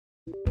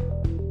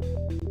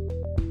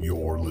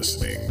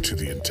listening to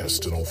the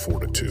Intestinal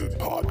Fortitude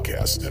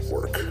Podcast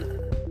Network.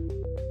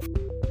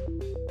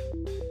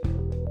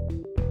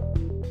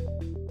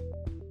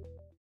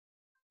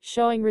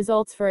 Showing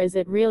results for Is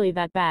It Really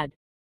That Bad?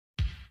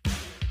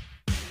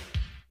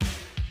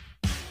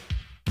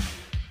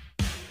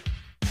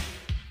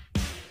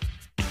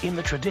 In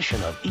the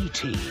tradition of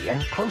E.T.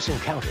 and Close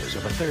Encounters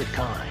of a Third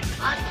Kind.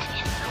 What in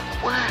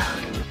the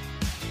world?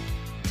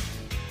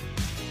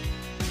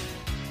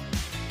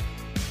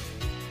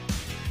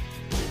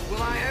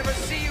 Will I ever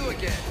see you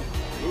again?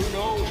 Who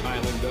knows,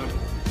 Highlander?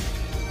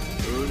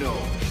 Who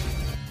knows?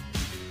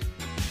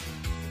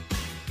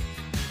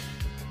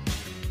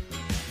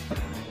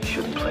 You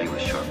shouldn't play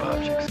with sharp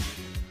objects.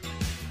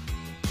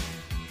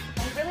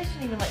 I really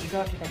shouldn't even let you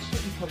go after that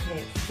shit you pulled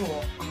today at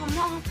school. Oh,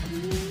 Mom,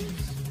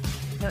 please.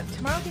 No,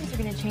 tomorrow things are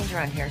going to change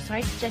around here, so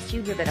I suggest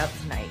you live it up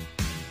tonight.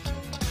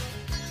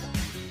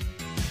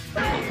 A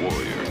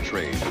warrior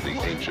trained in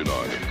the ancient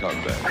art of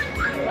combat.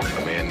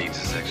 A man needs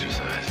his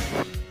exercise.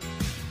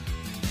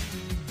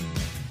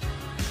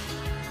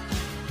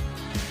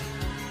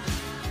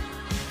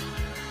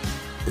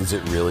 Is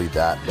it really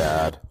that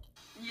bad?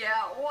 Yeah,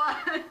 it was.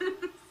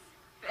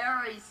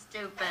 Very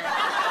stupid.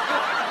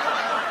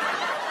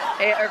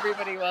 Hey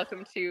everybody,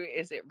 welcome to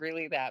Is It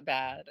Really That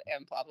Bad?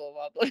 And blah blah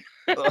blah blah.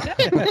 I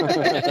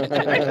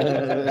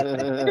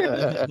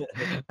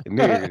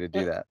knew you were gonna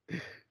do that.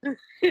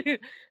 I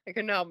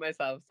couldn't help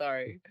myself,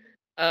 sorry.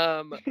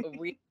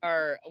 We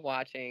are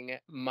watching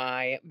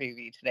my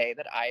movie today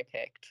that I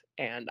picked,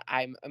 and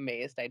I'm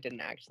amazed I didn't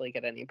actually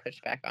get any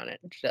pushback on it,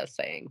 just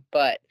saying.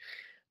 But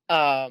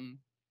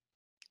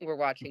we're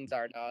watching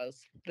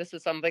Zardoz. This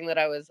is something that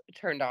I was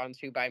turned on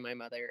to by my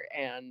mother,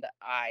 and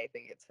I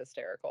think it's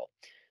hysterical.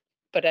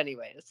 But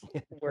anyways,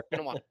 we're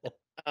gonna watch it.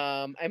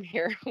 I'm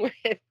here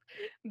with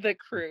the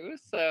crew,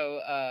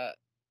 so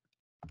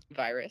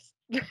Virus.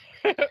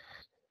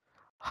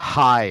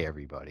 Hi,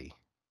 everybody.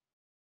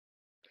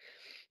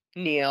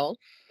 Neil.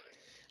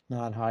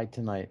 Not high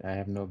tonight. I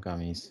have no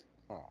gummies.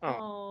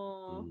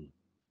 Oh.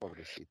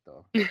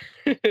 Pobrecito.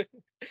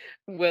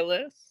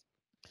 Willis.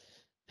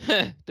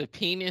 The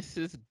penis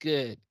is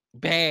good.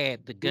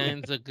 Bad. The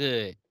guns are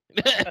good.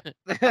 What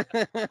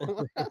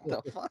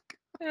the fuck?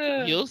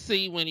 You'll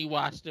see when you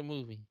watch the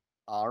movie.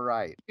 All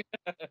right.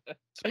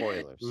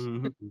 Spoilers.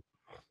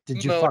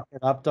 Did you fuck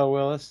it up though,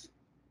 Willis?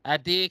 I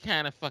did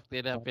kind of fuck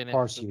it up in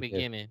the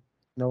beginning.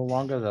 No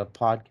longer the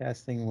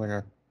podcasting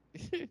winner.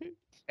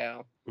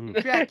 Yeah.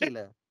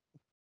 Dracula.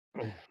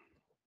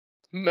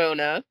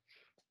 Mona.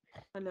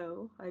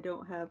 Hello, I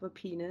don't have a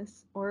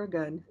penis or a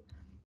gun.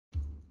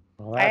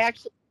 Well, I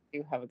actually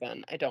do have a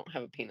gun. I don't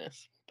have a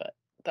penis, but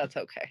that's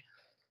okay.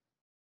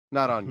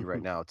 Not on you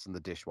right now. It's in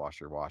the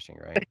dishwasher washing,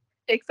 right?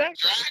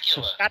 Exactly.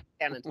 Got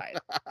sanitized.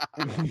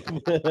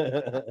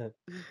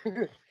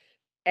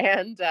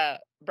 And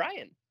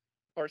Brian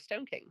or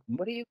Stone King.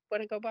 What do you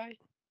want to go by?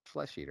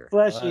 Flesh eater.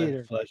 Flesh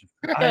eater.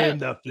 I am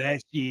the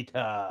flesh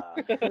eater.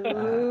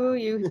 Ooh,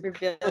 you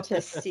revealed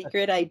his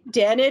secret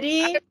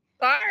identity.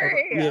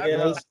 Sorry.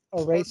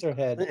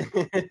 Eraserhead.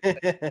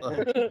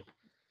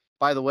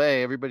 By the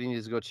way, everybody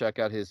needs to go check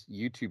out his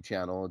YouTube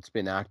channel. It's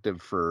been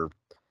active for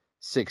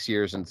 6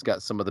 years, and it's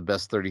got some of the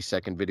best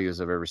 30-second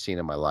videos I've ever seen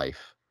in my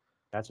life.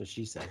 That's what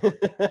she said.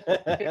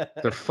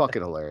 They're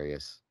fucking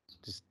hilarious.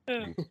 Just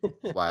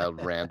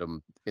wild,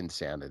 random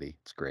insanity.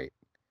 It's great.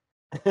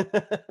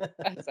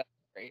 That sounds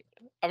great.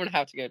 I'm going to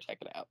have to go check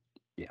it out.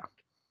 Yeah.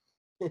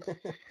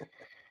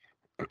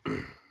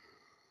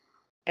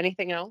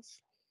 Anything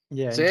else?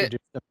 Yeah, That's introduce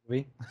the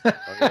movie. Oh,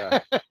 yeah.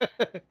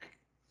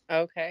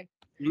 Okay.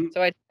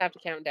 So I just have to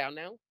count down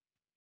now?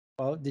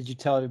 Oh, did you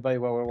tell everybody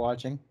what we're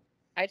watching?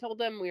 I told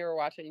them we were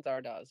watching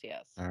Zardoz,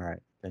 yes. All right.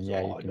 Then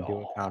yeah, you can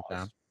do a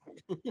countdown.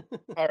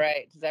 All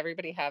right. Does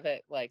everybody have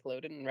it like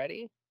loaded and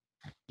ready?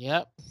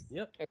 Yep.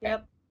 Okay.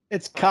 Yep.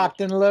 It's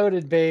cocked and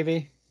loaded,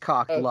 baby.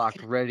 Cocked,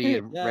 locked, ready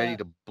and ready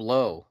to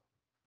blow.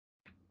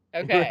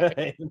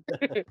 Okay.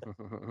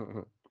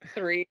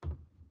 3,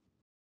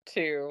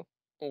 2,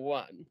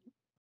 1.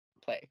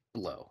 Play.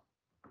 Blow.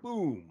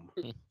 Boom.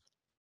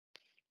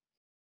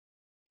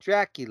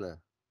 Dracula.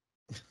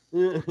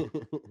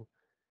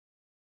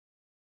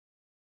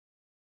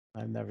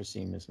 I've never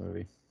seen this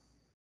movie.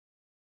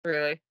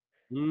 Really?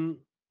 Mm.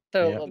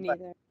 So Yep. but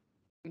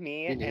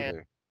me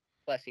and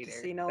Flesh Eater.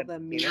 Seen all the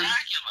memes.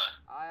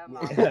 I am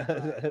Yeah.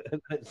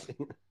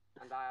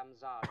 and I am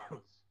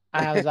Zardoz.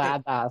 I have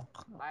that.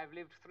 I've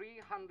lived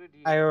 300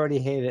 years. I already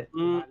hate it. I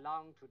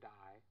long to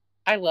die.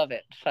 I love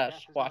it. Death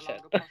Shush. is Watch no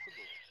it. longer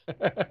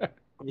possible.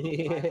 I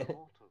Yeah. am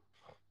mortal.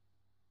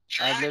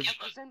 I live. I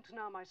present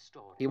now my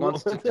story. He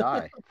wants to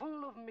die.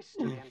 Full of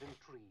mystery and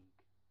intrigue.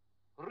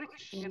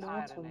 Rich in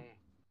Immortal. irony.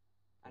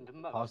 And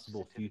most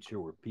Possible future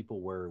where people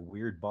wear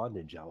weird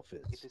bondage It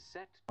outfits. is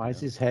set Why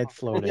is his head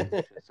floating?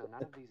 so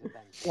none of these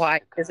events Why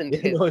occur. isn't You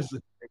it? know, it's-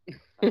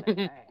 But they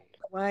may.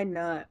 Why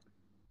not?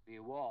 Be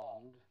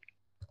warned,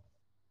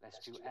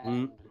 lest you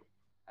end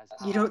as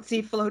You don't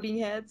see floating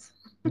heads?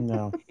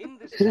 No. In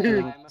this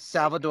Doing time of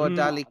Salvador fake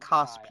Dali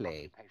occupied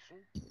cosplay.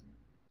 occupation,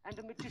 and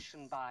a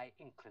magician by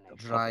inclination.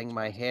 Drying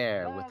my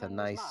hair with a Merlin was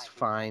nice my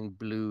fine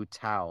blue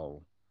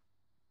towel.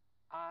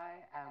 I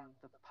am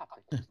the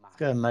puppet It's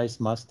got a nice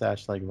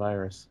mustache like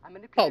Virus. I Oh,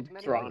 manipulate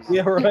many drawn. ways.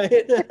 Yeah,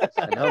 right.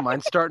 I know,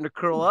 mine's starting to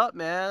curl up,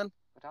 man.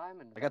 But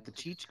I'm I got the invented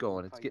cheech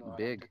going. It's for getting your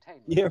big.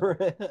 entertainment Yeah,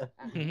 right.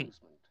 and amusement.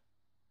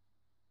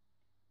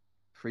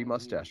 Free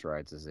mustache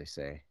rides, as they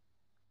say.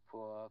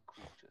 Poor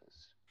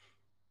creatures.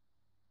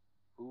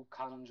 Who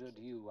conjured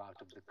you out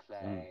of the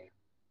clay?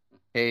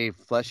 Hey,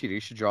 Flesh Eater, you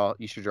should draw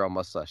a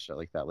mustache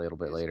like that a little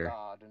bit This later.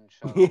 garden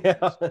shows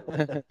Yeah.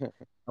 this good.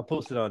 I'll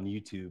post it on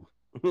YouTube.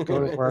 Go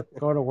to work.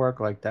 Go to work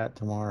like that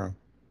tomorrow.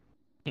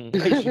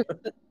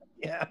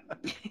 Yeah.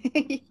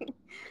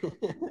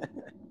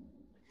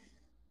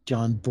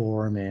 John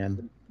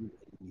Boorman.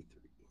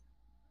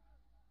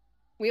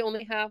 We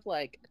only have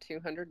like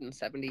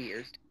 270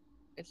 years.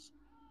 It's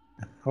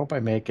Hope I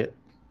make it.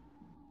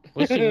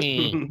 What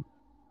you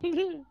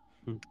mean?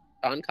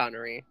 Sean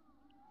Connery.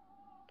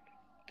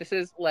 This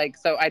is like,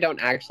 so I don't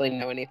actually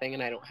know anything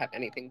and I don't have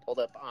anything pulled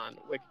up on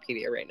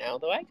Wikipedia right now,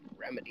 though I can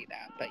remedy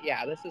that. But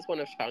yeah, this is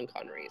one of Sean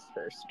Connery's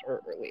first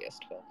or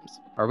earliest films.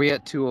 Are we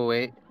at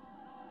 208?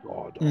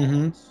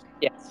 Mm-hmm.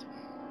 Yes.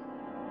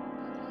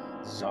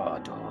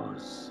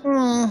 Zardoz.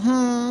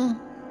 Mm-hmm.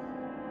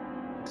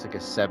 Looks like a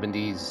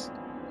 70s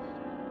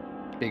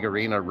big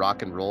arena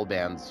rock and roll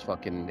band's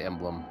fucking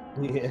emblem.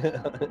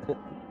 Yeah.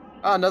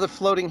 Ah, another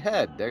floating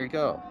head. There you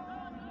go.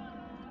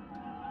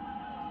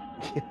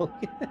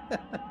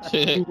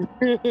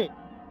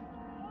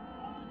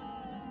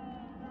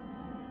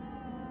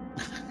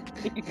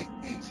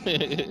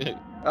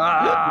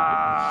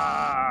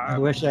 I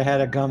wish I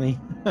had a gummy.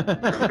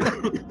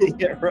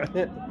 Yeah,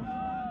 right.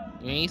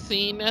 You ain't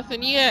seen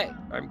nothing yet.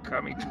 I'm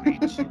coming to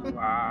eat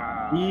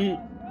you.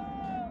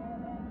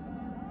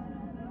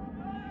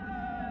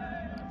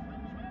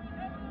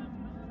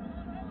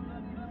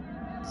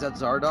 Is that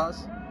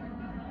Zardoz?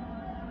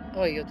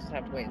 Oh, you'll just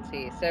have to wait and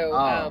see. So,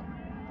 Oh.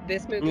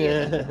 this movie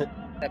is a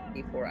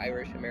 74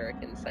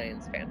 Irish-American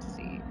science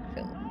fantasy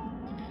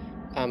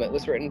film. It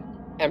was written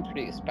and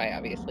produced by,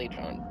 obviously,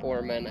 John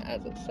Boorman,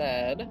 as it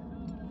said.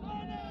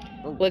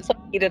 Looks like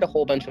he did a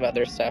whole bunch of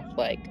other stuff,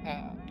 like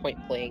Point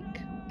Blank,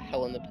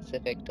 Hell in the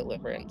Pacific,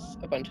 Deliverance,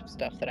 a bunch of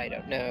stuff that I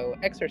don't know.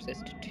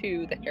 Exorcist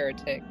 2, The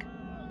Heretic,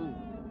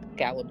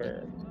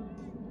 Excalibur.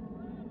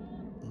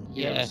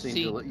 You Yeah, never seen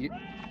see, you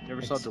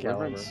never saw Excalibur.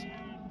 Deliverance?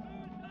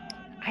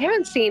 I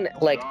haven't seen,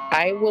 like,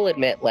 I will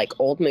admit, like,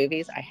 old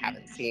movies I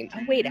haven't seen.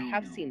 Oh, wait, I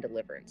have seen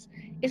Deliverance.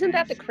 Isn't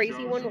that the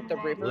crazy one with the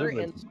river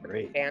and Deliverance is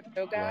great.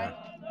 banjo guy?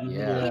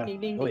 Yeah. Ding,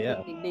 ding, Oh, ding, yeah.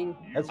 ding, ding, ding.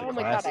 That's a Oh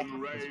my god, I classic.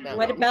 have seen that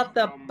What one. about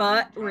the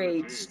butt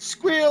rape?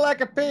 Squeal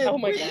like a pig. Oh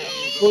my god.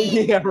 Oh,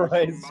 yeah,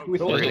 right.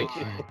 Squeal.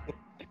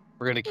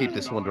 We're gonna keep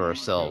this one to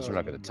ourselves. We're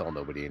not gonna tell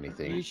nobody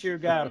anything. You sure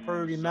got a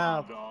pretty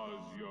mouth.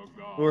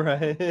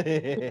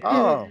 Right.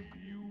 Oh.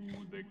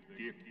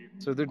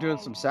 So they're doing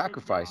some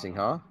sacrificing,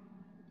 huh?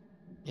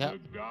 yep.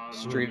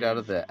 Straight out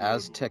of the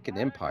Aztecan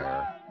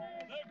Empire.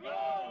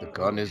 The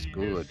gun is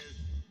good.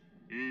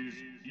 Is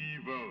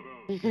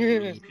evil.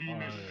 Penis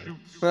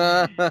shoots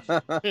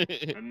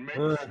and makes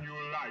new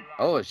life.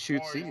 Oh, it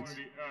shoots poison seeds.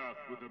 the earth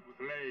with a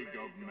plague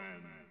of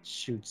men.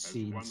 Shoot As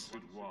seeds. once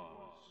it was.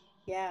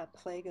 Yeah,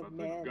 plague of But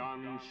men. the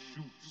gun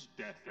shoots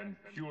death and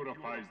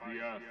purifies the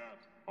earth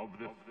of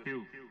the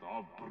filth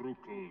of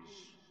brutals.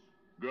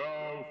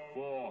 Go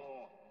forth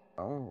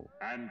Oh.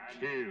 and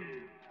kill.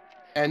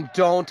 And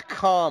don't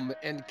come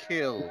and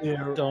kill.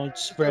 Don't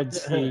spread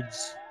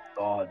seeds.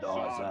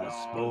 Zardoz has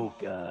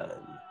spoken.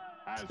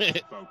 Has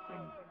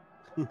spoken.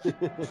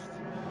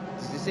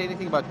 Does he say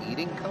anything about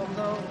eating cum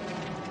though?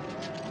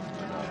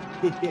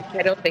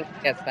 I don't think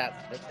it gets that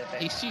specific.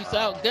 He shoots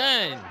out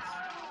guns.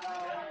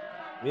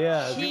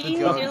 Yeah. Jeez,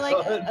 you're like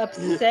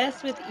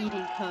obsessed with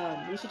eating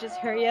cum. You should just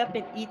hurry up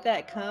and eat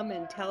that cum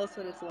and tell us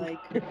what it's like.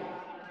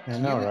 I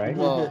know, right?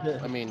 Well,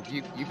 I mean,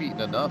 you've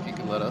eaten enough. You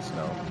can let us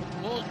know.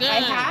 More guns. I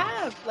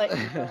have, like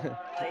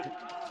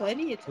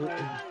plenty of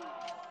times.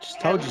 Just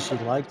told you she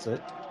likes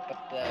it.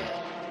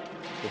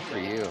 Good for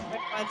you.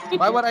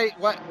 Why would I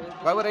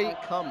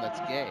eat cum? That's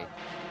gay.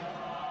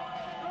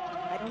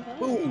 I don't know.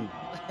 Boom.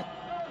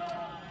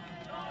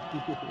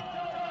 You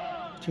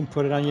can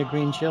put it on your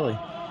green chili.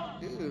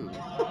 Ew.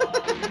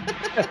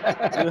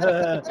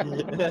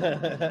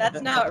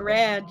 That's not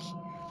ranch.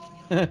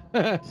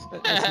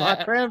 It's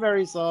not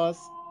cranberry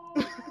sauce.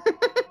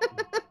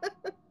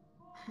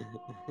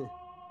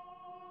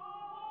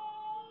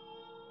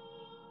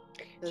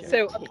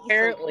 So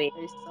apparently,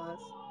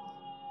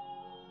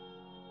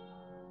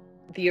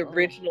 the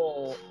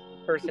original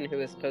person who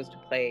was supposed to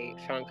play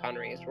Sean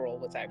Connery's role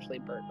was actually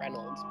Burt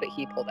Reynolds, but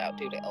he pulled out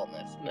due to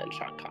illness, and then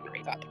Sean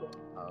Connery got the role.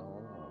 Oh.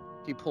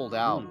 He pulled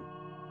out.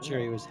 Sure,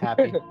 he was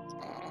happy.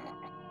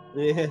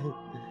 Yeah.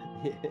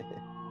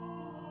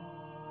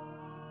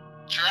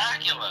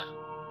 Dracula.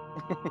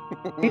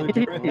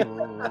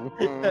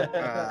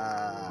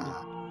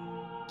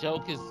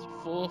 Joke is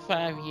 4 or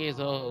 5 years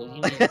old.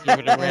 You need to give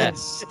it a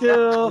rest.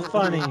 Still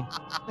funny.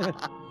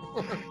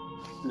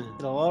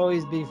 It'll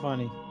always be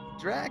funny.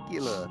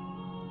 Dracula.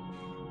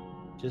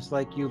 Just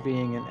like you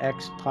being an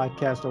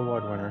ex-podcast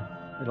award winner.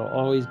 It'll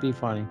always be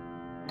funny.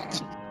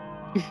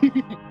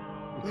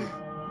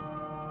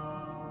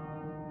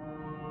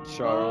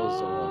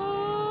 Charles.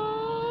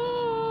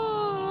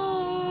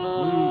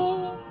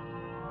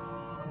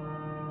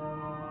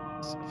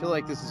 I feel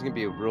like this is gonna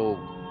be a real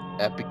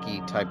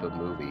epic-y type of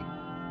movie.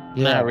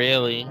 Not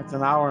really. It's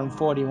an hour and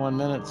 41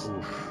 minutes.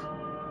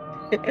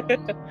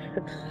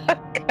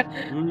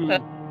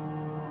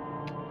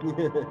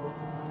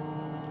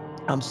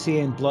 I'm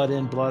seeing blood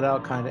in, blood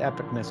out kind of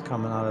epicness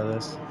coming out of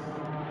this.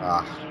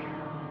 I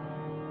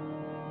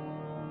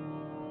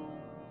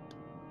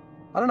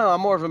don't know.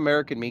 I'm more of an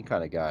American Me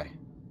kind of guy.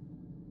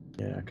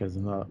 Yeah, because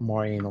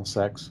more anal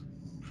sex.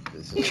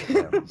 This is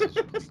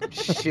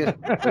shit.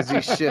 Was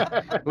he shit?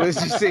 What did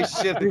you say?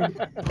 Shit.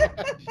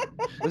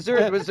 Was there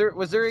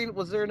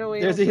no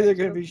anal? There's either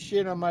gonna be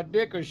shit on my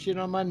dick or shit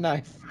on my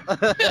knife.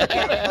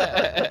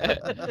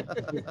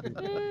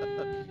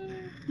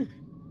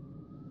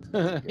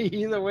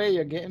 Either way,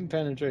 you're getting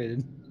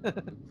penetrated.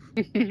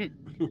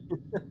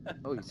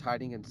 Oh, he's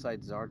hiding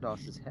inside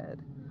Zardoz's head.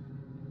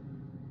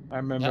 I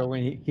remember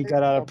when he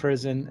got out of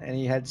prison and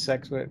he had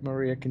sex with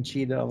Maria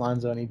Conchita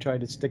Alonso and he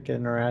tried to stick it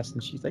in her ass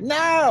and she's like,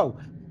 no!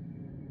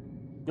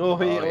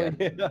 Oh, yeah.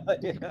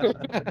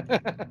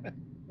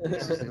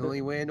 This is the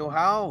only way I know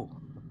how.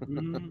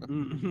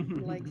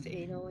 Likes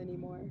anal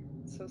anymore.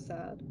 It's so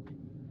sad.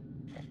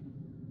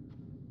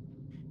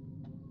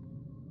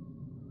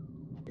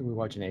 Are we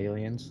watching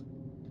Aliens?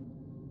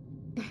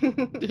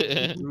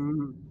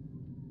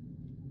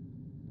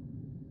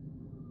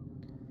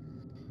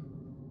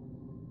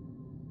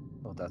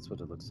 Oh, that's what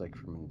it looks like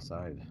from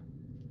inside.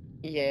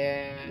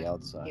 Yeah. The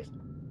outside. He's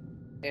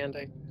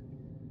standing.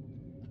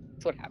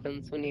 That's what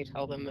happens when you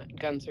tell them that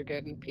guns are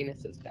good and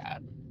penis is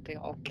bad. They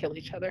all kill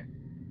each other.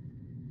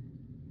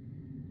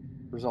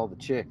 Where's all the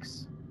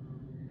chicks?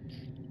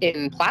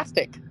 In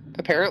plastic,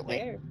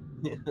 apparently.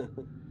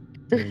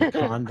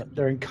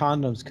 They're in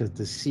condoms because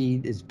the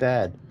seed is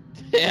bad.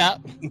 Yeah.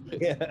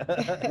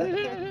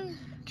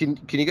 Can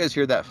you guys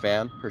hear that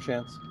fan,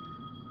 perchance?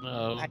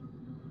 No.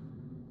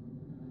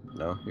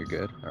 No, you're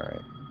good. All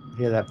right.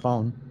 Hear that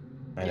phone?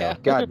 I know. Yeah.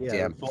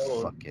 Goddamn the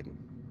phone.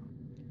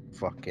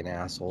 fucking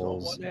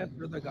assholes. Someone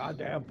answer the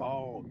goddamn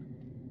phone.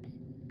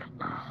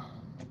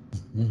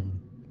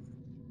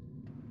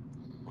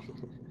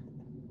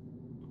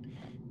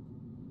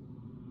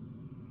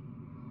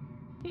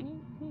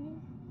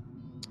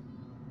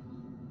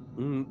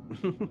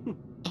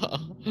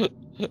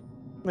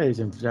 Ladies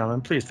and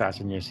gentlemen, please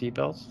fasten your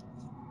seatbelts.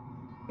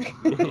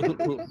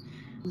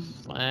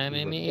 Flying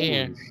in the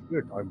air. Holy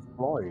shit, I'm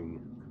flying.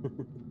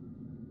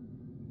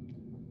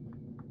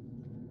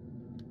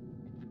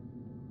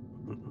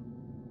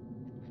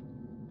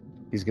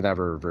 He's gonna have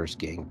a reverse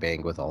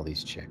gangbang with all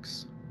these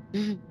chicks.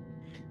 They're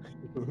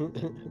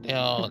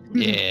all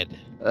dead.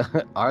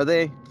 Are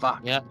they?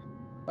 Fuck. Yep.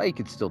 Well, you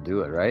could still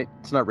do it, right?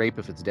 It's not rape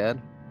if it's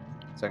dead.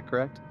 Is that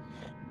correct?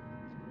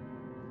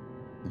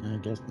 I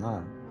guess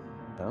not.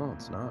 No,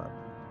 it's not.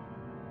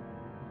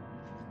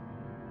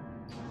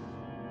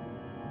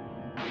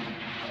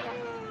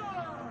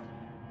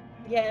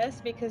 Yes,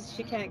 because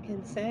she can't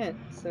consent,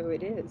 so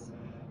it is.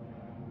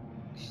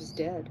 She's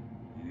dead.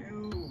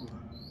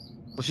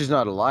 Well, she's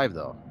not alive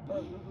though.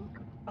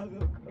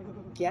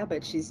 Yeah,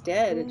 but she's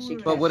dead, and she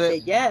But can't would say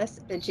it-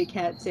 yes, and she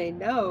can't say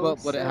no.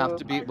 But would it have so-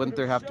 to be? Wouldn't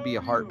there have to be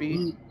a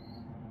heartbeat?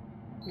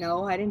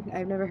 No, I didn't.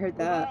 I've never heard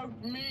that.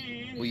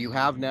 Well, you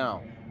have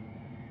now.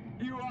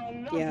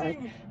 Yeah.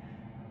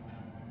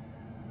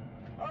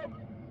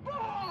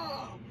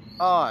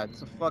 Oh,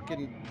 it's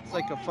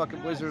like a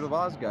fucking Wizard of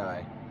Oz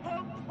guy.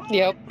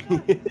 Yep. They're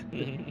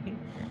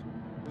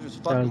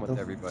just That fucking was with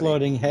the everybody.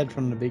 floating head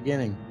from the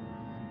beginning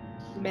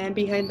Man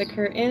behind the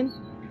curtain.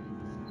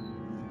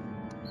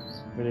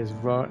 with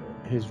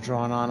his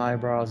drawn-on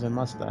eyebrows and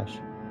mustache.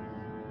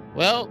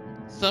 Well,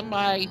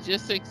 somebody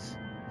just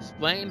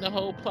explained the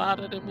whole plot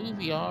of the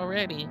movie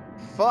already.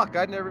 Fuck,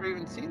 I'd never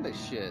even seen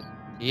this shit.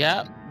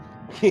 Yep.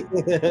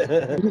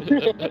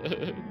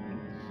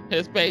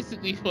 It's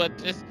basically what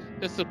this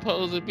is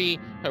supposed to be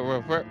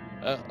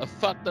a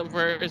fucked up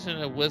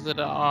version of Wizard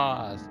of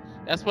Oz.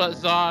 That's what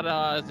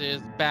Zardoz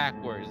is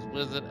backwards.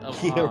 Wizard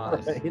of Yeah,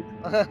 Oz. right.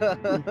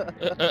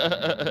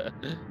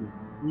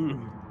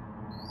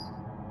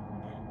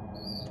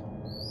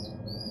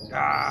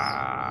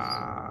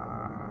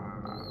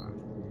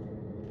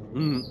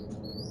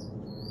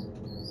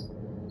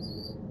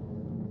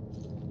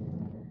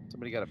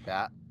 Somebody got a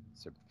bat?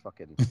 It's a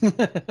fucking.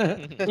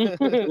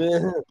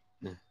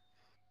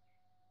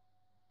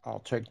 I'll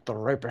take the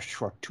rapist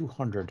for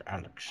 200,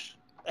 Alex.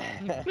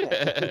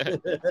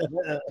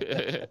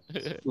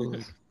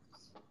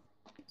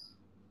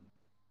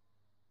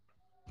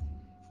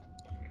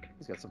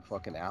 He's got some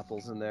fucking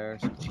apples in there.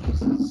 Some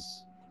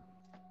cheeses.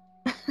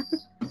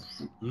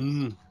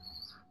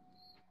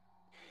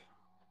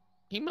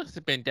 He must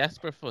have been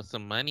desperate for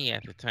some money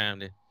at the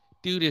time to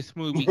do this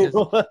movie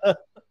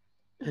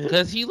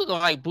because he looked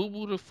like Boo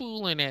Boo the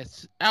Fool in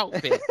that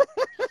outfit.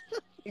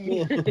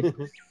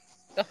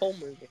 The whole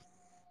movie.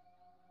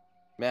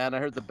 Man, I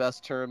heard the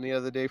best term the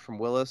other day from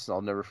Willis.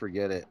 I'll never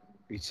forget it.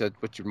 He said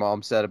what your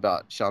mom said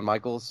about Shawn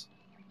Michaels.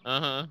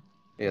 Uh-huh.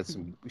 He had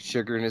some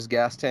sugar in his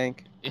gas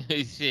tank.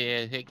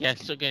 Yeah, he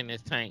got sugar in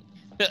his tank.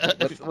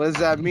 What does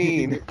that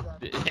mean?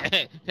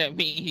 That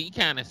mean he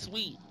kind of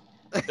sweet.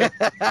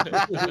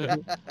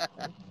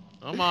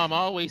 My mom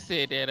always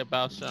said that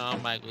about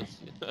Shawn Michaels.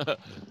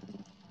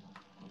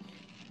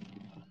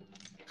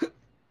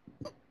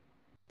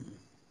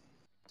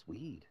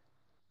 Weed.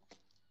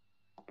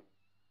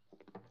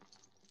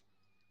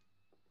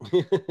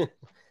 We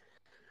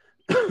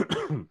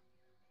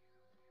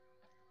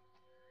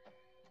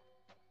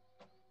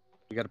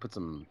got to put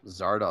some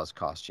Zardoz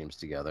costumes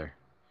together.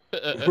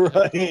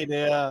 Right,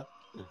 yeah.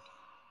 I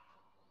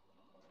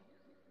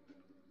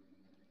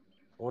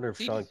wonder if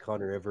Sean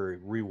Connery ever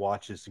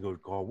rewatches and goes,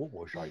 God, what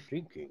was I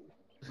thinking?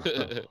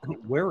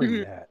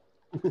 Wearing that.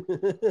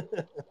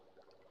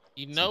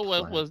 You know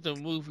what was the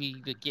movie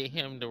to get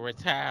him to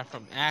retire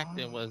from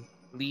acting was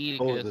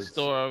League of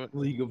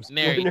League of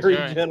Extraordinary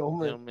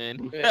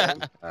Gentlemen.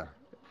 Gentlemen.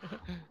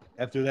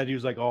 After that, he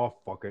was like, "Oh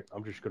fuck it,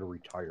 I'm just gonna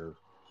retire."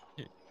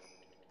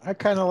 I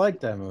kind of like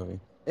that movie.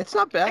 It's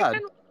not bad.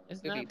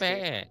 It's not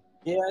bad.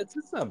 Yeah, it's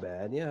not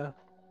bad. Yeah,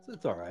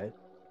 it's all right.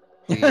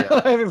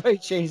 Everybody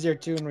changed their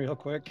tune real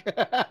quick.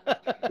 That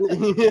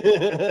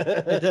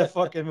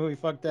fucking movie,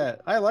 fuck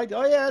that. I liked.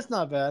 Oh yeah, it's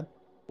not bad.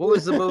 What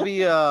was the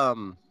movie?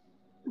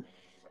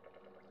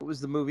 What was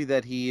the movie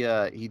that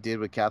he did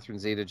with Catherine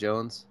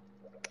Zeta-Jones?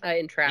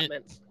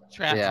 Entrapment.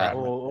 Yeah.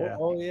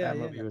 Oh yeah, That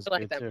movie was I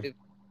like good that too. movie.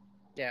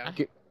 Yeah.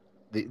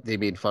 They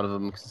made fun of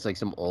him because it's like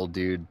some old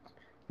dude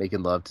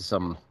making love to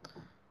some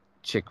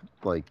chick,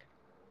 like.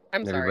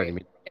 I'm sorry.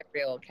 everybody Get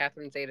real.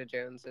 Catherine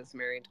Zeta-Jones is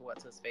married to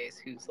what's his face,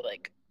 who's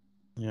like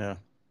Yeah.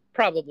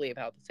 probably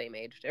about the same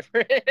age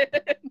difference.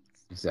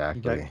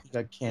 Exactly. He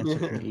got cancer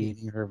from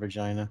eating her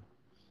vagina.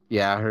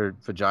 Yeah, her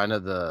vagina,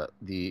 the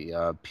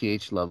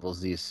pH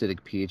levels, the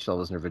acidic pH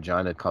levels in her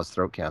vagina caused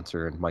throat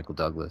cancer in Michael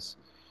Douglas.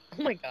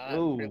 Oh my god.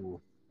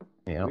 Oh,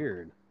 Yeah.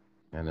 weird.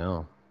 I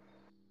know.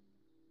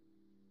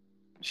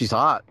 She's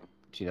hot,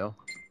 you know.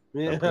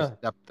 Yeah.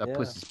 That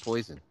pussy's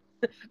poison.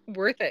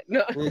 Worth it.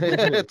 No.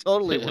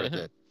 Totally worth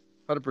it.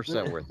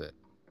 100% worth it.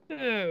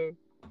 Oh.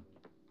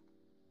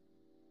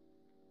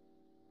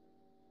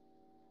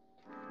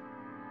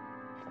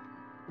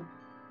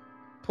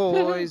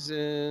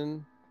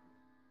 Poison.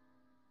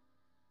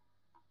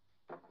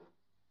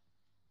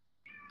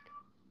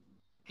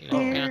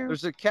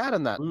 There's a cat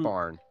in that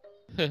barn.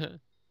 I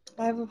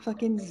have a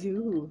fucking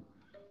zoo.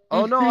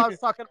 Oh no, I was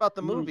talking about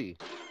the movie.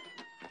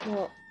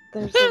 Well,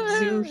 there's a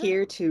zoo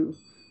here too.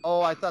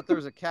 Oh, I thought there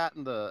was a cat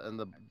in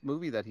the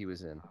movie that he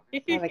was in.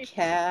 I have a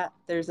cat.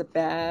 There's a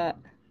bat.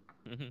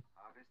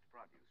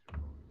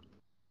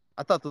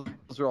 I thought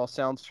those were all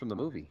sounds from the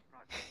movie.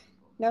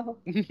 No.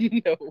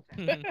 No.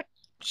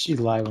 She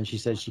lied when she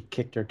said she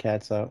kicked her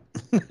cats out.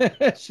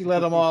 She let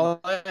them all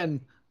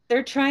in.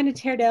 They're trying to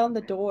tear down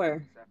the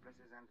door.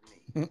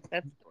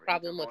 That's the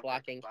problem with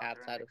locking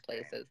cats out of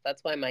places.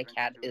 That's why my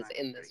cat is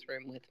in this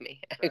room with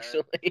me,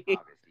 actually.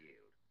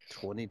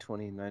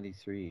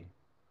 2093.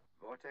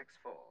 Vortex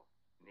 4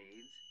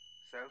 needs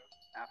soap,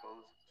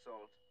 apples,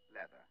 salt,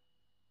 leather.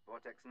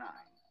 Vortex 9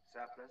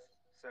 surplus,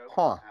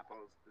 soap,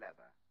 apples,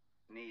 leather.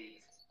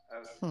 Needs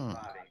oat,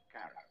 barley,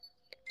 carrot.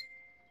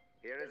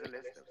 Here is a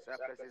list of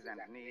surpluses and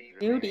needs.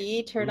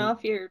 Nudie, turn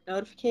off your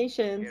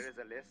notifications. Here is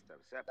a list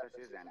of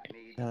surpluses and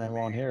needs. And I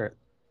won't hear it.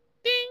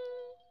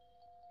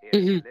 Here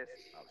is a list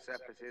of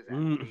surpluses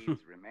and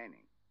needs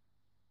remaining.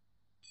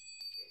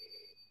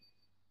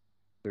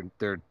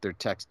 They're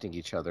texting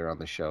each other on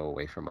the show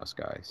away from us,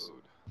 guys.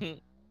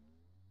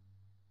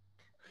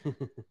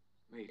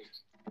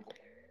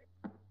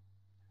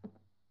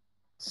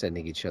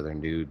 Sending each other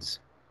nudes.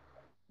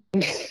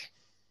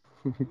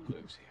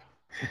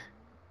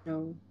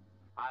 No.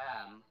 I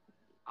am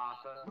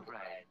Arthur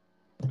Ray.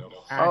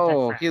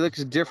 Oh, he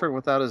looks different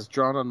without his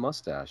drawn-on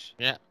mustache.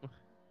 Yeah.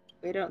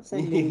 We don't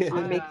send nudes.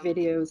 We make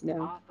videos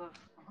now.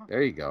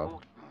 There you go.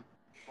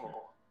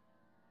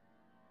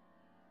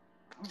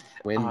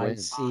 Win-win. I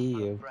see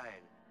you.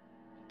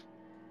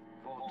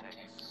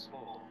 Vortex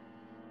 4.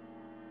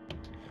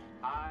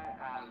 I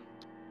am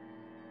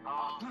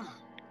Arthur.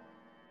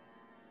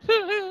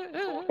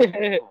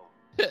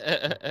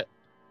 It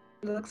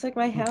looks like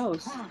my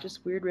house.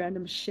 Just weird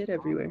random shit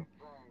everywhere.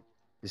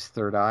 His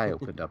third eye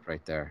opened up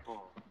right there.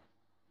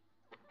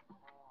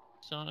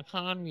 Sean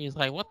Connery is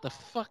like, what the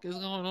fuck is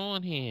going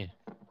on here?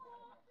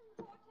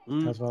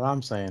 That's what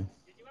I'm saying.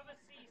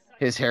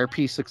 His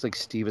hairpiece looks like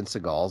Steven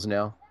Seagal's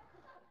now.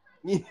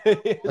 He's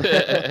like,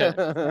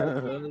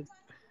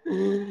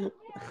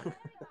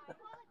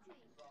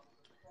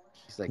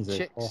 like,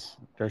 chicks. oh,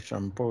 there's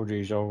some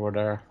booties over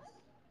there.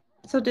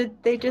 So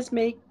did they just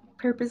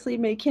purposely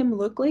make him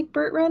look like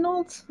Burt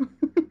Reynolds? He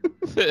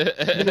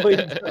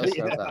does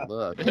have that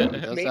look. He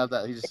does have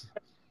that. He just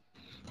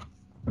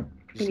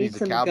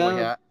needs a cowboy gum.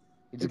 hat.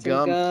 He needs a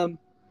gum.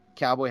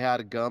 Cowboy hat,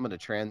 a gum, and a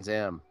Trans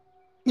Am.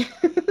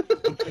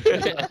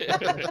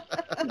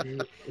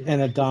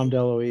 And a Dom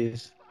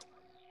DeLuise.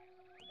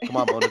 Come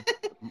on, Mona.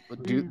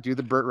 do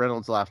the Burt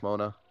Reynolds laugh,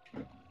 Mona.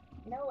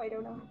 No, I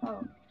don't know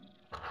how.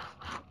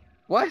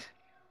 What?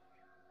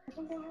 I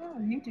don't know how.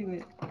 You do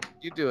it.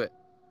 You do it.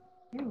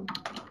 You.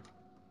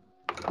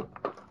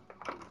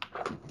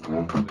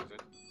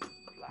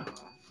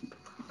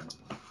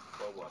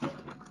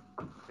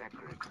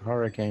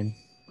 Hurricane.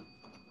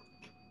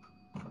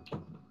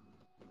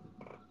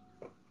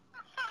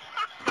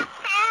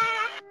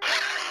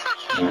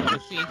 Never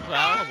seen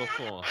flower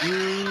before.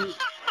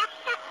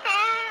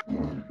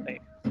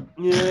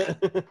 Yeah.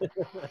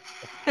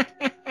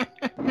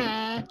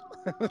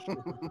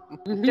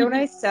 Don't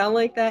I sound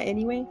like that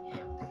anyway?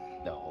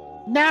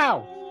 No.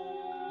 No.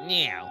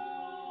 Meow.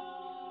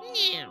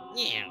 Meow.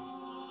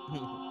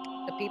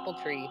 Meow. The people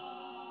tree.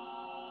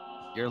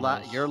 Your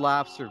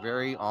laughs are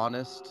very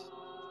honest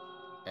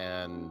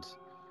and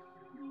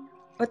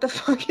What the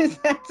fuck is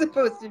that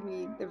supposed to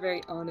mean? They're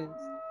very honest.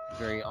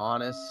 very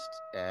honest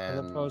As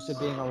and opposed to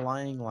being a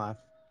lying laugh.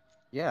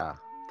 yeah.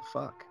 The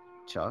fuck,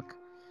 Chuck.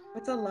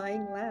 What's a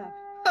lying laugh?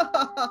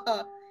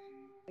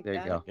 Like There you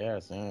that? go.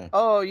 Yes. Yeah.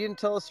 Oh, you didn't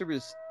tell us there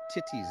was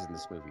titties in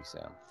this movie,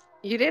 Sam.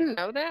 You didn't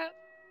know that?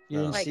 You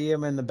didn't Like- see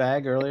him in the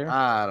bag earlier?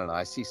 I don't know.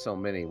 I see so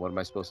many. What am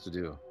I supposed to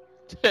do?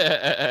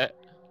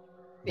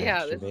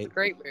 Yeah, this is a Masturbate.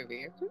 great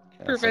movie. Yeah,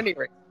 For it's like- many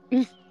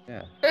reasons.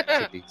 Yeah.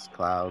 Titties,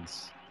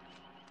 clouds.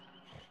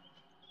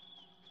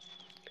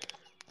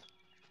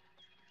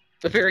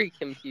 A very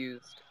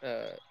confused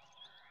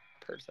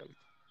person.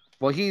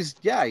 Well, he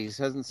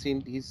hasn't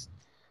seen. He's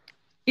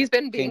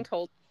been being Came-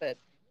 told that.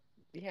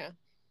 Yeah.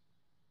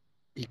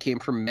 he came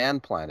from Man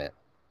Planet.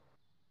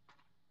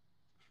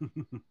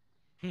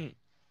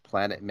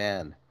 Planet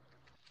Man.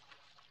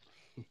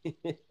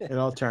 It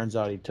all turns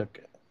out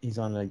he's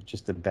on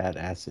just a bad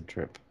acid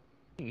trip.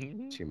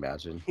 Could you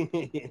imagine?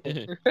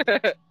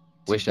 Wish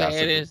Wish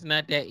acid. it's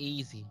not that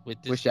easy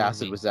with this Wish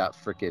acid movie. was that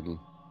freaking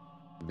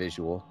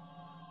visual.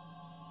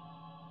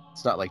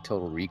 It's not like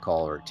Total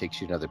Recall or it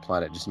takes you to another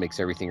planet. It just makes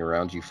everything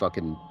around you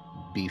fucking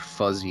be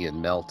fuzzy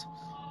and melt.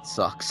 It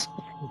sucks.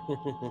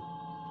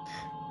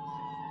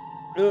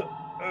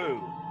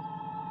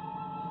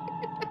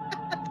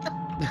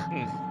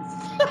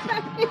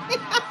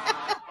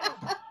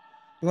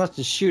 He wants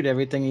to shoot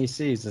everything he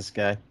sees, this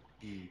guy.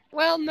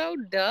 Well, no,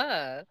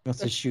 duh. He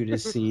wants to shoot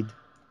his seed.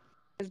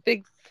 His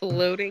big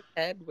floating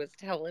head was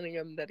telling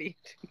him that he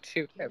could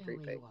shoot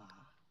everything.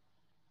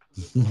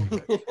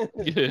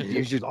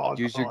 use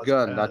your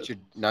gun,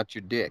 not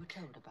your dick.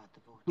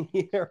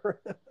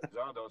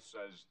 Zardoz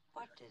says.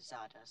 What does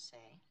Zardoz say?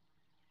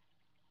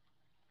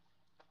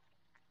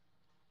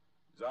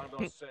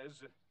 Zardoz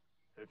says,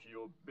 if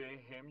you obey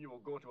him, you will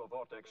go to a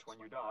vortex when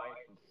you die.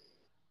 And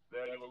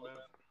there you will live.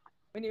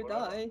 When you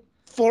Forever. die?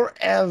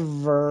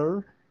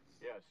 Forever.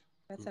 Yes.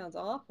 That sounds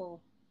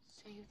awful.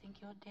 So you think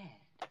you're dead?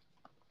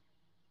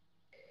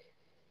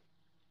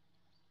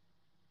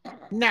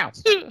 No.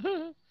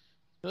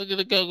 Look at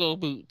the go-go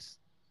boots.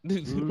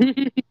 Looks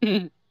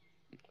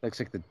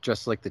like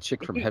just like the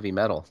chick from Heavy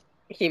Metal.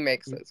 He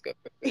makes those good.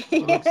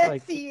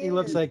 He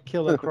looks like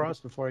Killer Cross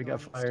before he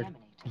got fired.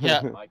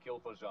 Yeah. I kill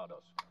for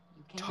Zardoz.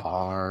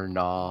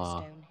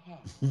 Tarna.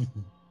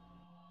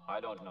 I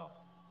don't know.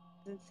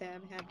 Doesn't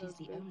Sam have those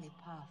boots?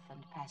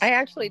 I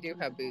actually do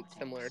have boots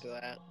similar to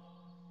that.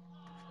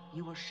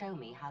 You will show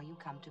me how you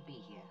come to be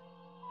here.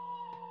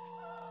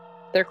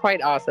 They're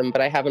quite awesome,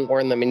 but I haven't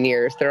worn them in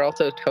years. They're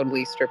also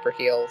totally stripper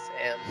heels,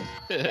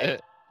 and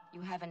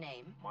You have a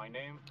name? My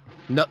name?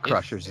 Nut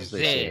crushers, as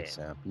they say, Zed.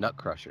 Sam. Nut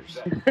crushers.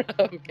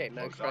 okay,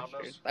 no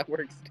crushers. That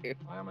works too.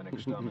 I am an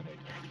exterminator.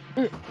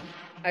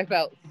 I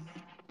about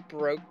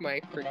broke my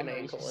freaking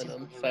ankle in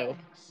them, so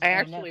I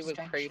actually was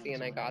crazy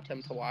and I got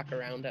them to walk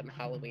around on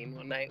Halloween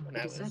one night when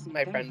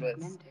my friend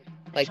was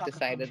like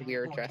decided we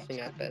were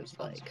dressing up as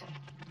like,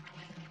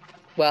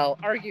 well,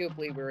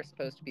 arguably we were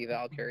supposed to be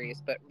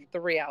Valkyries, but the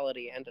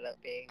reality ended up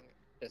being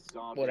just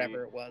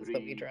whatever it was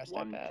that we dressed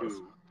up as.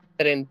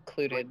 That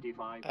included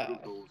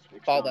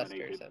ball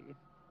dusters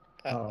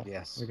and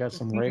yes, we got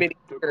some mini rape.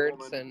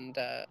 skirts and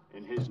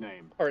in his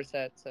name,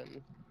 corsets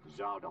and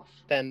Zardoz.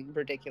 then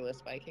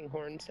ridiculous Viking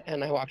horns.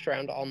 And I walked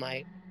around all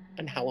night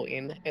on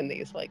Halloween in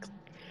these like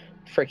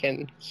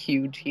freaking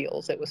huge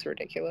heels. It was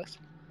ridiculous.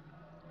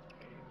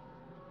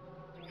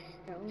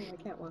 No,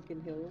 I can't walk in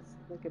hills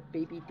like a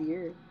baby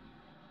deer.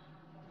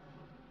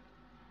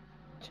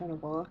 Trying to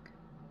walk.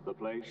 The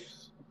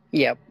place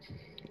Yep.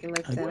 Looking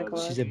like Santa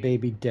Claus. She's a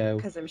baby doe.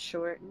 Because I'm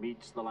short.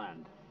 meets the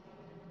land.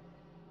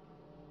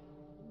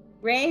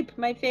 Rape,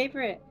 my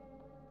favorite.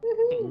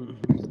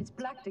 It's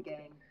blacked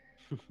again.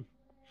 It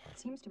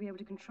seems to be able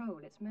to control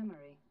its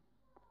memory.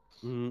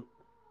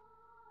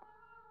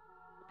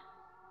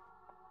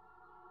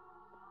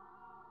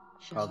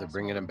 Oh, they're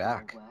bringing him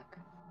back.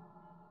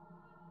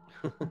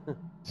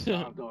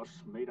 Zardoz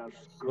made us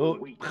grow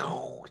weak.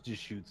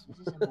 Just shoots. This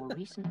is a more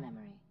recent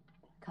memory.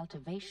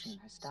 Cultivation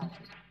has started.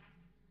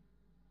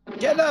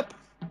 Get up!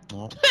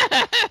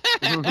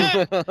 Fucking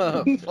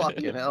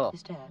hell.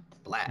 He's dead. You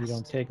Blast.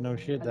 don't take no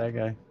shit, that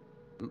guy.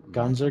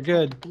 Guns are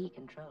good.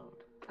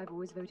 I've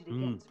always voted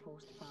against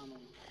forced farming.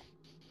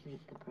 Eat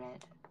the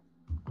bread.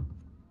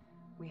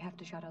 We have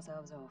to shut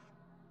ourselves off.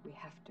 We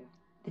have to.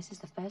 This is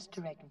the first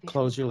direct visual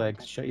Close your legs.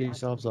 contact Shut with the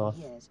yourselves outdoors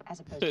off. in years, as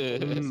opposed to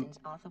days since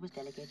Arthur was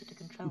delegated to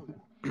control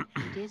them.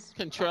 It is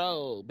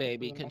Control,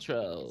 baby, we investigate, it's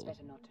control.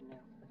 better not to know.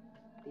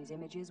 These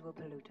images will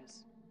pollute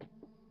us.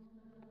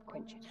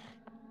 Quench it.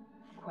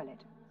 Quell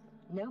it.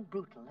 No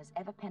brutal has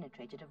ever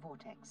penetrated a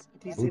vortex.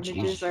 It These therefore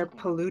images are shouldn't.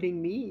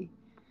 polluting me.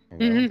 I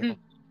know.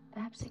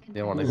 Perhaps it can They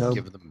don't want tell to us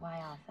give them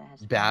why Arthur has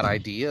bad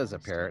vanished ideas, so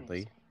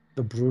apparently.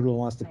 The brutal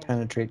wants to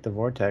penetrate the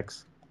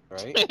vortex.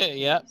 Right?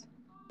 Yep.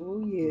 Oh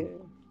yeah.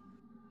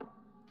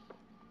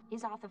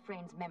 Is Arthur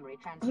Frane's memory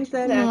Who's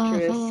transmission? that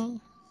actress?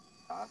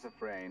 Arthur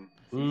Frayne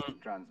ceased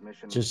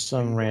transmission. Just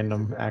some 3 days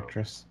random ago.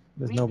 actress.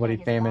 There's nobody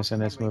famous in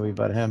this movie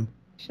but him.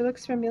 She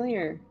looks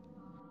familiar.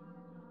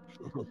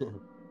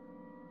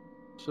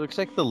 She looks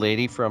like the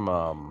lady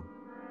from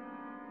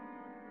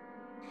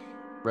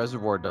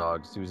Reservoir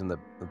Dogs, who's at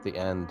the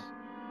end.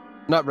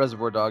 Not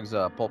Reservoir Dogs,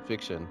 Pulp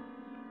Fiction.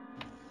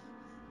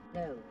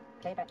 No.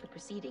 Play back the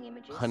preceding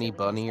images. Honey so we can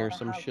Bunny or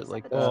discover some how shit this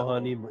like episode- that. Oh,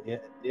 honey.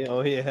 Yeah.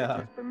 Oh, yeah.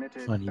 It is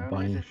permitted Funny only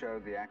bunny. to show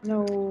the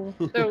accident. No.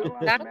 So No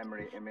other that's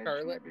memory image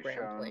Charlotte may be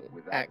shown Rampling,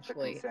 without the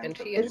actually, consent and of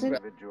she the is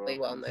individual really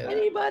well known. concerned.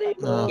 Anybody?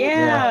 Oh,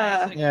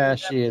 Yeah. Yeah,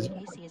 she is.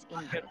 Casey is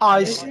injured.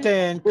 I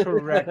stand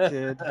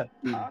corrected.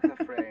 Arthur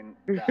Frayne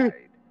died.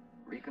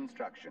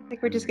 Reconstruction. I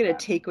think we're just gonna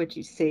take what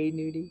you say,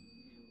 Nudie.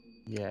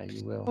 Yeah,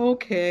 you will.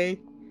 Okay.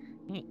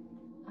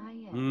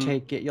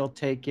 Take it, you'll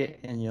take it,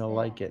 and you'll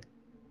like it.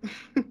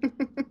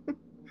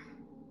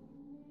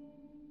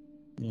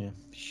 Yeah,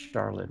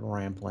 Charlotte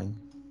Rampling.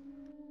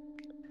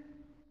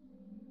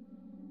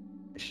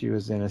 She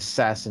was in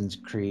Assassin's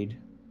Creed.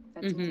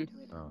 Mhm.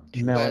 Oh,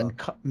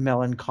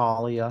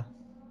 Melancholia.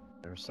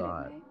 never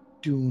saw it.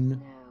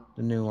 Dune,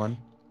 the new one.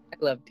 I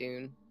love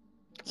Dune.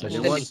 So It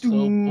she's was so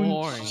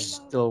boring.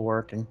 still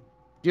working.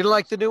 You don't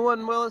like the new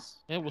one, Willis?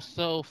 It was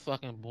so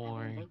fucking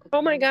boring.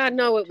 Oh my god,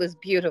 no, it was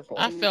beautiful.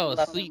 I fell Love-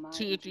 asleep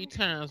 2 or 3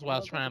 times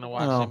while trying to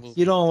watch the Oh, movie.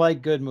 you don't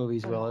like good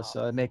movies, Willis,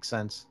 so it makes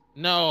sense.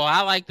 No,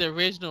 I like the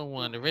original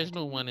one. The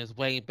original one is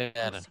way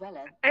better.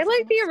 I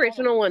like the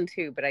original one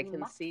too, but I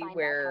can see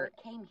where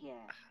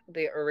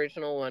the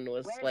original one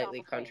was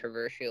slightly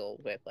controversial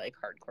with like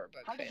hardcore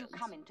book fans.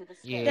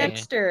 Yeah.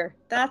 Dexter.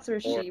 That's where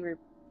she were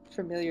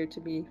familiar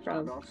to me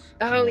from.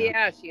 Oh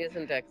yeah, she is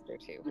in Dexter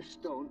too.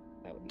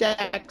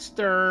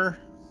 Dexter.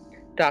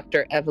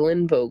 Dr.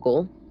 Evelyn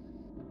Vogel.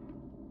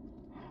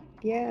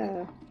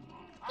 Yeah.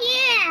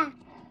 Yeah.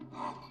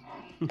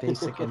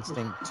 Basic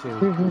Instinct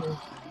 2.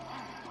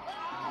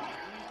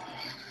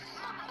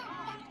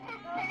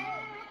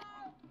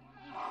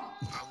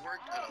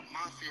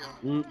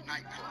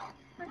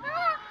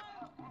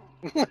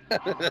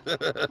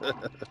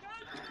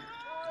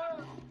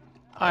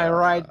 I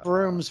ride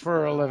brooms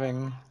for a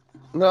living.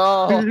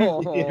 No.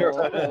 No.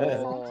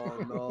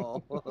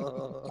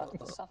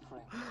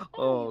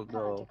 Oh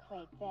no.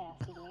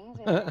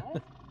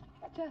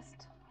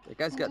 That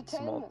guy's got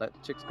small. That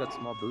chick's got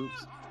small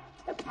boobs.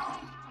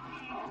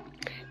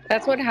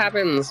 That's what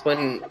happens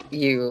when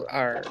you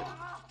are,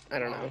 I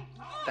don't know,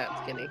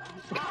 that skinny.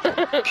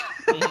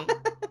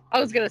 I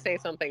was gonna say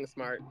something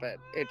smart, but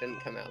it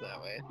didn't come out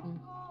that way.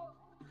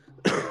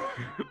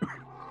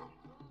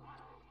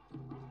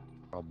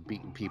 All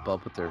beating people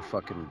up with their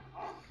fucking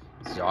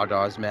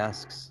Zardoz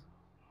masks.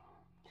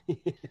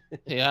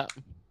 Yeah.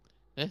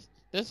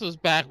 This was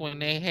back when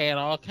they had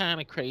all kind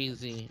of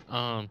crazy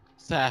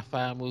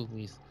sci-fi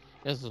movies.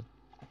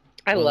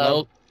 I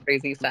love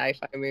crazy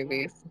sci-fi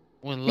movies.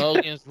 When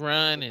Logan's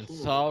Run and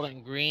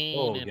Solid Green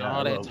Oh, and yeah,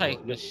 all I that love type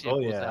Logan. of shit Oh,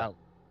 was yeah. out.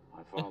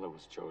 My father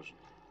was chosen.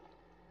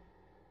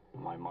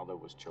 My mother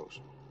was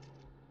chosen.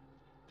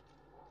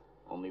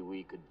 Only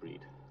we could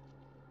breed.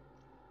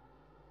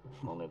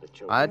 Only the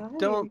chosen. I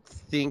don't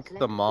think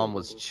the mom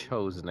was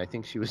chosen. I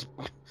think she was.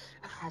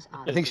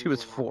 I think she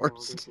was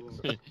forced.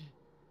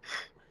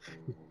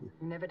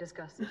 Never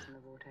discuss this in the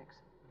vortex.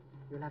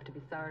 You'll have to be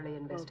thoroughly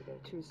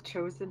investigated. She was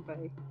chosen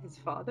by his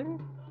father?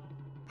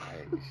 I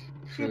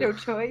She had no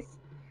choice.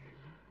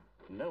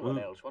 No one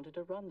else wanted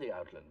to run the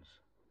Outlands.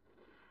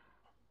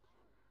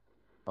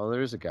 Oh,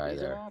 there's a guy He's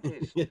an there.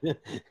 artist.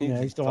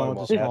 Yeah, he's the one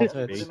with the small With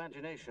tits.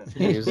 imagination.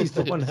 He's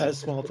the one that has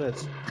small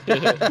tits.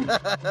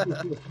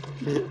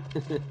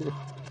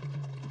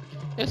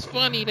 It's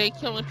funny, they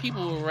killing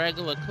people with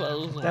regular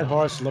clothes on. That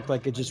horse looked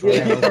like it just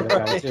ran over the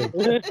guy, too.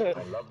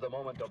 I love the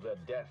moment of their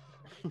death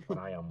when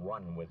I am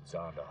one with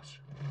Zardoz.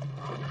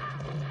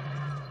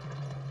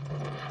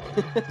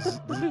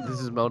 This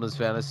is Mona's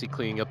fantasy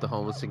cleaning up the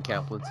homeless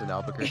encampments in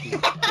Albuquerque.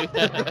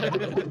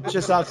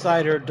 Just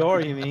outside her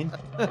door, you mean?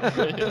 Oh,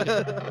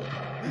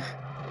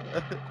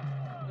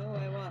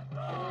 I want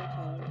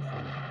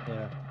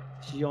Yeah.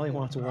 She only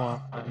wants one.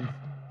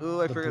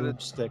 Ooh, I the forgot boob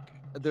it. stick.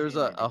 There's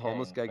a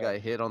homeless guy got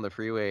hit on the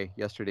freeway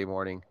yesterday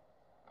morning.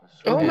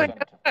 Oh my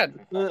And-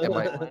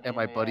 god. And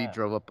my buddy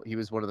drove up. He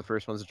was one of the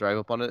first ones to drive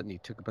up on it, and he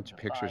took a bunch of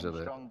pictures of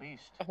it.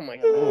 Oh my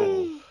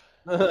god.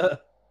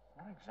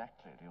 What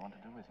exactly do you want to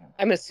do with him?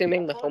 I'm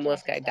assuming the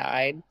homeless guy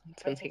died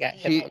since he got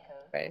hit.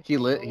 way.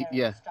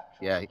 Yeah.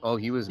 Oh,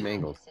 he was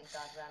mangled.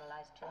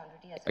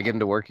 I get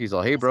into work. He's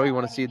all, "Hey, bro, you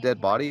want to see a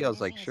dead body?" I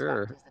was like,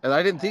 "Sure." And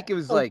I didn't think it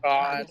was like.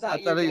 God. I thought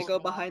you were gonna go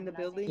behind the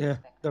building. Yeah,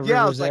 the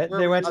Yeah, I river's was like, edge.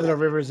 They went to the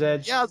river's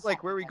edge. Yeah, I was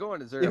like, "Where are we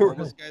going? Is there a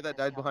homeless guy that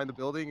died behind the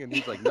building?" And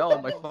he's like, "No,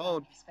 on my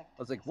phone." I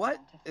was like, "What?"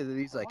 And then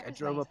he's like, "I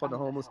drove up on a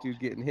homeless dude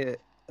getting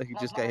hit. Like he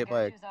just got hit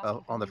by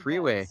on the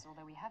freeway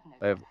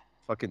by a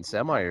fucking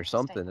semi or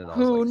something." And I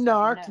was Who like,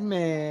 narked,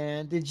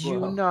 man? Did you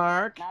Whoa.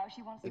 narc?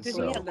 And Did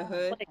so- he have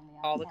like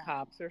call the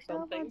cops or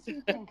something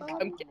to come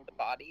get the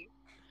body?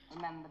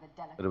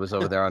 But it was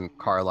over there on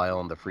Carlisle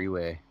on the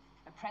freeway.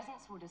 Let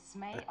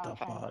the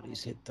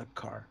bodies hit the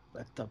car.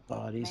 Let the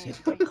bodies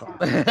hit the car.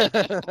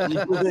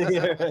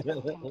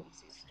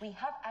 We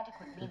have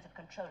adequate means of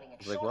controlling I it.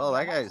 was like, well,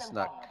 that guy's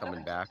not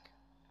coming back.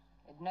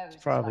 It knows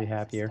It's probably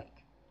happier.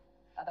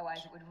 Otherwise,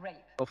 it would rape.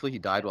 Hopefully he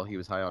died while he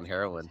was high on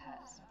heroin.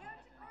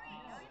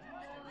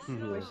 I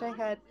wish I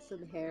had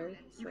some hair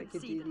so I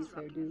could do these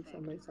hairdos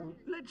on myself.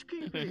 Let's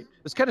keep it.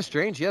 It's kind of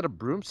strange. He had a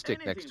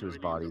broomstick next to his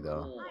body,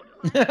 though.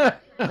 Can't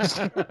be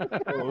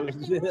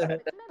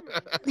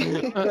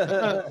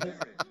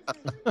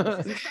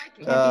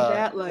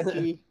that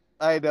lucky.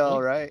 I know,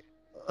 right?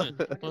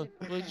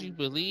 Would you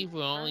believe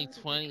we're only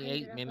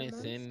 28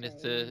 minutes into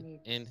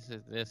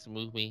this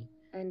movie?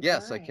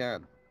 Yes, I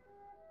can.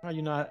 Are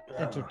you not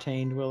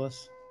entertained,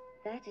 Willis?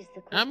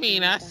 I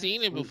mean, I've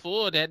seen it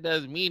before. That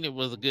doesn't mean it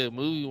was a good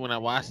movie when I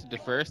watched it the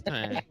first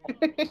time.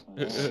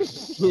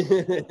 That's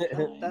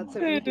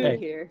what we do Hey,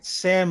 here.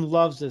 Sam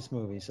loves this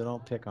movie, so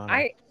don't pick on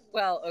him.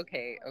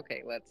 Okay.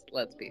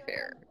 Let's be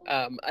fair.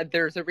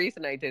 There's a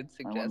reason I did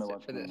suggest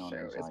it for this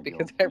show is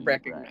because I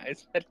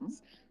recognize that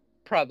it's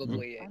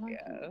probably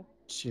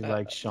She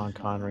likes Sean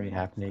Connery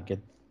half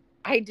naked.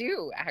 I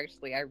do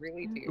actually. I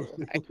really do.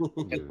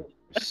 You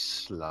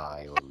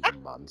sly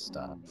old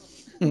monster.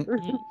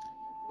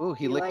 Ooh,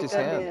 he You licked like his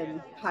that hand.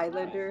 man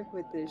Highlander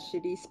with the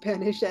shitty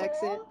Spanish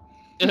accent?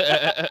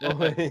 Yeah,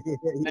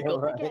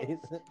 right.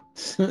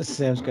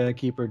 Sam's gonna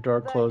keep her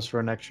door closed for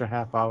an extra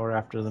half hour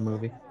after the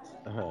movie.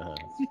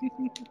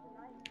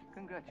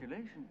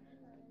 Congratulations.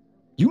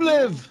 You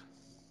live!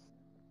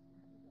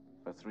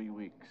 For 3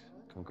 weeks.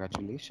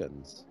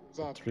 Congratulations.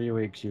 3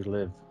 weeks, you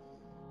live.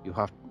 You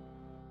have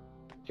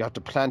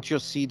to plant your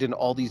seed in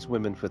all these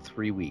women for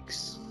 3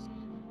 weeks.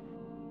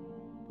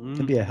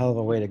 Could be a hell of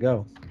a way to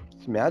go.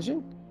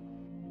 Imagine.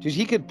 Dude,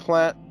 he could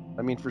plant,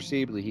 I mean,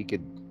 foreseeably, he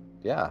could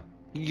get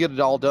it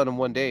all done in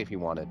one day if he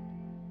wanted.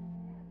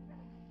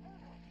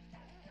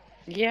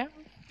 Yeah.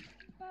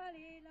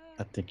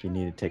 I think you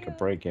need to take a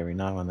break every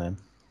now and then.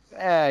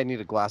 I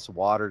need a glass of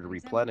water to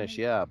replenish,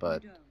 yeah,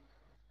 but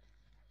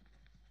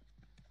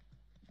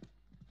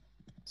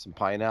some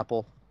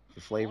pineapple for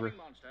flavor.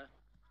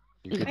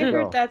 I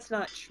heard that's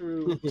not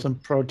true. Some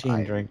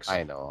protein drinks.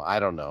 I know.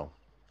 I don't know.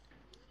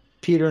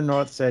 Peter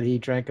North said he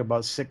drank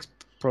about 6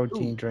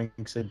 protein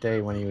drinks a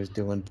day when he was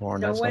doing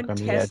porn. No That's one how come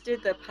he had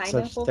tested the such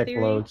pineapple thick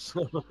theory? loads.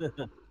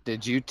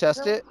 Did you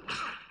test it?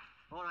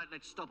 All right,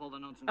 let's stop all the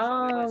nonsense.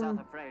 Where's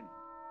Arthur Frayne?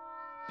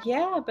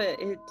 Yeah, but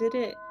it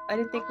didn't. I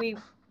didn't think we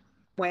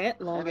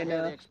went long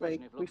enough.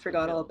 Like we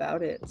forgot all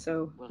about it,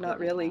 so not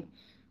really.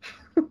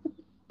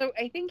 So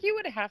I think you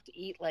would have to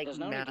eat like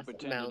massive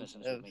amounts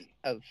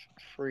of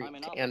fruit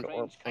and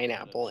or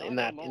pineapple in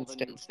that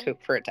instance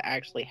for it to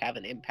actually have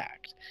an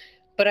impact.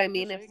 But I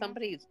mean, if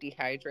somebody's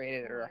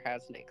dehydrated or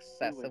has an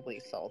excessively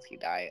salty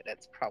diet,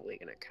 it's probably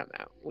going to come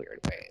out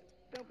weird ways.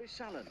 Don't be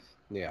sullen.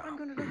 Yeah. I'm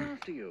going to look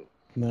after you.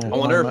 I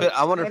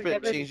wonder if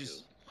it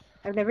changes.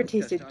 I've never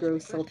tasted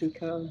gross salty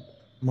cone.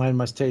 Mine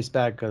must taste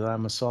bad because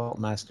I'm a salt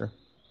master.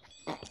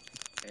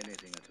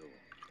 Anything at all.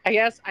 I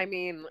guess, I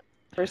mean...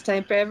 First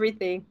time for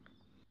everything.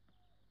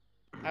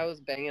 I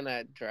was banging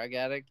a drug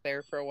addict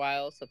there for a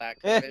while, so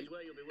that could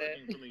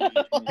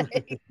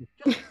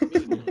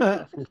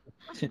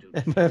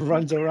That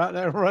runs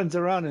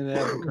around in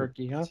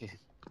Albuquerque, huh?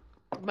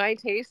 My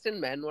taste in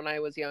men when I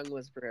was young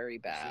was very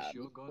bad.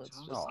 Let's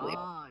just leave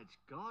it. It's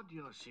God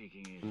you're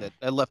seeking. And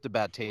it left a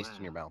bad taste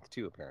in your mouth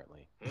too,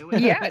 apparently.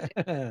 Yeah.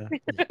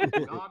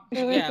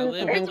 Yeah,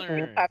 live and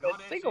learn. I've been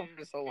single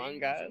for so long,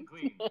 guys.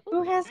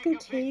 Who has good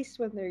taste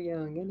when they're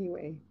young,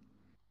 anyway?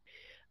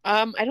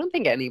 I don't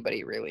think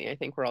anybody really. I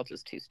think we're all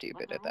just too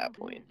stupid at that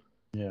point.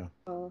 Yeah.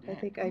 Well, I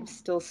think I'm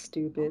still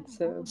stupid,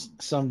 so.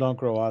 Some don't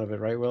grow out of it,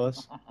 right,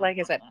 Willis? Like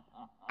I said,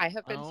 I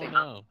have been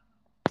single.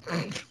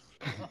 No.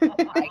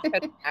 I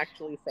couldn't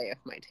actually say if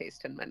my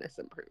taste in men has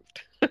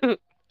improved.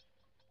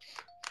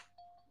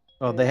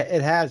 Well,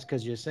 it has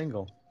because you're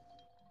single.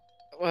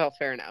 Well,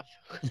 fair enough.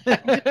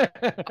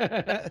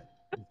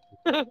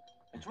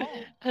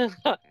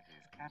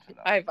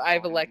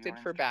 I've elected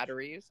for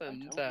batteries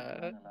and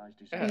silicone.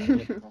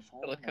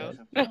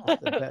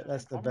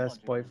 That's the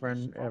best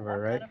boyfriend ever,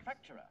 right?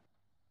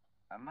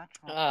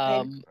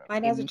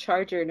 Mine has a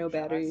charger, no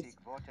batteries.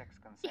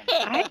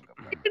 I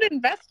could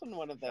invest in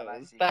one of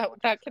those.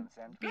 That could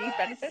be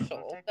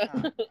beneficial. There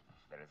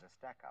is a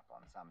stack up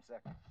on some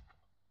circuit.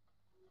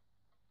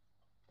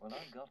 Well,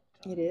 I've got.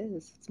 It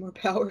is. It's more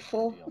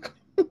powerful.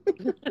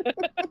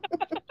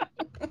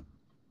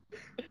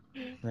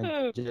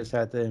 I just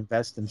had to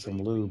invest in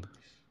some lube.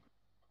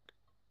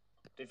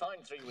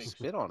 Define 3 weeks.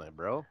 Spit on it,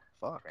 bro.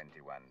 Fuck.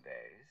 21 days.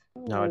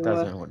 No, it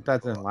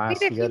doesn't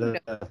last. You gotta.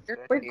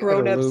 We're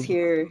grown-ups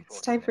here. It's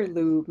time for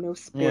lube, no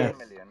Yeah, spit.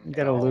 you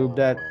gotta lube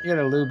that. You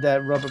gotta lube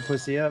that rubber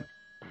pussy up.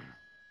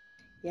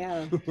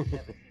 Yeah.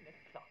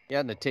 You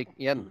hadn't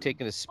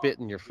taken a spit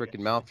in your freaking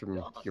mouth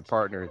from your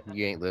partner.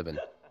 You ain't living.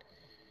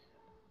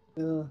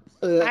 Yeah,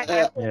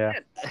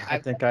 I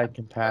think I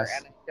can pass.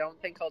 And I don't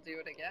think I'll do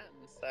it again.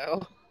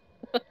 So.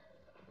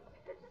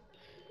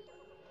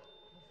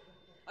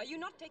 Are you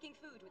not taking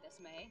food with us,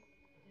 May?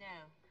 No.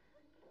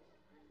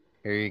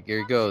 Here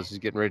he goes. He's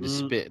getting ready to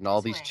spit in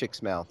all these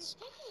chicks' mouths.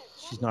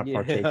 She's not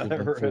partaking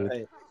in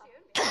food.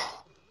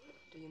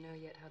 Do you know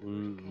yet how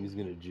He's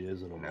gonna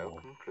jizz in them all.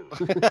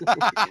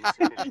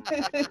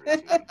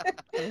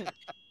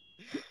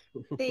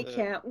 They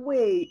can't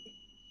wait.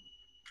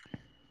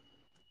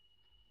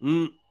 Go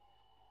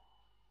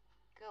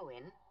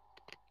in.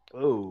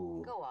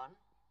 Oh. Go on.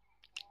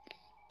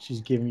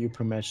 She's giving you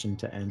permission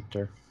to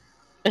enter.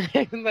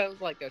 That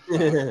was like a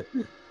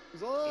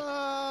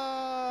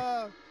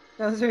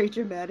That was very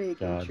dramatic.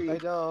 God. Entry. I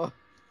know.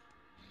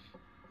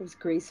 It was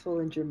graceful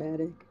and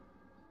dramatic.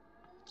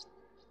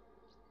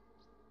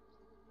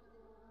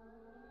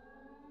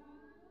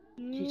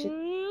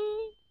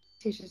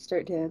 She should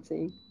start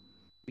dancing.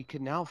 We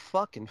can now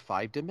fuck in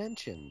 5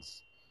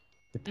 dimensions.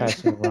 They're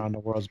passing around the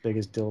world's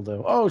biggest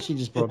dildo. Oh, she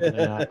just broke it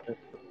in half.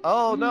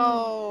 Oh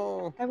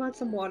no! I want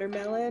some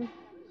watermelon.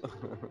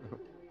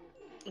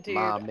 Dude,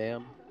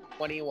 ma'am.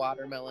 20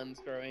 watermelons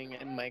growing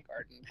in my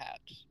garden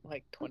patch.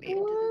 Like 20.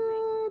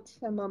 What?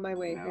 I'm on my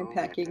way. I'm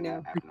packing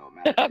now.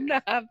 I'm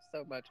gonna have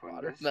so much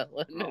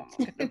watermelon.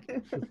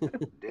 It's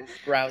gonna be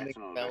drowning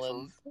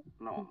melons.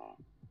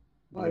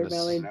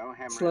 Watermelon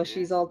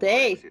slushies all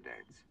day.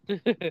 I'm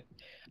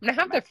gonna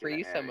have to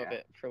freeze some of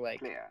it for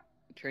like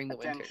during the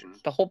winter.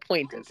 The whole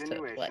point is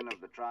to like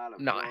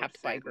not have to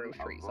buy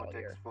groceries all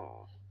year.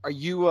 Are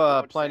you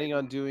planning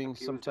on doing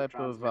some type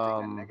of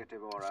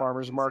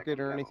farmer's market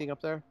or anything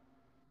up there?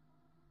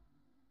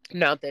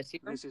 Not this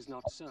year. This is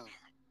not so.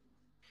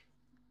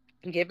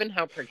 Given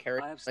how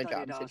precarious my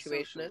job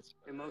situation is,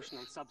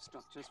 emotional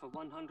substructures for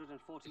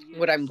 140 years.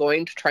 What I'm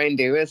going to try and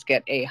do is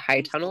get a high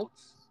tunnel.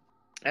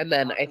 And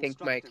then I think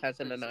my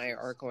cousin and I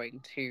are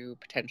going to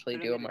potentially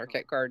do a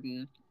market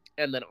garden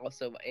and then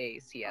also a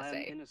CSA. I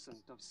am innocent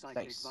of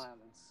psychic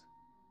violence.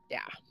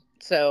 Yeah.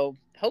 So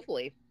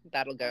hopefully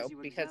that'll go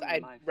because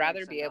I'd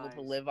rather be able to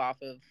live off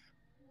of,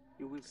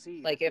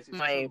 like if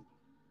my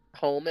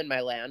home and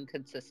my land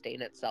could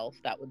sustain itself,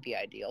 that would be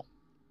ideal.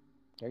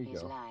 There you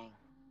go.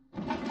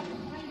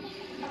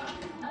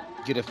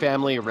 Get a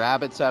family of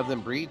rabbits, have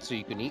them breed so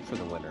you can eat for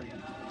the winter.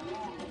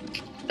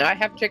 I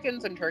have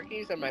chickens and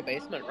turkeys in my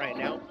basement right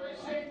now.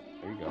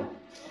 There you go.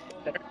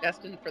 That are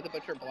destined for the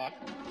butcher block.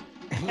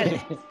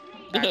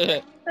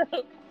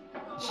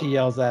 She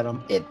yells at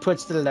him. It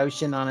puts the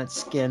lotion on its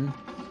skin.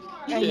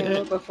 I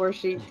know, before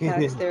she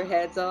hacks their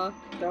heads off.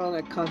 They're on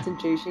a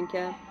concentration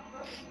camp.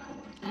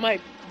 My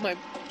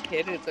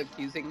kid is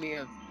accusing me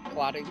of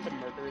plotting to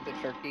murder the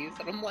turkeys,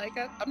 and I'm like,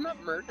 I'm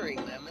not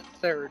murdering them. It's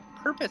their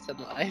purpose in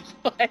life.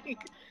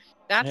 Like,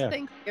 that's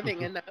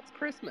Thanksgiving and that's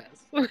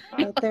Christmas.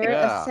 But they're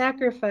a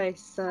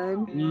sacrifice,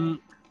 son.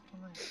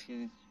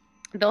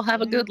 They'll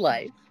have a good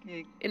life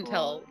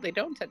until they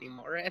don't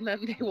anymore, and then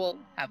they will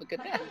have a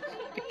good death.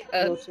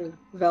 Because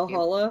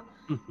Valhalla.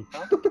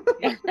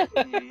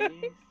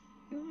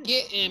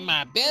 Get in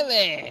my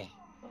belly.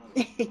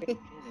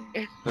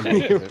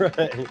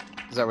 Right.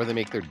 Is that where they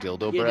make their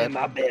dildo bread? Get in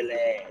my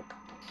belly.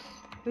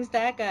 Who's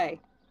that guy?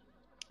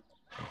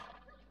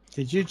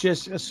 Did you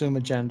just assume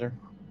a gender?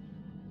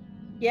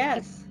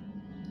 Yes.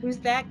 Who's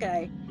that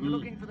guy? You're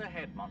looking for the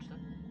head monster?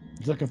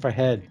 He's looking for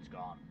head. It's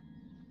gone.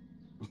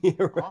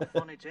 Right. Off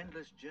on its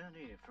endless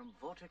journey from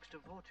vortex to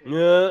vortex.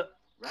 Yeah.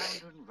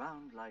 Round and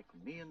round like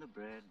me and the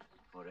bread,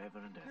 forever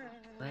and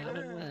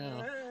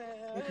ever.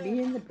 Like me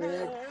and the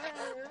bread.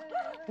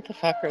 What the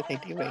fuck are they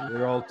doing?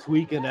 They're all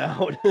tweaking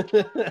out.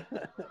 They're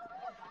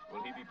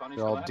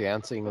all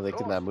dancing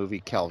like in that movie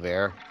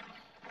Calvaire.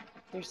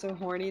 They're so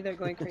horny, they're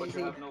going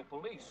crazy. No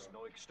police,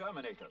 no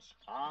exterminators.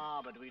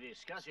 Ah, but we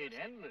discuss it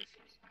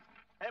endlessly.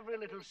 Every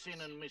little sin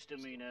and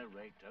misdemeanor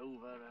raked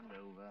over and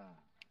over.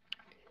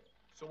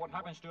 So what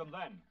happens to him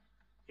then?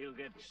 He'll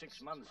get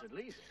 6 months at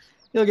least.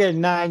 He'll get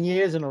 9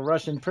 years in a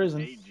Russian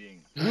prison.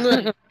 Aging.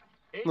 Aging,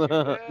 yes,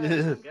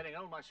 I'm getting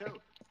old myself.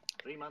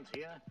 3 months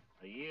here,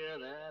 a year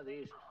there,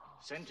 these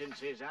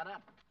sentences add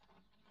up.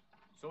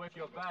 So if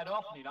you're bad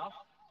off enough,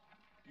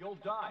 you'll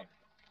die.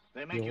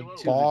 They make you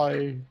old.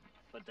 Bye.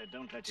 But they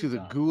don't let To you the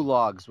die.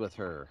 gulags with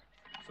her.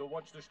 So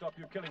what's to stop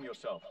you killing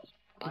yourself?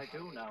 I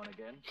do now and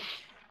again.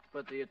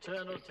 But the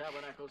Eternal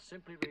Tabernacle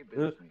simply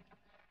rebuilds me.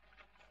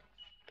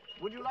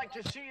 Would you like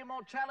to see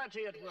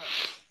immortality at work?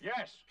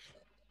 Yes.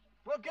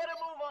 Well, get a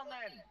move on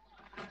then.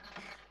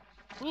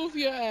 Move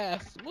your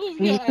ass.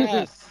 Move your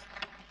ass.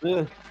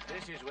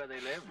 This is where they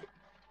live.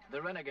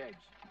 The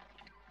renegades.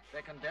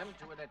 They're condemned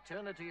to an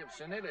eternity of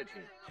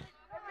senility.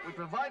 We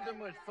provide them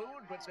with food,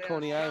 but It's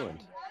Coney Island.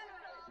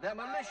 they're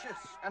malicious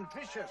and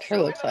vicious. Sure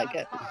looks like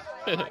it.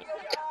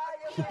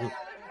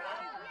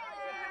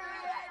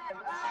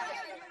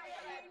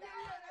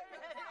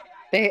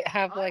 They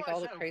have like all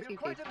the crazy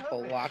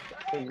people locked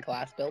in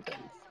glass buildings.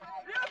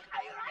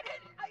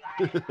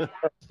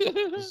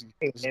 just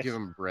give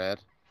him bread.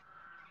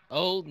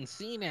 Old and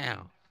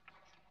senile.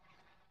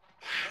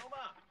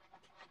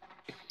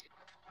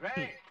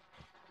 Great.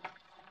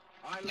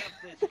 I left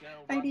this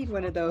girl. I need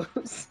one of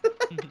those.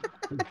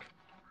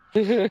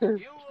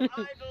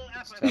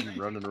 Just have him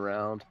running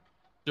around.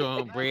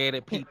 Throwing bread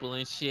at people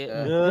and shit.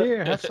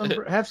 Here, have some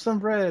bread. Have some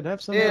bread.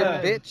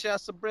 Yeah, bitch,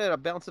 have some bread. I'll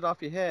bounce it off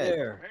your head.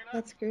 There.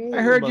 That's great.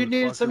 I heard you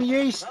needed some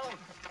yeast.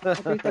 I'll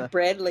be the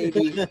bread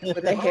lady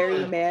with a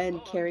hairy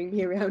man carrying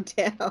me around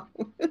town.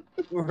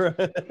 You are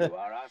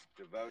asked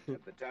to vote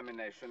at the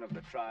termination of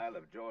the trial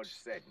of George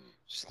Seddon.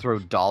 Just throw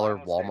dollar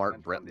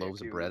Walmart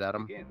loaves of bread at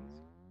him.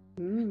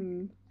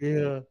 Mmm.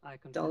 Yeah.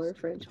 Dollar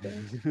French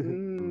bread.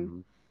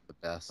 The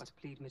best. But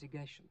plead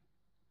mitigation.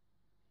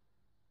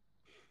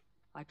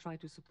 I try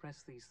to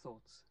suppress these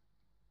thoughts,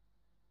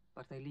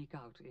 but they leak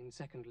out in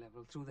second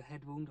level through the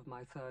head wound of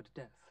my third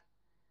death.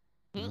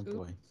 Oh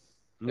boy.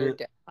 Third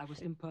death. I was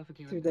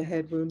imperfectly Through the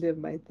head wound of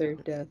my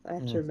third death. I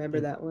have to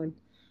remember that one.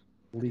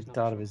 Leaked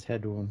out of his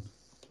head wound.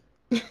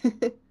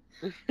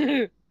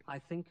 I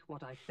think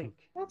what I think.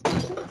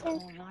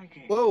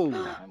 Whoa!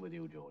 I'm with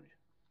you, George.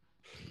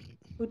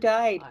 Who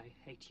died? I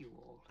hate you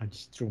all. I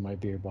just threw my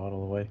beer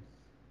bottle away.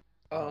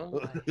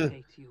 Oh, I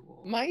hate you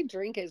all. my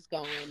drink is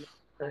gone.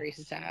 Very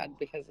sad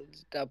because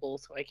it's double,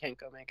 so I can't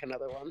go make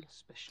another one.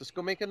 Just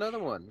go make another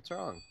one. What's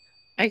wrong?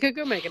 I could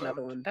go make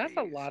another one. That's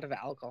a lot of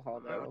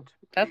alcohol, though.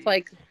 That's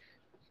like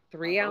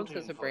 3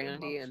 ounces of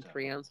brandy and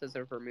 3 ounces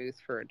of vermouth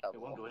for a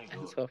double.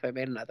 And so if I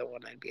made another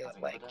one, I'd be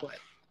at like what?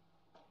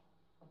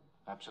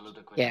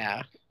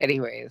 Yeah.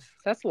 Anyways,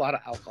 that's a lot of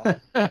alcohol.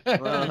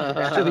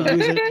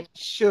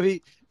 She'll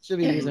be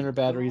using her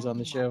batteries on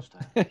the show.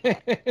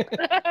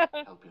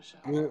 Help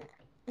yourself.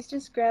 He's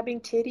just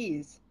grabbing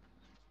titties.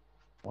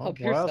 Well, Help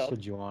what else yourself.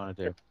 would you want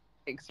to do?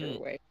 Takes her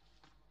away.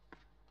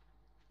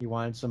 You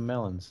wanted some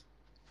melons.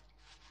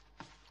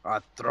 I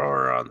throw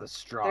her on the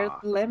straw. They're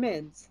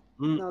lemons.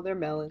 No, they're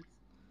melons.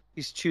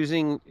 He's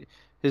choosing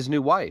his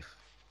new wife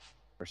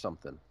or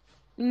something.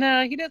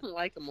 No, he doesn't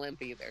like them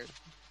limp either.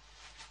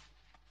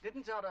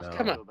 Didn't Zardoz No. tell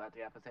Come on. you about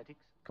the apathetics?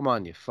 Come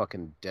on, you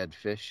fucking dead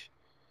fish.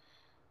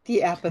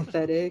 The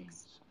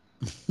apathetics.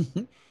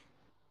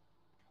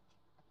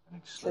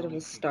 Instead of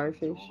a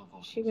starfish,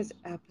 she was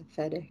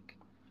apathetic.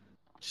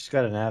 She's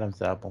got an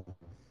Adam's apple.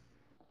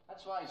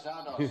 That's why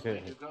Zardoz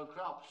made you grow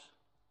crops.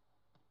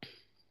 To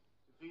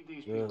feed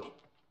these people.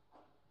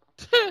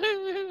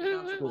 You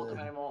don't support them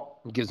anymore.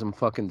 He gives them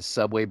fucking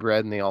Subway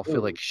bread and they all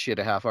feel like shit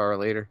a half hour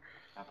later.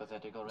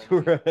 Apathetic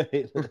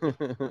already.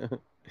 Right.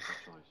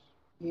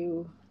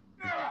 You.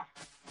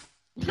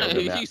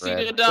 You see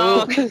the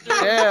dog?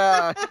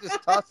 Yeah,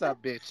 just toss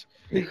that bitch.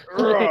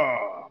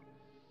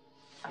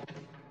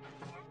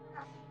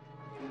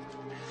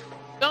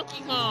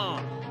 Donkey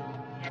Kong.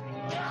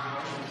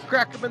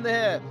 Crack him in the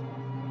head.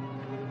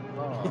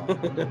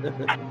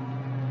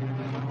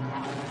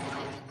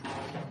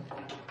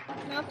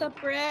 Not the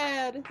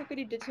bread. Look what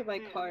he did to my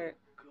cart.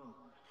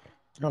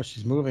 Oh,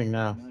 she's moving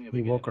now.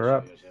 He woke her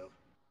up.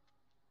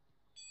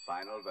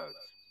 Final votes.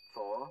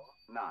 4,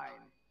 9.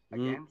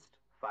 Against,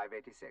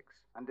 586.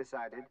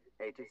 Undecided,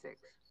 86.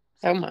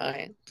 Oh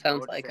my.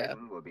 Sounds like a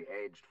Seddon will be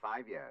aged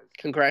 5 years.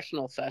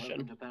 congressional session.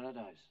 Welcome to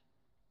paradise.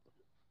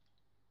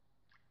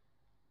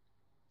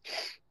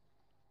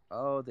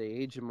 Oh, they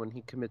age him when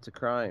he commits a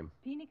crime.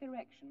 Penic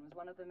erection was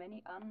one of the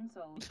many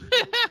unsolved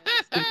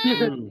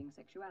surrounding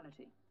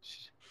sexuality.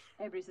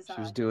 Every She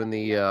was doing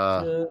the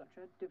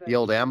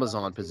old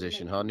Amazon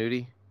position, huh,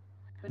 Nudie?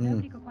 But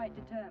nobody could quite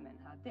determine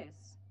how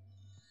this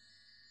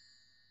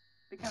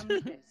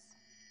becomes this.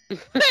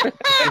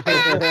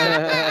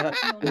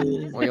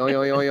 Oing,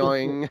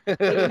 oing,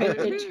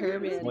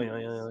 Determined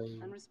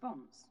oing. and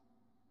response.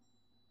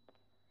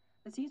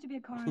 There seems to be a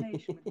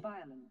correlation with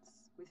violence,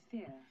 with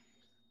fear.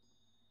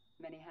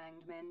 Many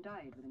hanged men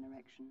died with an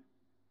erection.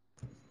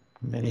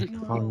 Many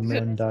You are hung also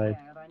men best died.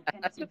 aware of our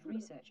intensive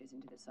researches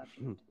into this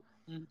subject.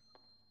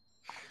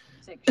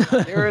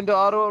 They're into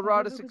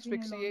autoerotic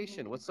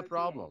asphyxiation. What's the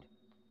problem?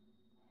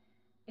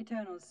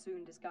 Eternals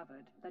soon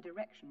discovered that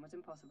erection was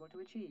impossible to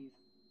achieve.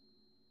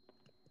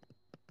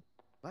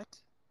 What?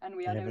 And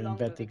we They are no haven't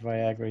longer invented victims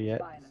Viagra of yet.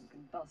 violent,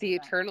 convulsive The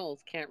acts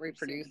Eternals can't which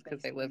reproduce save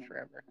because they base live women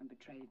forever. and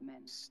betrayed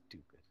men.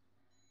 Stupid.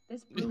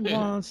 This Who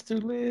wants to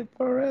live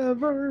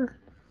forever?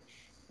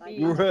 like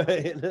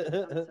Right.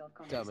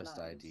 self-conscious Dumbest lives,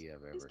 idea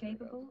I've is ever heard of.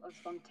 capable of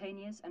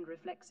spontaneous and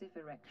reflexive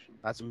erection.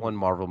 That's one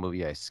Marvel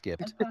movie I As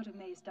skipped. part of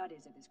May's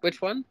studies of this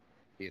Which one?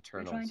 The we're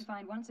trying Eternals. to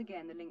find once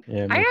again the link.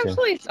 Yeah, I me too.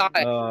 actually saw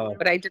it, Oh.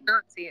 but I did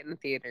not see it in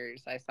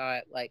theaters. I saw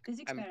it like This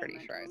I'm pretty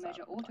experiment sure I will saw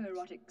measure it. once.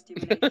 autoerotic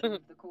stimulation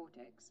of the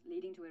cortex,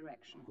 leading to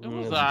erection. It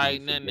was Yeah,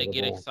 alright, nothing to get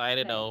forgettable.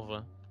 excited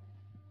over.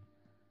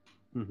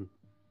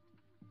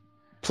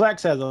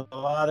 Plex has a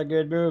lot of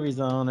good movies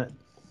on it.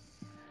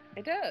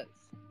 It does.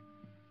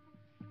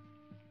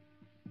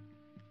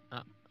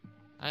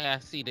 I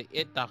gotta see the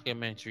It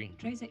documentary.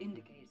 Tracer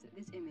indicates that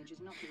this image is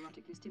not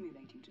erotically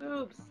stimulating to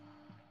Oops.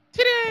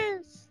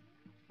 Titties!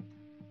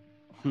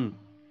 Those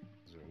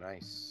are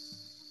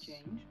nice.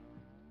 change.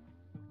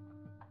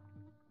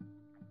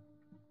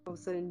 All of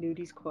a sudden,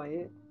 Nudie's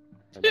quiet.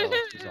 I know,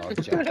 she's all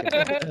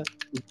jacking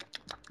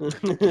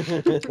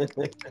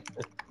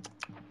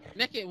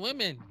Naked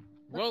women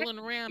rolling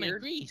around in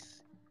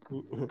grease.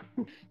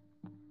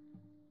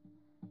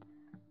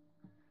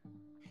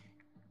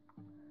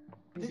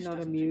 He's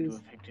not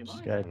amused. She's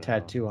got a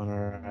tattoo on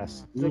her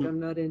ass. He's like, I'm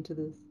not into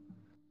this.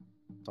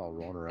 It's all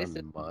rolling around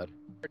in mud.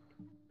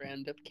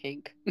 Brand of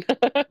kink.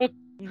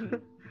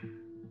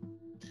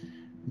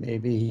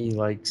 Maybe he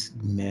likes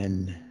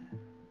men.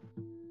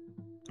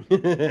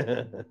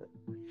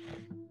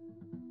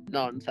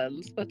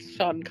 Nonsense. That's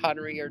Sean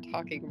Connery you're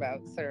talking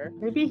about, sir.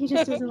 Maybe he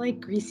just doesn't like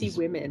greasy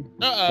women.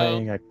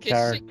 Playing a His shit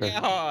character. get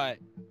hard.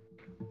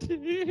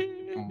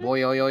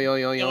 Boy, oi, oi,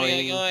 oi, oi,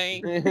 Yoing,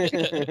 oi.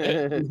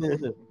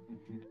 yoing.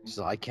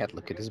 So I can't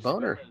look at his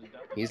boner.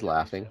 He's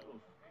laughing.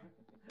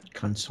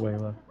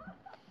 Consuela.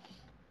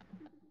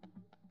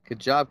 Good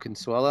job,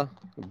 Consuela.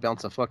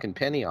 Bounce a fucking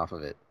penny off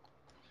of it.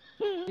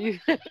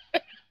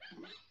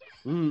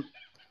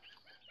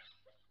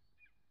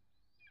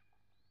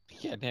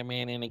 Got that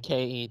man in a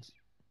cage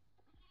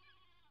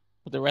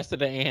with the rest of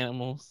the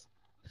animals.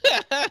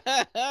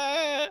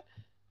 The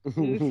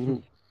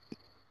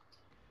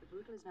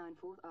brutal is now in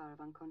 4th hour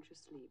of unconscious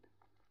sleep.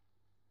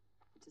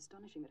 It's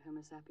astonishing that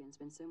Homo sapiens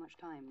spends so much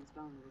time in this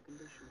vulnerable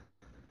condition.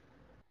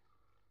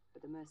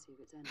 At the mercy of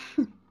its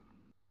enemies.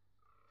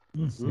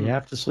 We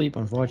have to sleep,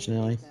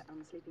 unfortunately.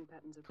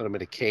 Put him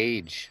in a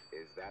cage.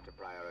 Is that a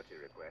priority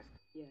request?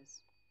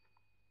 Yes.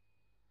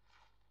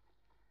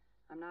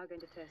 I'm now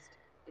going to test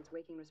its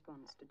waking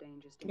response to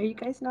danger Are stimuli. you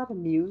guys not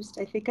amused?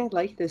 I think I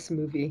like this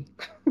movie.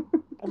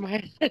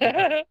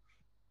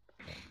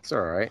 It's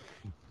all right.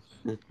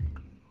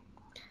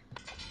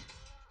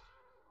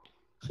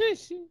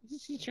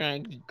 She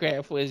trying to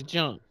grab for his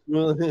junk.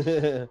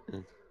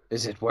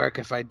 Does it work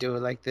if I do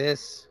it like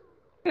this?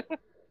 Does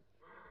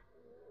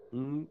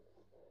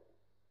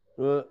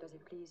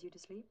it please you to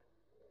sleep?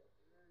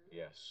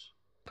 Yes,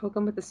 Poke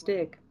him with a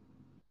stick.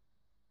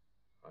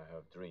 I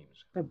have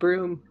dreams. A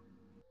broom.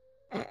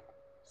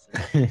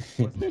 a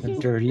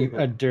dirty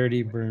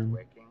broom.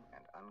 Waking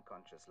and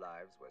unconscious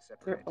lives were They're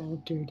separated. all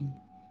dirty.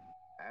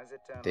 As it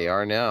turned They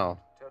are now.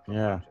 total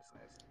Yeah.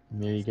 consciousness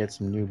Maybe get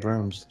some new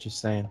brooms. Just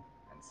saying.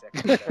 and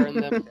second Burn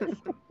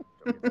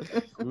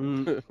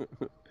them.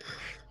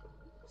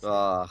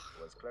 Ah.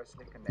 was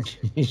closely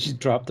connected. You should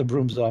drop the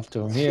brooms off to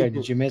him. Here,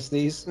 did you miss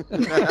these?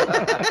 That's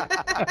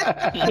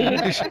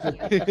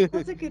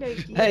a good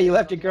idea. Hey, you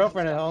left your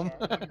girlfriend at home.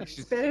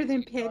 It's better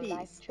than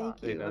pennies.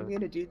 Thank you. You know. I'm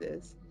gonna do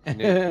this.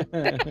 You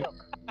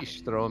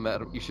should throw him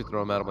at him. You should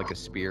throw him at him like a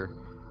spear.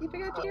 You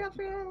forgot your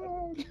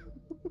girlfriend.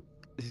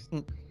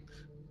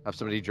 Have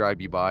somebody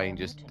drive you by and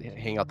just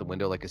hang out the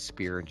window like a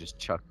spear and just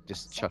chuck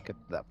it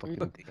that fucking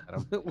thing at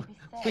him.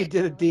 We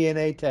did a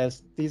DNA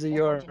test. These are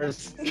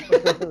yours.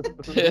 Total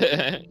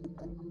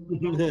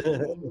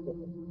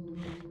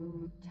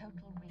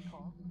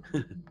recall.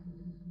 Your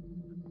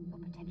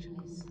potential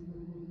is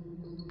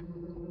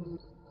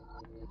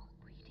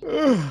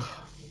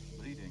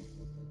Bleeding.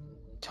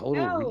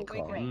 Total No,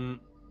 recall. wait.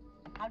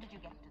 How did you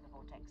get into the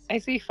vortex? I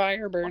see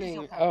fire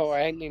burning. Oh,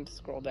 I need to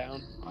scroll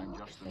down. I'm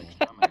just an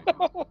exterminator.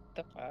 What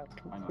the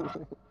fuck? I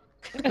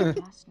know.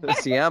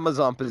 That's the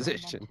Amazon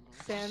position.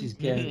 Sam, She's you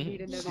getting.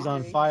 need another She's on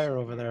drink. fire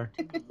over there.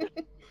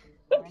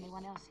 Or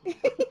anyone else here?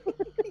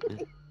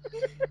 You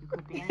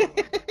could be anyone.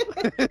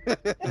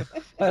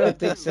 I don't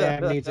think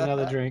Sam needs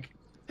another drink.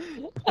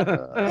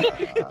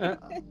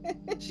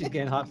 She's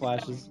getting hot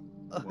flashes.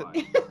 Why?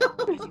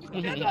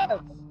 Shut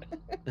up.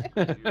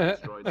 You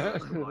destroyed the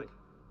rest of life.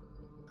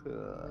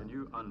 Can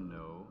you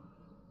unknow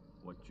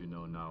what you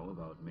know now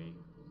about me?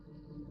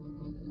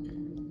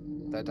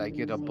 That I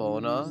get a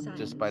boner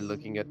just by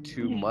looking at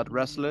two mud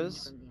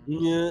wrestlers.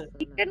 Yeah.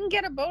 He didn't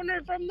get a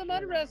boner from the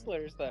mud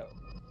wrestlers, though.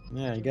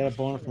 Yeah, you got a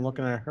boner from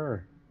looking at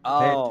her. Pay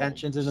Oh,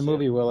 attention to the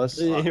movie, Willis.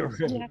 Sorry.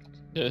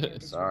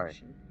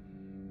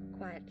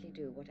 Quietly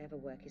do whatever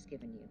work is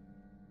given you.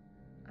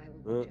 I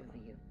will watch over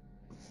you.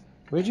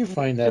 Where'd you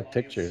find that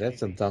picture?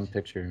 That's a dumb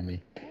picture of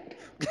me.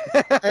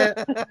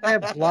 I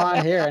have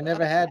blonde hair. I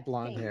never had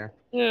blonde hair.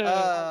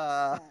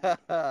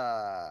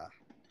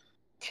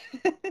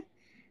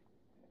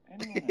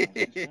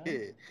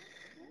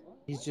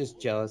 He's just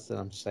jealous that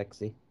I'm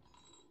sexy.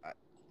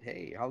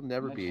 Hey, I'll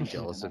never be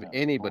jealous of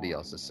anybody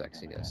else's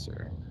sexiness,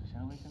 sir.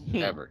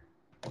 Ever.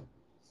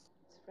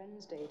 It's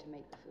Friend's Day to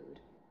make the food.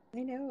 I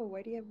know.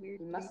 Why do you have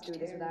weird? We must do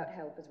this without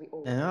help, as we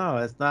all No,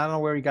 it's not. I don't know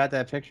where he got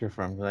that picture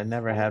from, because I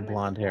never had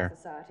blonde hair.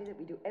 Society that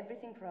we do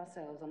everything for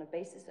ourselves on a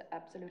basis of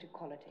absolute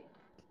equality.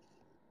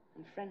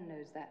 And Friend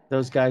knows that.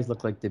 Those guys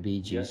look like the Bee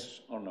Gees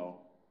Yes or no?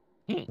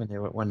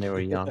 when they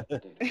were young.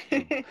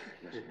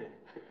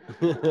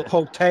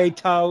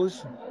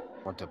 Potatoes.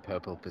 Want a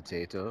purple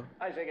potato?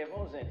 I say get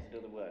more sense to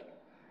do the work.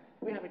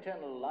 We have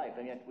eternal life,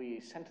 and yet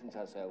we sentence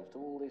ourselves to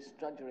all this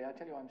drudgery. I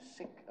tell you, I'm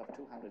sick of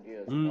 200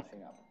 years of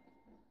washing up.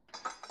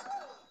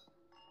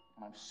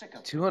 I'm sick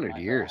of 200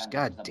 years,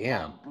 god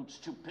damn.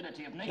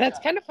 That's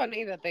kind of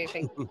funny that they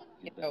think,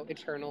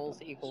 Eternals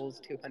equals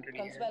 200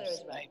 years.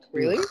 Like,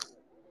 really?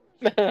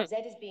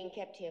 Zed is being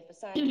kept here for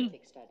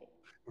scientific study.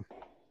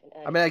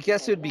 I mean, I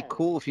guess it'd be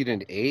cool if you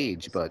didn't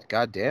age, but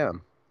god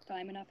damn.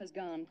 Time enough has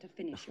gone to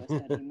finish your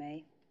study,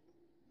 May.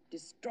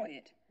 Destroy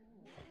it.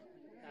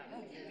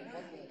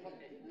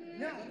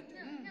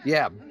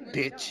 Yeah,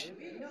 bitch.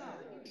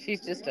 She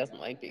just doesn't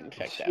like being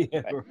checked out.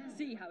 Yeah. By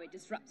See how it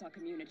disrupts our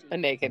community. a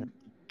naked,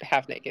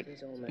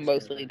 half-naked,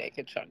 mostly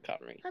naked Sean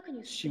Connery.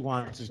 She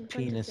wants his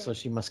penis, so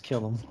she must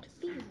kill him.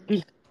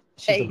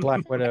 She's a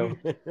Black Widow.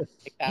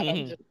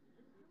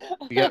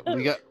 We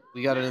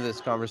got into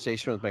this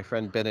conversation with my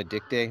friend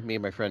Benedicte, me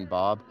and my friend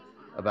Bob,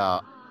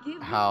 about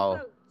how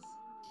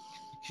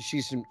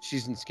she's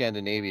in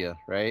Scandinavia,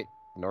 right?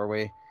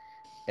 Norway,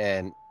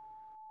 and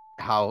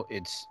how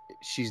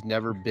she's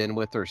never been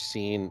with or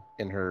seen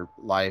in her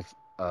life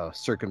a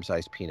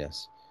circumcised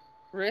penis.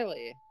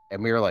 Really?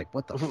 And we were like,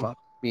 what the fuck?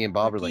 Me and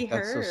Bob were Lucky like,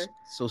 that's her.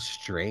 so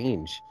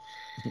strange.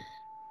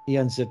 He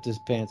unzipped his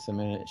pants the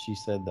minute she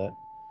said that.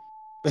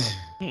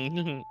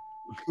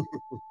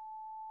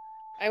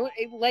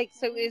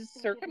 So is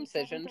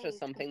circumcision just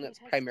something that's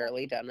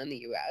primarily done in the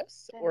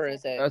U.S., or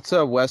is it? That's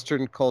a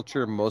Western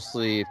culture,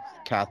 mostly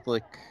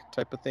Catholic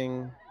type of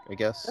thing, I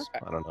guess.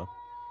 Okay. I don't know.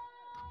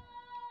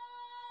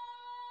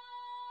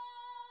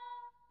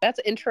 That's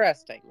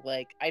interesting.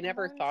 Like, I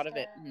never thought of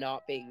it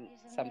not being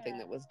something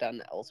that was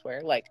done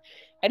elsewhere. Like,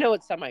 I know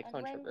it's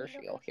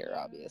semi-controversial here,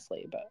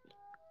 obviously, but...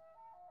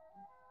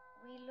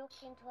 We look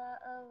into our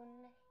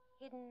own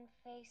hidden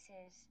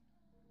faces,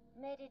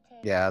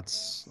 meditate. Yeah,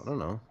 it's, I don't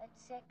know.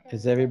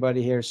 Is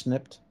everybody here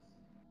snipped?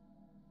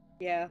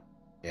 Yeah.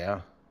 Yeah.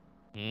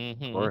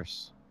 Mm-hmm. Of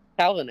course.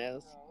 Calvin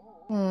is.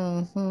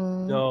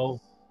 Mm-hmm. No.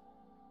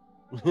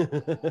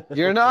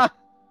 You're not?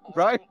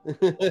 Right?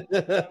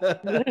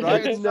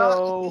 Right?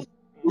 No.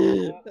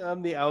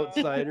 I'm the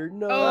outsider.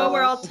 No. Oh,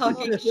 we're all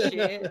talking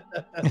shit.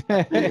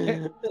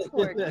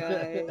 Poor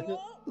guy.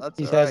 That's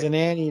He all has right. an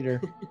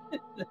anteater.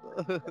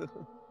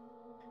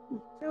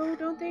 No,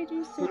 don't they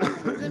do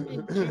circumcision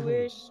in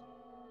Jewish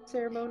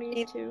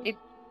ceremonies too? It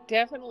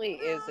definitely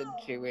is a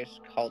Jewish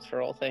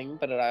cultural thing,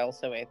 but I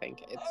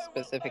think it's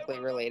specifically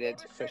related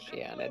to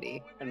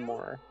Christianity and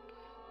more.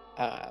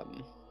 I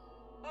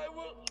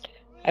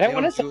don't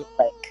want to say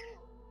like.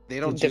 They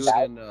don't do it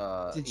in.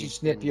 Did you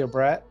snip your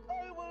brat?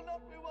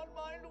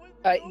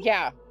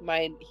 Yeah,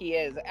 he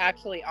is.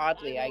 Actually,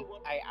 oddly, I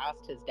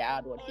asked his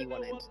dad what he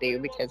wanted to do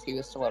because he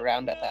was still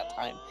around at that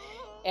time.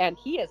 And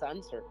he is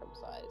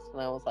uncircumcised.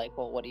 And I was like,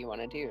 well, what do you want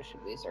to do?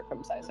 Should we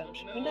circumcise him?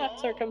 Should we not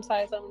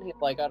circumcise him? And he's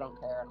like, I don't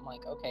care. And I'm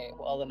like, okay,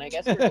 well, then I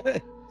guess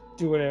we're...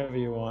 Do whatever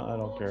you want. I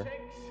don't care.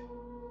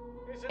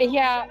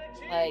 Yeah,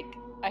 like,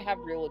 I have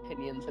real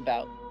opinions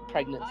about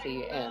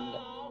pregnancy and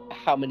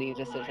how many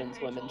decisions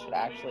women should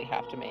actually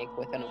have to make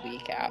within a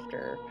week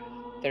after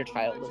their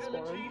child is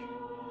born.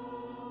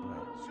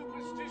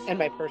 And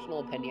my personal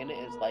opinion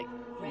is, like,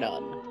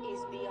 none.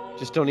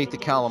 Just don't eat the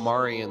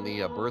calamari in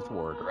the birth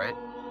ward, right?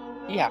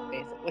 Yeah,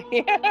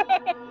 basically.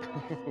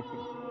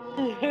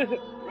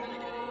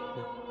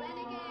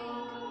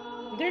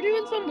 They're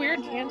doing some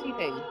weird chanty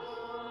thing.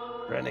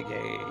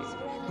 Renegade.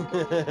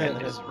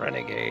 And his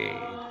renegade.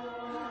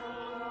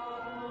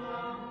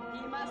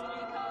 He must be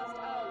cast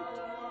out.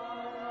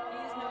 He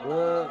is no Uh,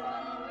 longer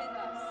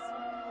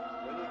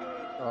one with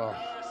us. Oh,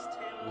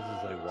 this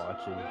is like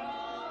watching.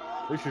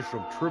 This is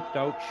some tripped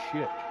out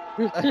shit.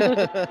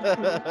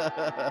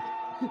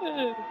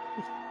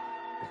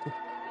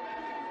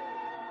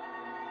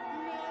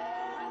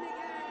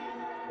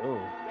 Oh.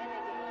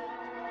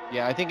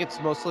 Yeah, I think it's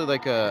mostly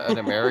like an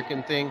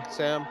American thing,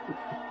 Sam.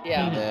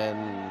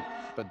 Yeah.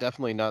 But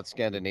definitely not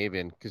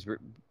Scandinavian, because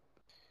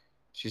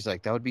she's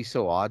like, that would be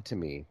so odd to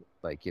me.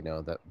 Like,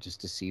 that just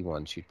to see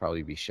one, she'd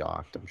probably be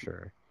shocked, I'm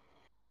sure.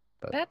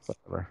 But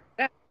whatever.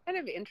 That's kind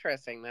of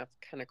interesting. That's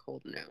kind of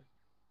cool to know.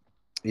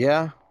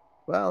 Yeah.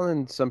 Well,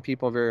 and some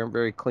people are very,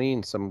 very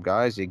clean. Some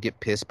guys, you get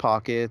piss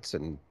pockets,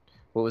 and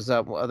what was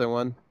that other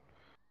one?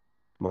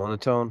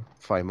 Monotone?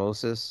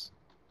 Phimosis?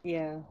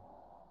 Yeah.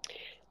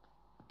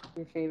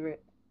 Your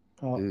favorite.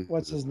 Oh,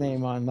 what's his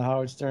name on the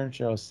Howard Stern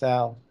show?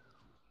 Sal.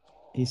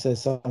 He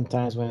says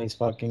sometimes when he's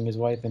fucking his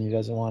wife and he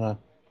doesn't want to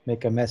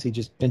make a mess, he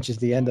just pinches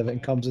the end of it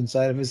and comes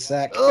inside of his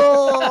sack.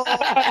 Oh!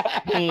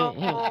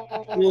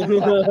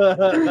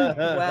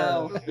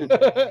 Wow.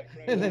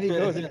 And then he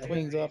goes and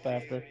cleans up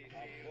after.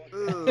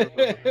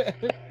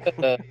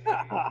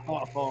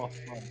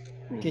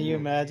 Can you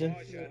imagine?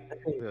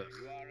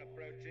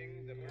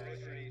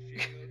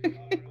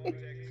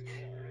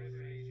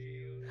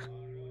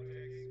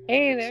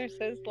 Hey, there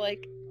says,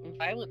 like,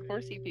 violent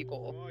horsey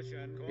people.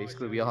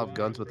 Basically, we all have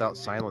guns without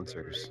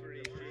silencers.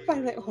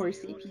 Violent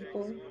horsey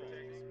people.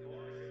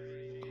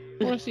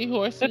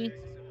 Horsey.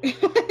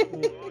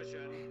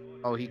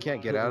 Oh, he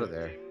can't get out of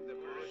there.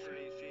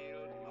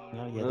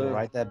 No, you had to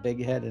write that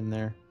big head in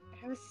there.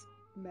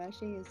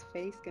 mashing his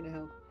face gonna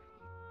help?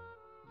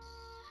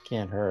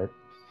 Can't hurt.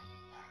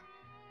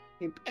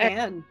 It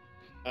can.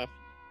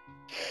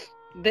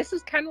 This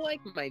is kind of like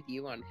my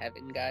view on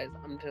heaven, guys.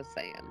 I'm just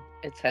saying.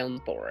 It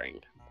sounds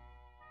boring.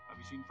 Have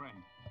you seen Friend?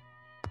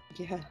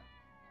 Yeah.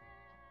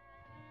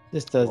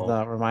 This does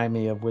not remind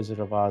me of Wizard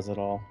of Oz at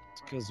all.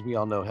 It's because we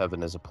all know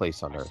heaven is a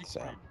place on earth,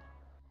 Sam.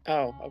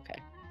 Oh,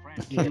 okay.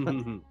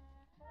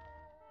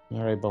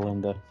 All right,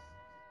 Belinda.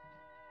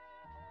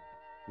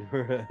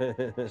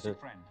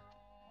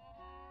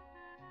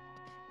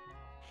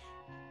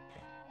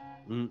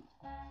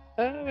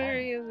 Oh, there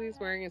he is. He's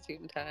wearing a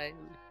suit and tie.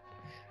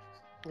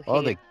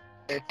 Oh, they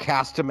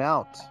cast him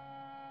out.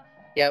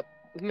 Yep.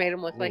 Made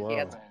him look like he wow.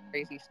 had some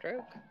crazy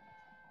stroke.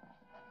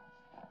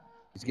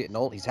 He's getting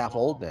old. He's half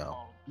old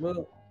now.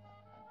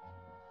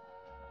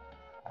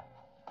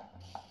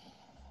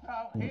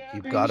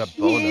 You've got a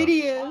boner.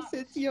 Hideous.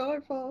 It's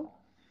your fault.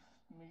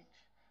 Meet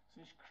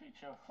this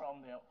creature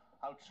from the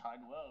outside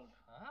world.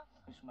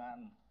 This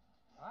man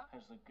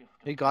has the gift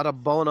of He got a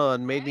boner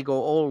and made me go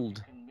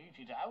old. can meet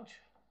it out,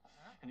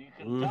 and he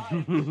can die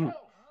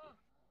himself.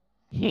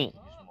 He's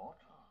mortal.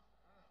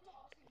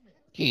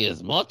 He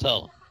is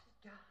mortal.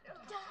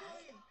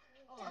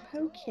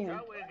 Poke him.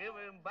 Shall we give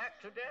him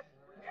back to death?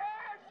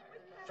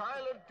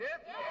 Silent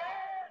death?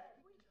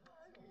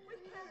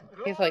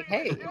 He's like,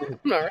 hey, I'm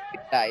not ready to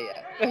die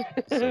yet.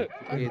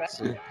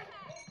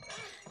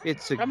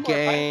 It's a I'm more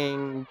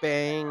gang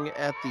bang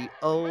at the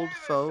old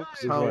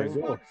folks' Here's where I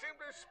home. go.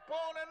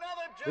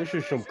 This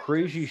is some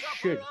crazy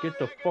shit. Get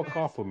the fuck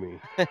off of me.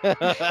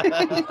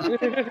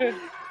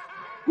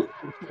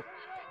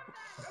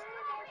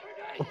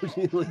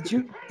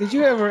 Did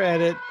you ever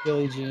edit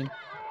Billie Jean?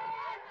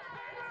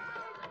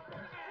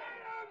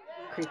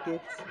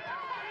 Crickets.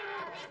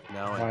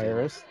 No, I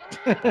Virus.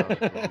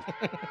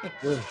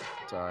 didn't.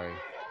 Sorry.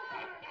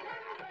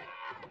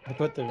 I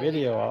put the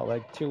video out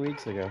like 2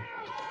 weeks ago.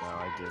 No,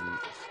 I didn't.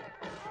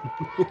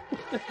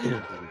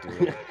 Didn't do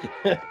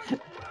it.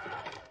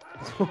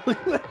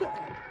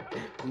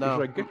 No,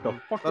 Like, get the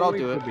fuck but I'll away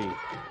do it. from me.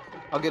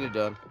 I'll get it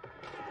done.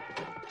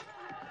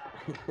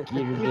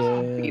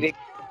 Beating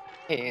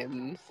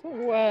hands.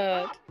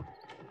 What?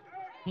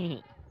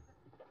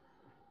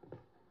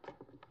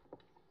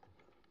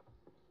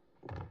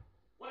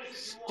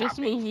 This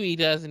movie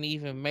doesn't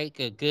even make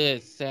a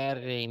good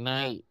Saturday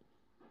night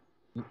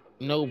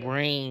no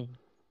brain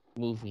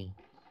movie.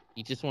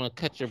 You just want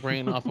to cut your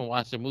brain off and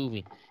watch a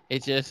movie.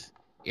 It's just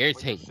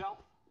irritating.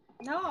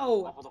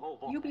 No,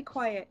 you be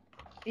quiet.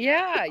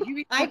 Yeah, you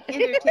be I'm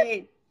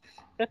entertained.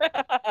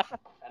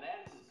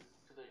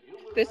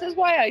 This is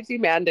why I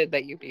demanded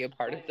that you be a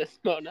part of this,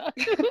 Mona.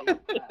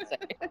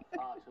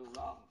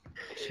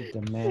 She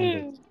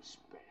demanded.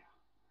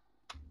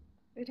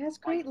 It has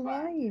great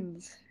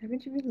lines.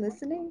 Haven't you been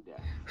listening?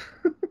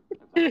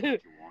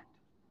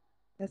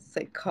 That's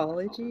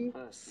psychology,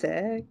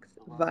 sex,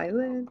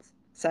 violence,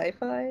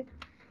 sci-fi.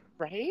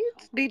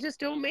 Right? They just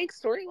don't make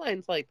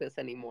storylines like this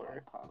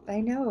anymore.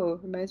 I know.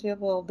 Reminds me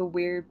of all the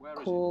weird,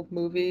 cool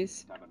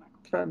movies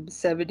from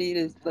 70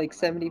 to like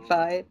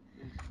 75.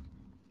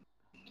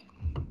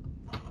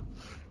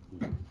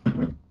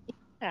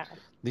 Yeah.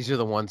 These are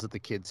the ones that the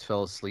kids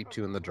fell asleep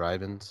to in the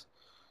drive-ins.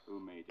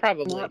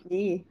 Probably. Not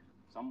me.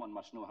 Someone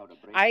must know how to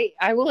break.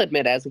 I will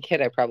admit, as a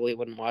kid, I probably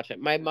wouldn't watch it.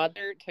 My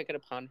mother took it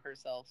upon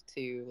herself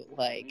to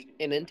like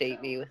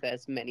inundate me with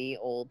as many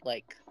old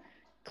like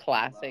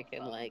classic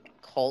and like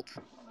cult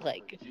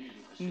like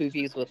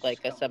movies with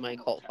like a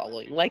semi-cult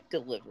following, like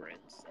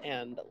Deliverance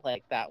and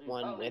like that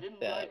one with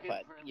the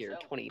year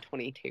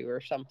 2022 or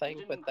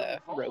something with the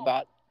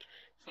robot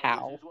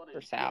Hal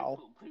or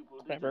Sal,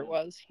 whatever it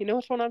was. You know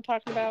which one I'm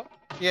talking about?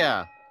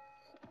 Yeah.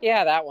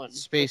 Yeah, that one.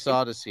 Space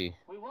Odyssey.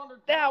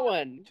 That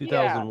one.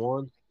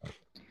 2001.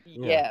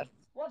 Yeah. Yes.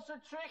 What's the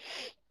trick?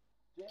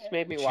 Just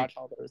made me watch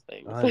all those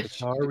things. I'm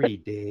sorry,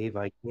 Dave.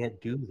 I can't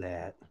do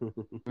that.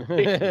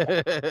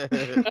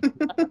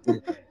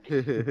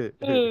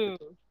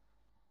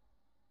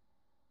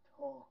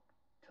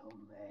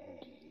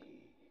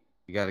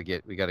 We gotta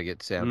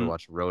get Sam to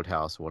watch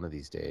Roadhouse one of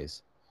these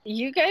days.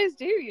 You guys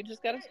do. You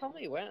just gotta tell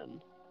me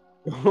when.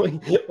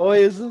 Oh,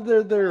 isn't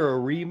there a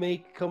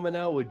remake coming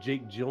out with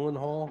Jake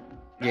Gyllenhaal?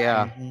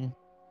 Yeah.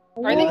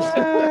 Are they?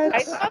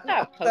 I saw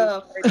that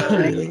post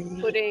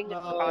putting.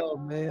 Oh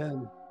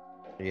man.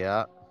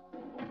 Yeah.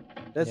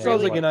 That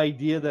sounds like an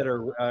idea that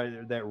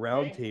that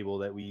round table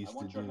that we used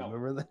to do.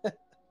 Remember that?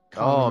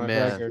 Oh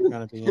man.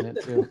 Kind of be in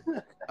it too.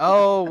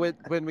 Oh,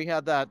 when we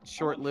had that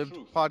short-lived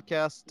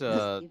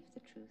podcast,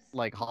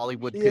 like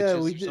Hollywood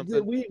pitches. Yeah, or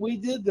something. we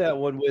did that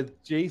one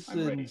with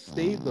Jason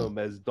Statham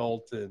as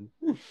Dalton.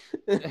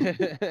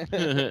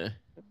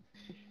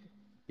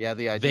 Yeah,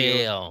 the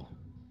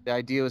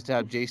idea was to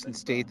have Jason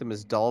Statham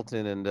as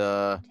Dalton, and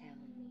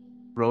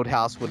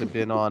Roadhouse would have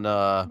been on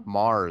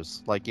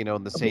Mars, like in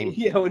the same.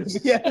 Yeah,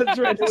 that's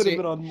right. It would have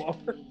been on Mars.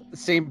 The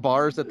same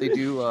bars that they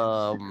do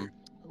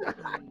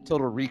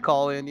Total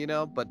Recall in,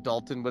 but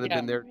Dalton would have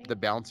been there, the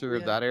bouncer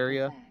of that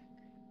area.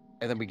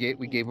 And then we gave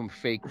him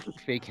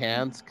fake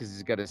hands because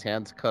he's got his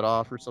hands cut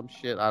off or some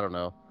shit. I don't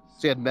know.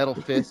 So he had metal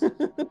fists.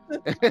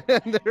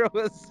 And there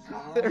was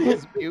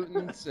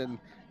mutants and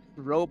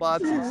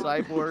robots and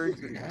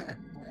cyborgs. And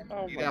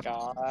Oh my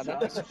god.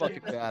 That's fucking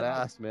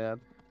badass, man.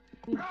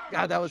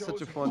 God, that was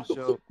such a fun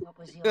show. What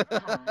was your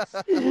past?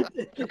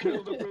 To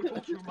kill the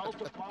brutals who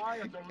multiply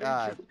and the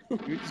God, we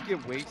would just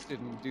get wasted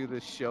and do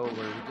this show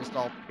where we just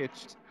all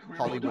pitched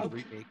Hollywood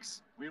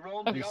remakes. We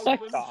roamed the Oh my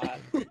outlands.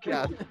 god.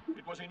 Yeah,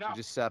 It was we enough.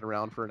 just sat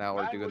around for an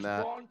hour Man doing was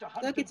that. born to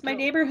hunt Look, and it's my kill.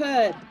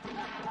 neighborhood.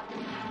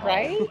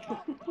 Right?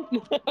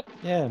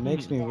 Yeah, it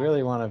makes me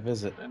really want to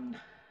visit. Then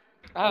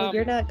Well,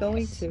 you're not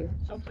going to.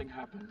 something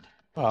happened.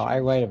 Well,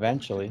 I might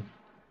eventually.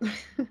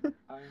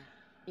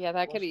 Yeah,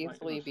 that could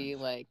easily be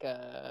like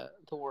the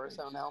war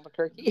zone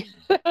Albuquerque.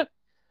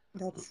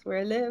 That's where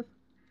I live.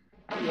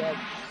 Yeah.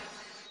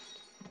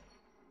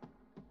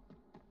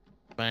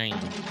 Bang.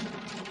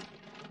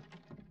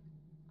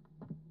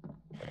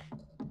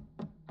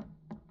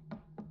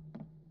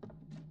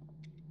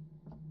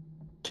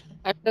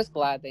 I'm just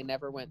glad they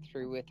never went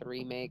through with the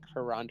remake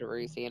for Ronda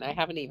Rousey, and I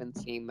haven't even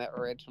seen the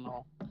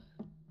original,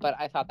 but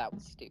I thought that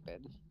was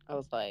stupid. I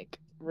was like,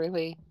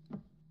 really?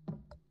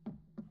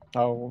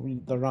 Oh,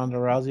 the Ronda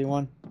Rousey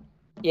one?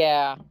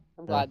 Yeah,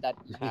 I'm glad that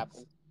didn't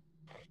happen.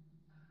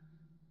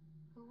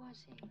 Who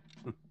was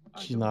he?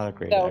 She's not a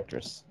great So-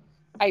 actress.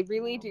 I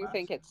really do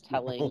think it's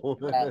telling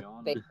that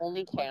they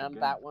only canned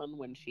that one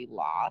when she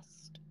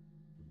lost,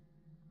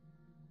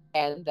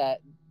 and that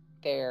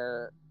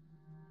they're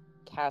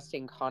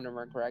casting Conor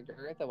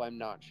McGregor, though I'm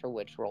not sure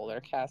which role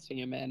they're casting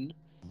him in.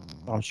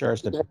 I'm sure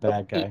it's the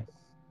bad guy.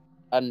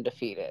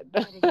 Undefeated.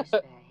 Why did you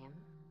spare him?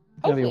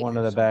 He'll be one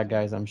of the bad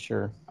guys, I'm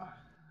sure.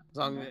 As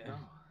long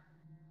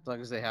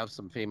as they have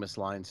some famous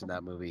lines in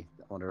that movie,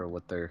 I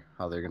wonder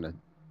how they're gonna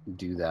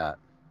do that.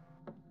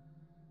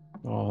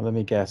 Oh, let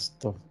me guess.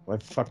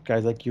 Fuck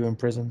guys like you in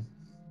prison.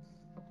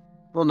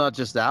 Well, not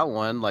just that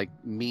one, like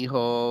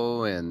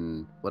Miho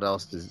and what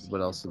else do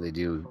they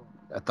do?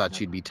 I thought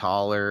she'd be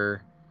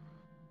taller.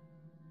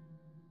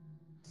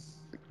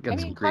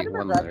 Got some great Conor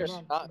one-liners.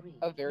 McGregor's not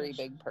a very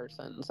big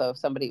person, so if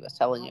somebody was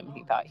telling him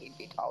he thought he'd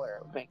be taller,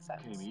 it would make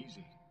sense. Came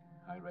easy.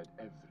 I read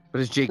everything.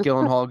 But is Jake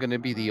Gyllenhaal going to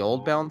be the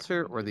old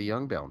bouncer or the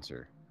young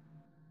bouncer?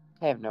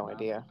 I have no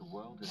idea. The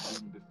world had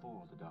been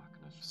before the darkness.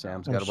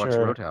 Sam's I'm got to watch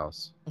sure-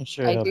 Roadhouse. I'm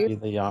sure I he'll do- be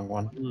the young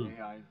one. Today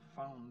I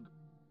found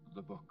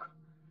the book.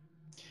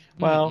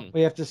 Well,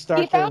 we have to He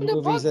start the found a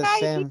movies book, that guys!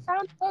 He Sam.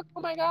 found a book!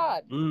 Oh my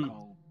god!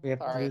 We have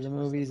to Sorry. do the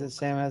movies that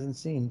Sam hasn't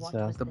seen. What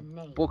So was the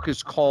name? Book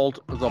is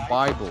called The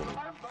Bible.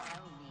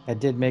 I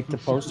did make the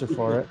poster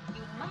for it.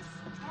 You must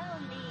tell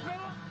me.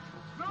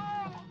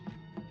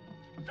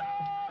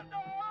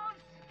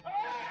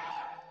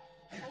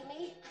 Tell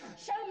me.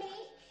 Show me.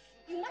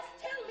 You must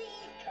tell me.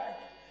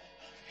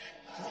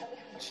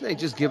 Should they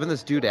just giving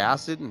this dude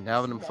acid and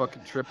having him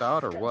fucking trip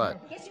out or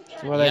what? Yes, you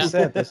That's can. what I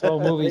said. This whole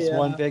movie's Yeah.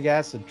 one big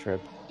acid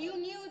trip. You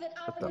knew that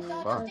What Arthur the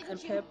was fuck? Zardoz,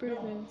 didn't you?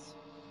 Peppermints.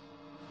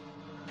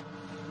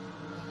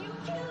 You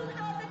killed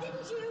Arthur,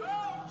 didn't you?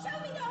 Show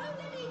me the whole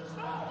lineage.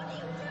 What are you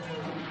doing?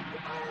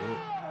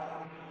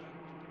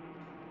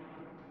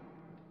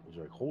 He's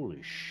like,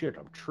 holy shit,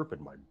 I'm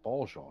tripping my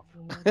balls off.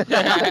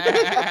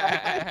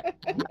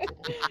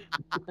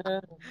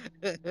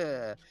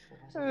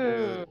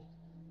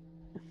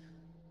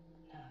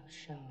 Now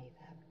show me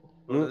that book.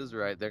 Well, that is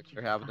right. They're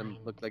having him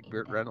look like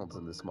Burt Reynolds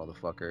in this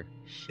motherfucker.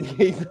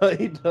 he does. Yeah,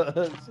 he It's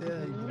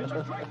does.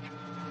 a trick!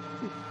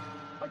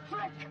 A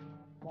trick!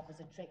 What was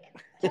a trick?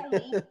 Tell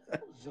me.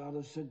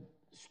 Zardoz said,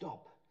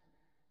 stop.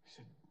 He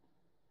said,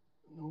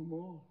 no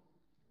more.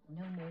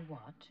 No more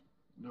what?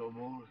 No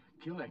more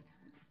killing.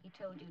 He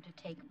told you to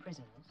take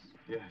prisoners,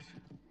 Yes.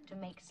 to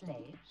make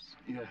slaves,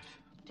 Yes.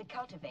 to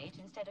cultivate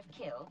instead of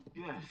kill,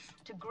 Yes.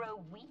 to grow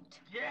wheat.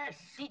 Yes.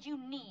 Did you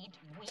need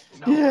wheat?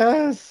 No.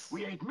 Yes.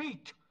 We ate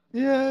meat.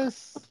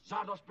 Yes.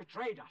 Zardoz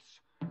betrayed us.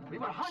 We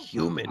were hunters,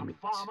 Human not meat.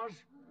 farmers.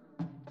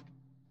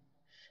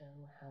 Show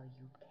how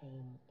you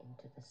came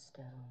into the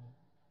stone.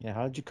 Yeah,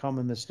 how'd you come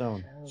in the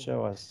stone?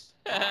 Show us.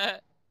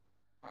 It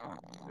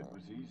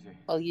was easy.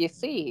 Well, you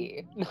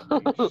see. Each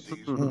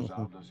season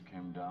Zardoz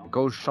came down. It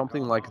goes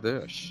something like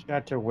this.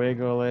 Got to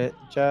wiggle it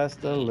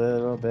just a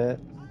little bit.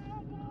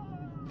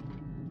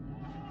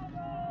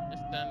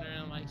 It's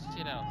thundering like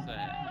shit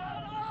outside.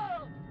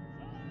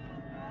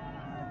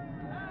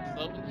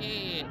 Slow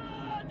ahead.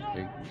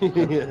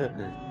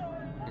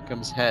 Here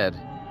comes Head.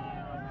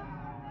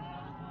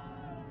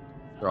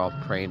 They're all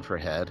praying for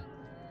Head.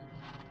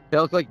 They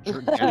look like Yeah.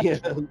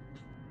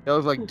 they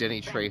look like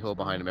Denny Trejo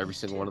behind him. Every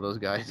single one of those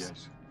guys.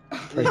 Yes.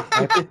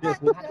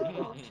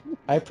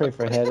 I pray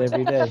for head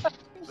every day.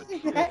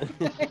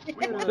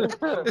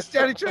 It's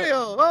Danny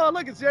Trejo. Oh,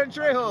 look, it's Danny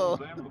Trejo.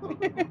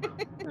 What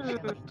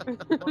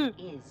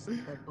is the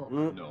book?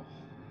 No.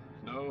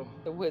 No.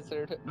 The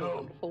wizard, the No.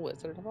 wonderful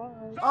Wizard of Oz.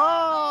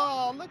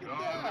 Oh, look at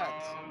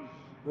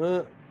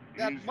that.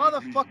 That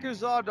motherfucker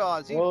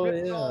Zardoz. He Oh, ripped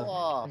it yeah. all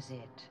off. Was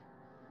it?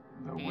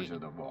 The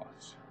Wizard of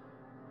Oz.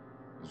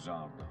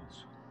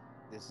 Zardoz.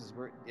 This is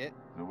where it.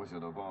 The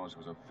Wizard of Oz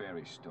was a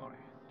fairy story.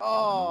 Oh,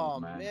 An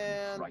old man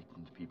man. who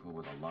frightened people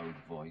with a loud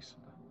voice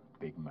and a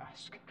big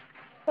mask.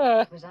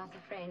 It was Arthur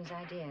Frayn's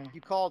idea.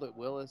 You called it,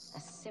 Willis. A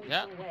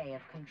simple way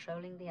of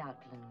controlling the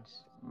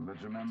outlands.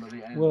 But remember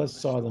the end Willis of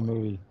the saw story. the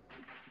movie.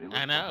 They looked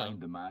I know.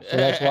 behind the mask So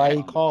that's why he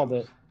and found the called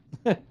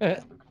it.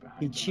 truth.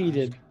 He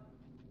cheated.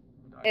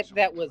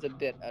 That was a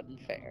bit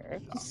unfair.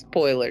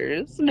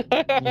 Spoilers.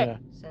 Yeah.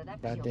 So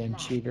that was your Goddamn plan.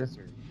 cheater.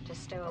 To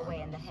stow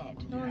away in the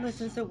head. No one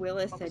listens to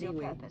Willis What was your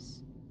anyway.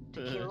 purpose?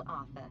 To kill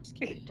Arthur.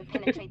 To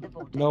penetrate the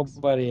vortex.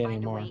 Nobody Find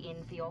anymore. a way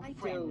in for your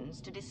friends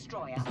to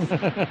destroy us.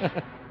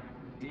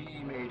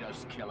 He made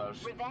us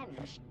killers.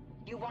 Revenge.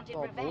 You wanted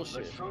Oh, revenge.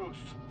 bullshit. The truth.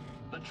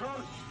 The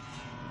truth.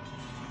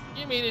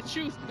 Give me the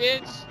truth,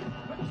 bitch.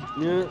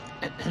 Yeah.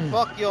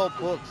 Fuck your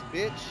books,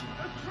 bitch.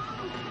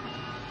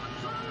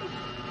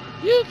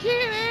 You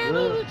can't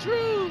handle the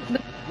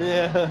truth.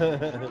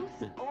 Yeah.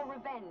 Or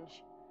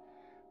revenge.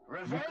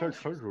 You can't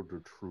handle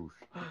the truth.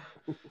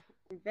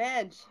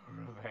 Revenge.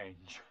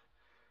 Revenge.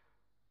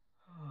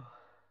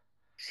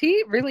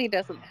 She really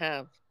doesn't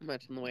have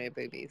much in the way of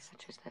boobies.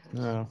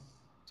 No.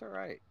 It's all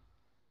right.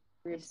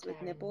 Ribs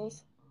with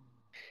nipples.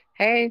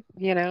 Hey,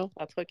 you know,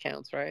 that's what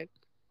counts, right?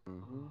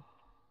 Mm-hmm.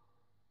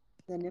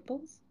 The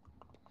nipples?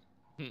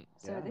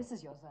 So this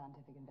is your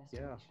scientific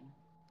investigation.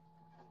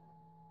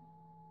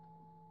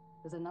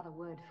 There's another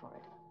word for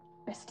it.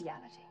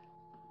 Bestiality.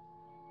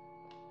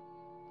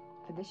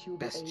 For this you will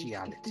be aged 50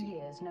 Bestiality.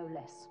 years, no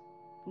less.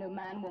 No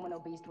man, woman, or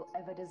beast will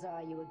ever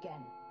desire you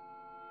again.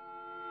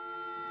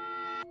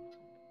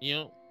 You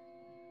know,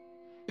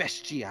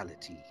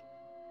 Bestiality.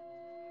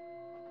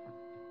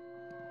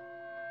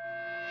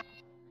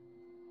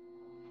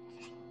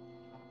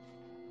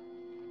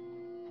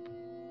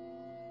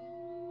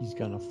 He's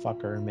gonna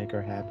fuck her and make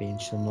her happy,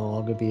 and she'll no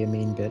longer be a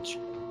mean bitch.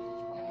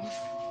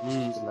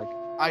 Like,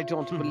 I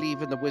don't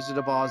believe in the Wizard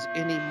of Oz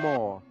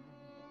anymore.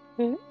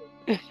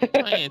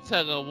 playing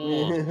tug of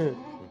war.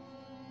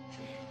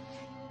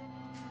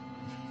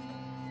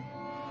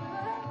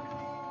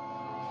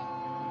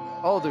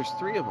 Oh, there's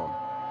 3 of them.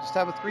 Just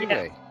have a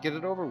 3-way. Get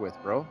it over with,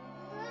 bro.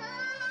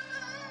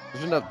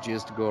 There's enough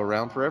jizz to go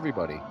around for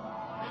everybody.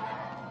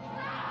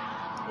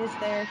 Is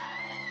there?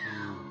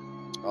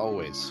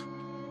 Always.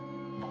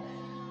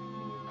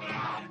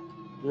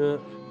 Yeah.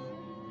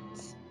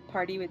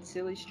 Party with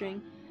silly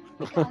string.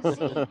 I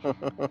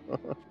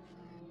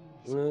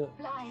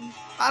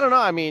don't know.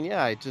 I mean,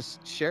 yeah, I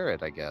just share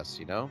it, I guess,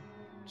 you know?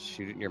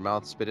 Shoot it in your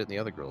mouth, spit it in the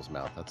other girl's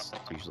mouth. That's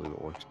usually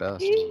what works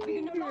best.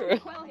 You no longer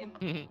quell him.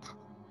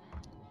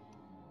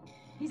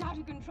 He's out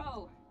of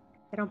control.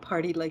 I don't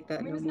party like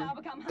that We no must more. now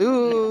become hunters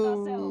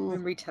ourselves. Ooh.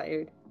 I'm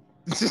retired.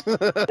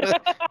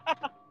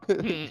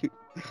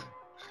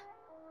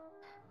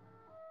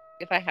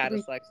 If I had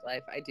a sex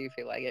life, I do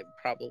feel like it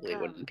probably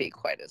wouldn't be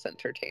quite as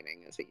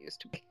entertaining as it used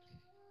to be.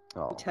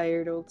 Oh.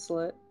 Retired old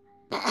slut.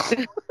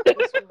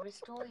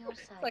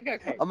 Like,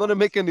 okay. I'm gonna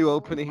make a new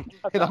opening,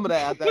 and I'm gonna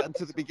add that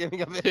into the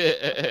beginning of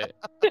it.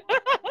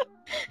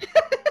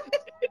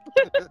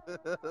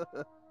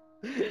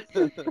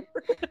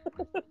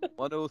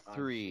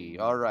 103.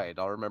 All right,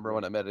 I'll remember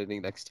when I'm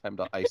editing next time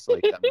to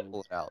isolate that and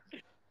pull it out.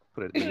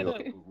 Put it in the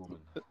middle.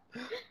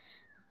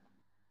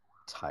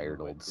 Tired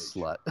old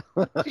slut.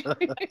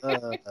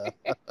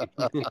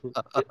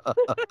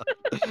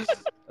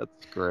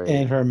 That's great.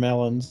 And her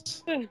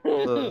melons. I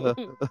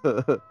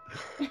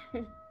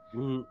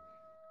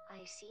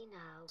see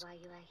now why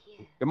you are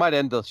here. It might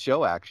end the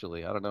show,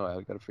 actually. I don't know.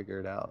 I've got to figure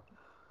it out.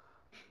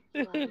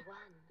 You are the one.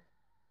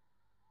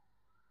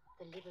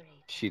 The liberator.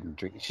 She didn't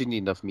drink. She didn't eat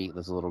enough meat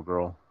as a little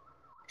girl.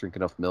 Drink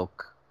enough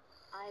milk.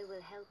 I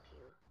will help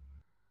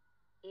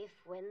you. If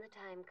when the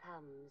time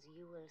comes,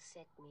 you will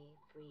set me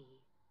free.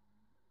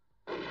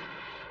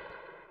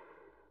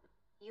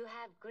 You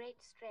have great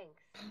strength.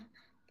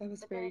 That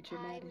was but very there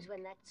are dramatic. times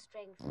when that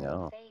strength No.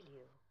 will fail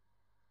you.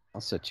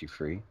 I'll set you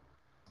free.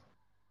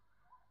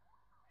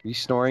 Are you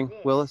snoring,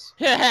 Willis?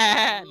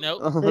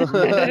 Nope.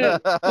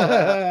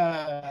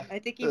 I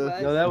think he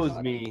was. No, that was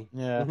me.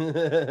 Yeah.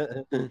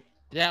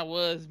 That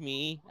was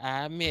me,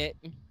 I admit.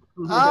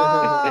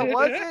 Ah,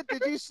 was it?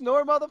 Did you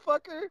snore,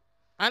 motherfucker?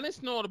 I done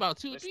snored about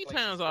 2 or 3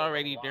 times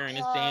already during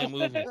this damn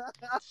movie.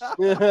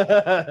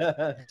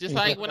 Just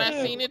like when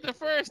I seen it the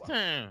first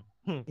time.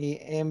 He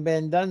ain't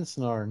been done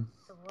snoring.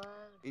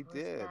 He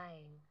did.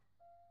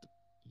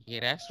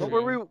 Yeah, that's What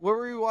true.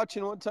 were we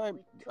watching one time?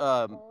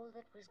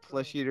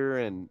 Flesh Eater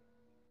and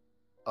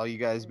all you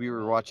guys. We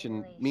were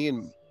watching. Me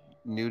and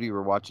Nudie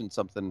were watching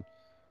something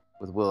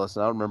with Willis,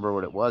 and I don't remember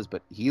what it was,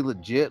 but he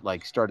legit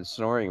like started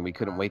snoring, and we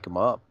couldn't wake him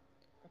up.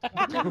 You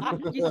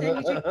said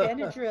you took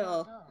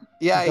Benadryl.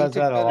 Yeah, He does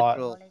that a lot.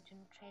 Benadryl.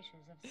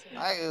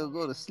 I gotta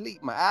go to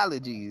sleep. My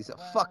allergies are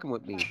fucking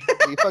with me.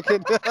 He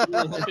fucking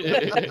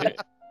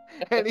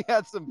and he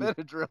had some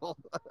Benadryl.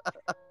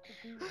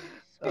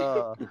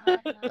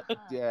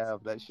 Damn,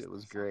 that shit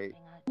was great.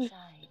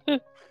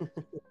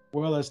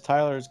 Willis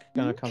Tyler's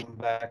gonna come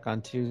back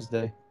on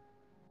Tuesday.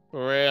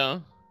 For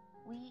real?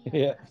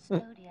 Yeah.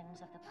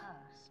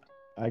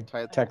 I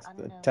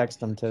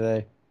text him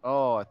today.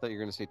 Oh, I thought you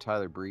were gonna say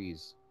Tyler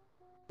Breeze.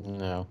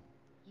 No.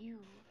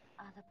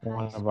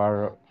 One of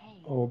our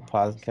old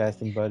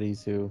podcasting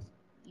buddies who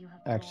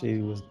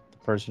actually was the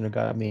person who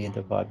got me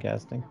into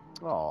podcasting.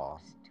 Oh,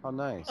 how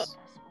nice.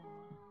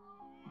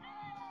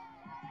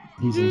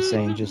 He's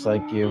insane, just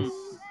like you.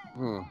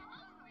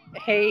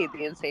 Hey,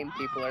 the insane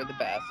people are the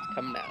best.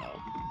 Come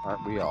now.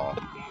 Aren't we all?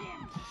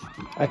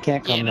 I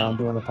can't come now. I'm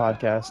doing a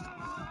podcast.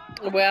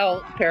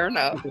 Well, fair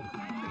enough.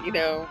 You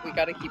know, we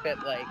got to keep it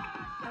like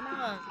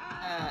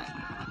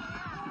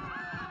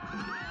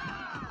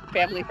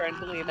family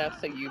friendly enough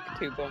so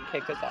YouTube won't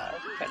kick us off,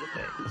 kind of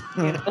thing.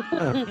 You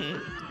know?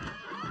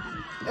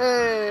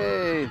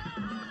 Hey!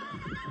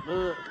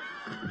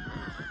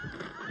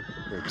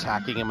 They're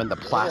attacking him in the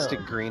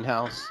plastic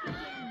greenhouse.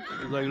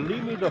 He's like,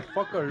 leave me the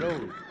fuck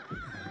alone.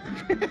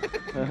 You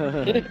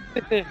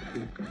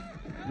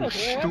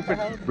stupid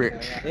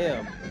bitch.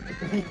 Damn.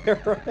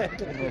 You're right.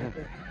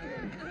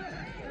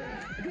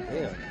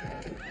 Damn.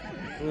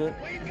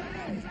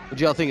 What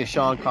do y'all think of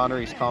Sean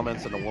Connery's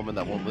comments on a woman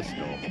that won't listen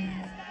to him?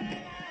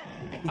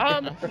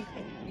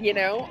 You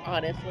know,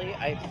 honestly,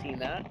 I've seen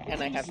that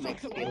and I have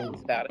mixed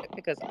feelings about it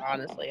because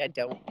honestly, I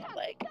don't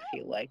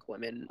feel like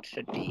women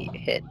should be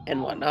hit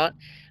and whatnot.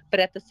 But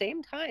at the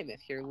same time,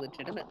 if you're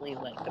legitimately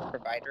the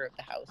provider of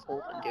the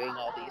household and doing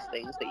all these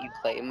things that you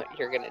claim that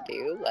you're gonna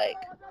do, I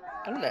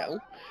don't know.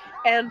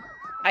 And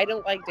I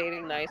don't like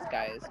dating nice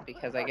guys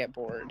because I get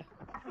bored.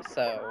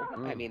 So,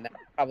 I mean, that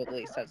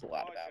probably says a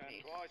lot about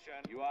me.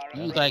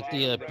 You like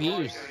the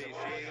abuse.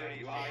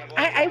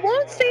 I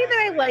won't say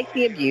that I like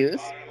the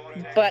abuse,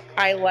 but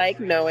I like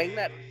knowing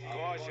that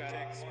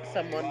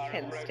someone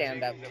can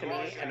stand up to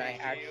me and I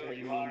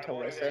actually need to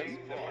listen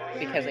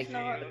because I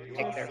can't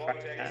take their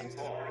fucking ass.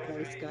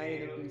 Nice guy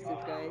and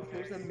abusive guys.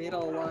 There's a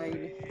middle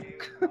line.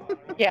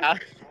 Yeah.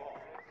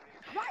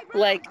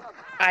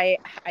 I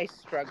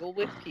struggle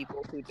with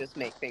people who just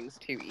make things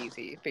too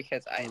easy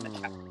because I am a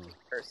challenging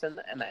person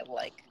and I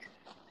like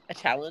a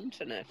challenge,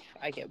 and if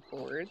I get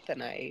bored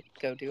then I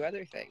go do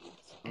other things.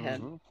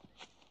 And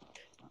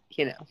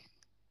you know,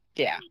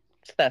 yeah,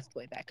 so that's the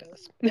way that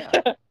goes.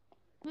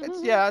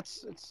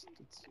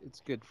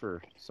 It's good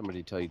for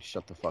somebody to tell you to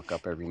shut the fuck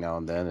up every now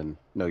and then and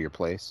know your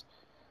place.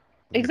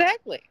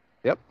 Exactly.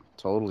 Yep,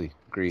 totally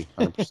agree,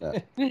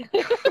 100%.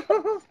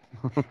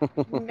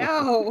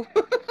 No.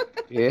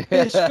 Yeah.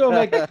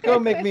 Bitch, go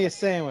make me a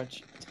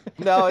sandwich.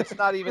 No, it's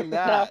not even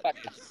that.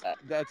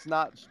 That's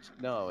not.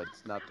 No,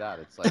 it's not that.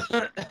 It's like.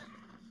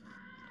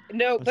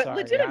 No, I'm but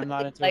sorry, legitimately, I'm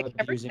not into every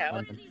abusing now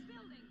women. and then,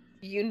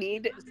 you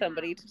need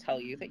somebody to tell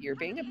you that you're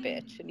being a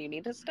bitch and you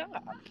need to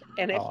stop.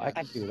 And if I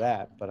can do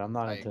that, but I'm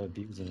not into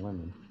abusing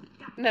women.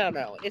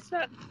 No, it's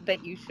not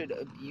that you should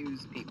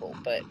abuse people,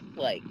 but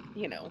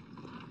you know,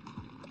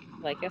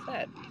 like I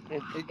said,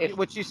 if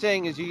what you're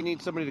saying is you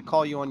need somebody to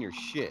call you on your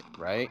shit,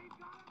 right?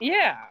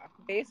 Yeah,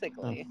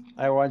 basically.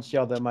 I once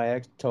yelled at my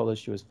ex, told her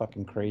she was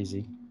fucking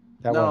crazy.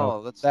 That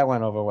that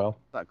went over well.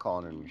 Not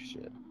calling her on your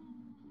shit.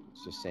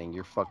 It's just saying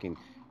you're fucking,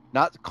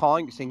 not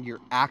calling, saying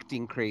you're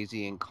acting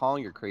crazy and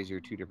calling her crazy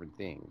are two different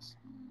things.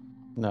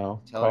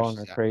 No, Tell her calling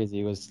her she's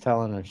crazy was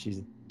telling her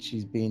she's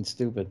being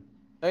stupid.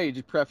 Hey, you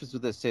just preface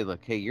with this. Say, look,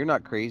 hey, you're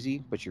not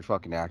crazy, but you're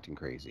fucking acting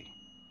crazy.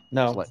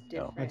 No,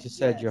 I just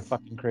said you're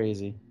fucking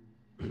crazy.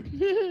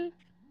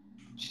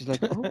 She's like,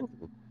 oh,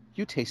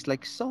 you taste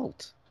like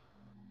salt.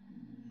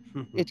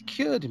 It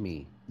cured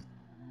me.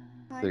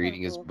 They're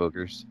eating his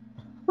boogers.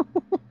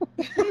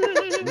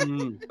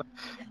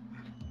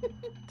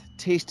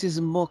 Taste his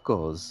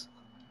mocos.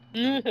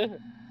 Burn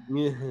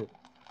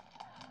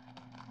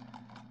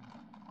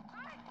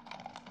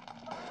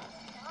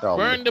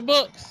the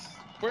books.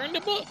 Burn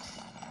the books.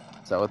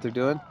 Is that what they're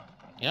doing?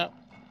 Yep.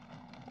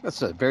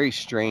 That's a very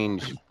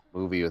strange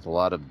movie with a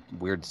lot of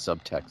weird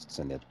subtexts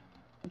in it.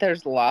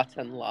 There's lots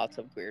and lots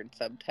of weird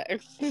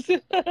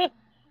subtexts.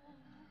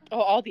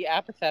 Oh, all the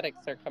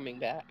apathetics are coming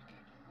back.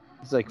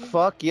 He's like,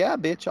 fuck yeah,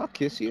 bitch, I'll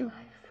kiss you.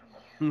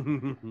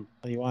 You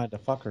wanted to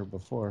fuck her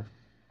before.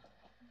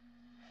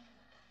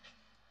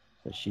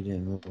 But she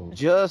didn't move.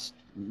 Just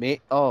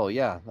me. Oh,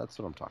 yeah, that's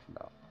what I'm talking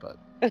about. But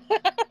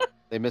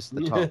they missed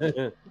the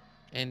tongue.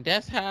 And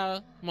that's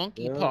how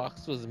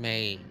monkeypox was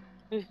made.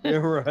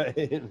 You're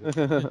right.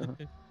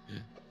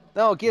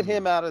 No, get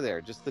him out of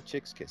there. Just the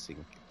chicks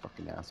kissing.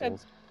 Fucking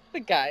assholes. The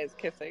guys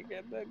kissing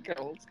and the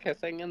girls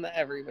kissing and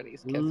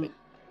everybody's kissing.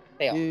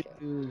 They all kiss.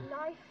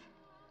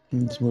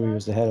 This movie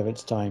was ahead of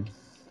its time.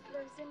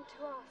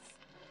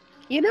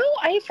 You know,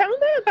 I found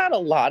that about a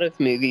lot of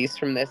movies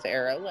from this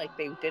era. Like,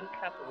 they didn't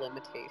have the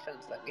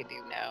limitations that we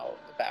do now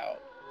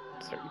about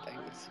certain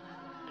things.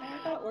 I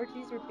thought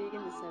orgies were big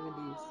in the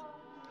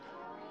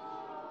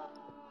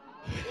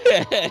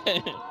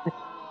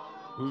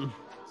 70s.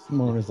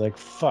 Mona's like,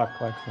 fuck,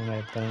 why couldn't I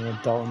have been an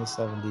adult in the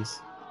 70s?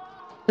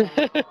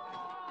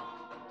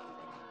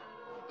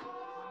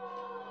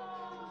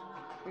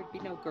 There'd be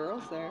no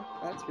girls there,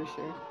 that's for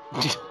sure.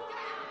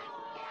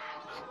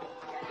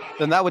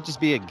 Then that would just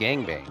be a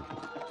gangbang.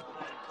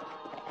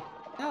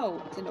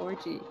 No, it's an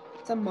orgy.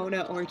 It's a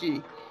Mona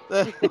orgy.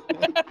 Just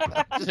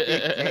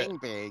bang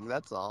bang,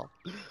 that's all.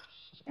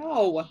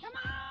 No.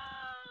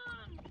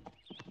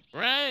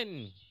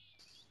 Run!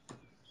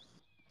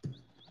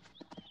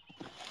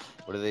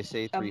 What do they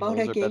say? A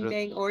Mona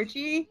gangbang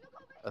orgy?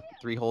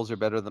 3 holes are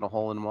better than a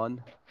hole in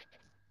one?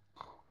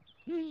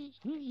 He's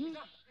not here.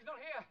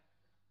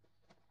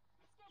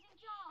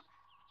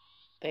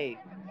 They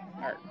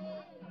are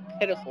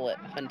pitiful at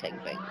hunting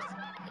things.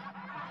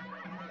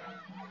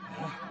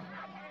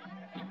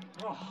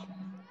 Oh,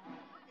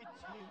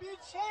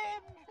 it's him!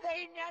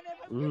 They none of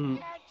them can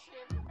catch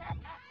him!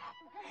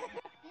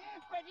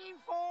 But he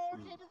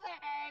falls into the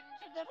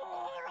hands of the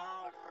poor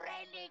old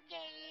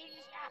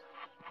renegades!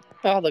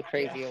 All the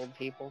crazy old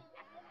people.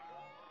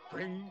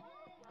 Bring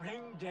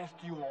death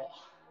to you all.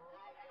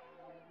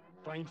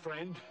 Find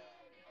friend.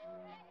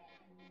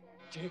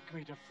 Take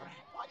me to friend.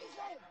 What is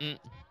that?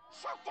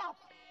 Shut up!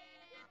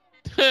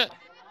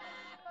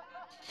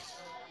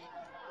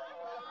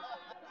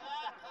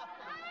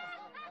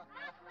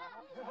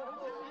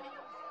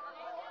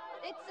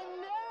 It's a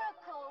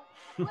miracle.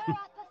 We're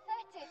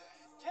apathetic.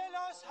 Tell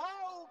us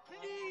how,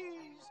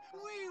 please.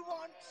 We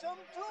want some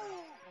too.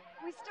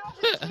 We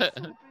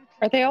started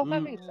Are they all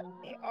having sex?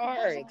 They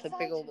are. It's a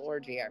big old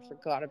orgy. I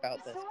forgot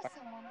about this part.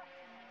 someone.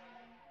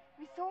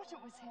 We thought it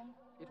was him.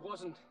 It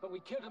wasn't, but we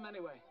killed him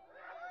anyway.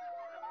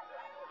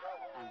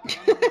 Look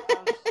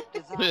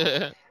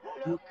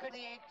at the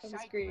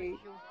excitement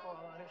you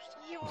caused.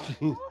 You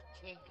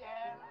naughty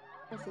girl.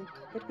 Listen,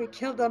 but we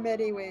killed them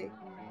anyway.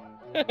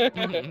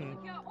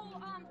 Secure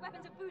all armed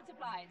weapons and food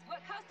supplies.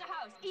 Work house to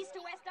house, east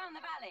to west down the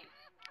valley.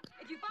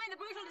 If you find the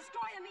brutal,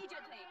 destroy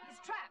immediately. He's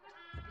trapped.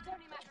 It's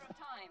only a matter of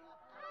time.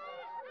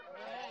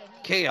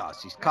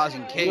 Chaos. He's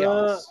causing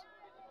chaos.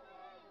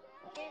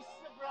 Kiss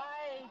the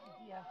bride,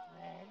 dear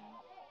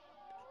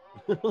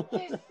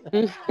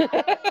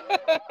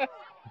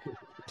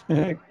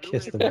friend.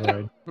 Kiss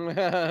the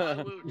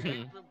bride.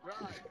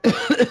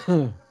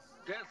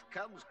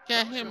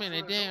 Got him in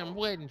a damn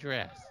wedding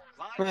dress.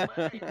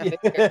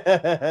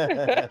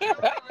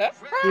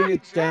 Who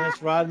needs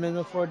Dennis Rodman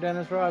before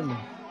Dennis Rodman?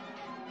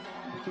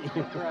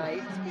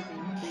 Right.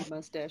 Three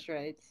mustache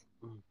rights.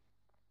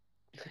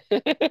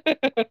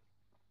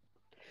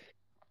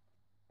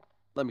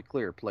 Let me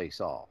clear a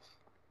place off.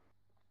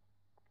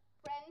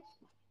 Friend,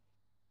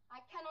 I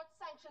cannot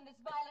sanction this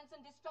violence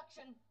and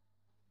destruction.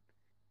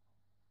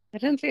 I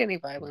didn't see any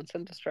violence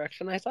and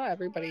destruction. I saw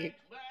everybody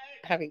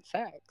having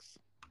sex.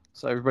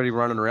 So everybody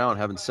running around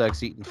having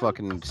sex, eating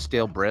fucking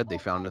stale bread they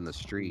found in the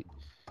street.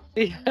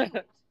 A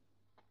better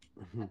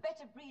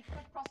breed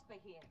could prosper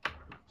here.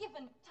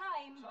 Given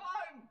time.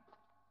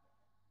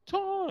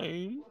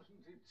 Time?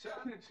 Wasn't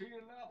eternity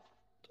enough?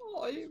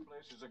 Time. This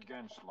place is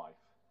against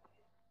life.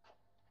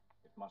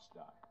 It must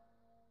die.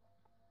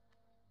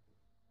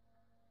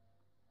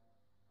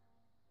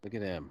 Look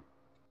at him.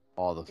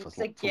 All the It's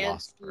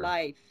against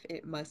life.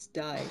 It must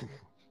die.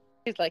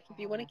 He's like, if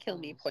you want to kill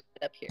me, point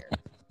it up here.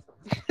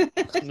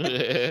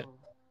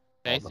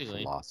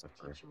 Basically.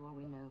 Philosopher. Teach you all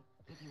we know,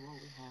 give you all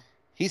we have.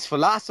 He's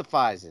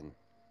philosophizing.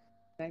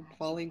 I'm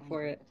falling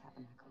for it.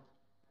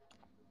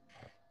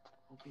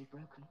 Will be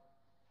broken.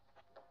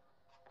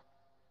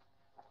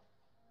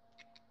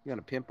 You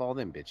gotta pimp all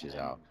them bitches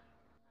out.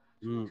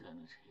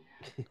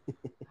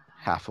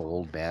 Half a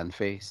old band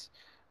face.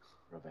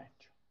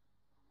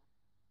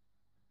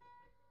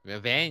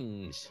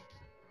 Revenge.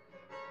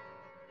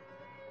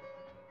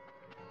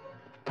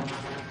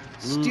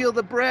 Steal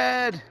the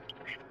bread!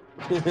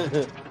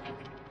 They're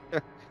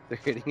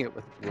hitting it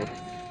with wood.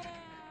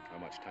 How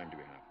much time do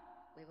we have?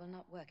 We will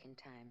not work in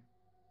time.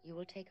 You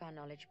will take our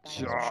knowledge by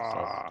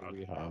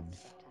We have.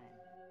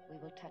 We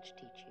will touch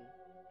teach you,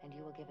 and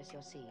you will give us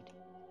your seed.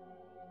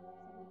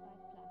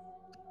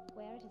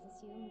 Where it is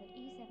assumed that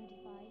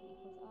E75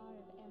 equals R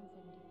over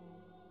N74,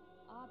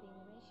 R being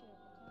the ratio of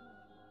paternal.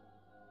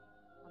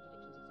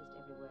 Contradictions exist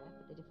everywhere,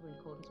 but they differ in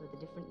accordance with the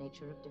different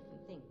nature of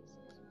different things.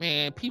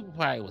 Man, people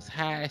probably was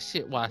high as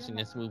shit watching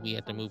this movie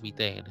at the movie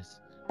theaters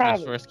when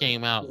Probably. it first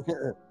came out.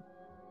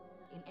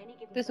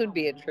 This would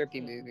be a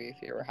trippy movie if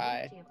you were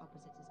high.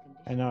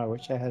 I know. I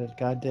wish I had a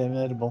goddamn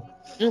edible.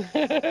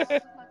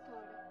 The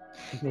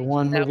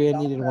one movie I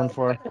needed one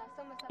for.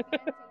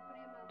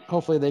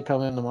 Hopefully they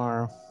come in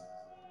tomorrow.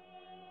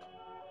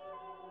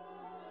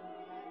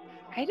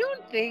 I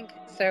don't think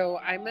so.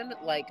 I'm in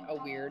like a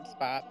weird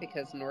spot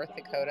because North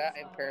Dakota,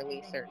 I'm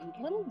fairly certain.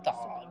 Little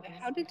dog,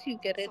 how did you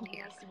get in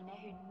here?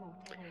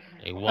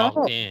 They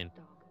walked in.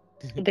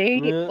 They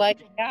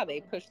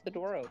they pushed the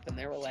door open.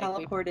 They were like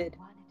Teleported.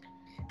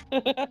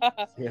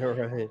 Yeah,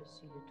 right.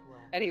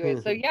 Anyway,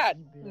 so yeah,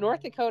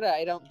 North Dakota,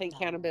 I don't think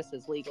cannabis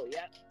is legal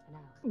yet.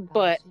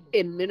 But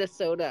in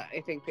Minnesota, I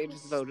think they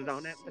just voted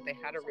on it, but they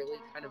had a really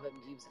kind of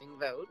amusing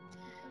vote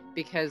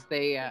because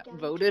they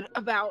voted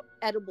about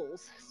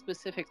edibles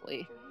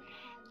specifically.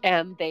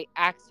 And they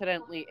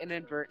accidentally,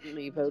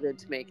 inadvertently voted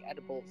to make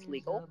edibles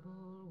legal.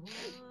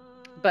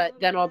 But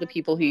then all the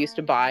people who used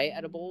to buy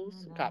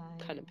edibles got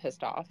kind of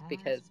pissed off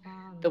because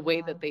the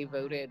way that they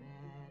voted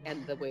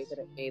and the way that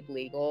it made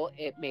legal,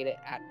 it made it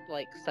at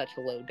like such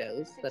a low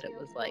dose that it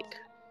was like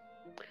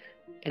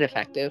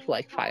ineffective,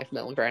 like 5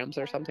 milligrams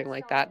or something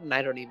like that. And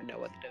I don't even know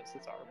what the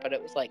doses are, but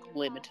it was like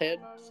limited.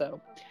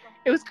 So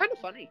it was kind of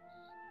funny.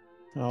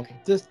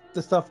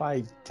 The stuff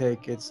I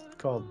take, it's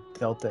called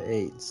Delta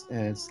 8s,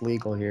 and it's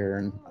legal here,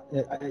 and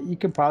you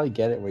can probably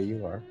get it where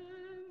you are.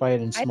 Buy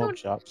it in smoke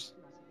shops.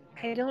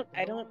 I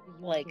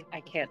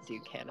can't do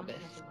cannabis.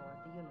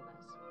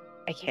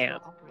 I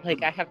can't.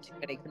 Like, I have too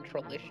many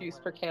control issues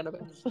for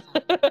cannabis.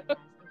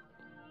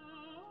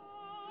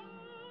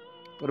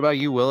 What about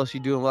you, Willis? You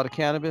doing a lot of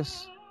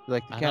cannabis? You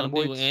like the I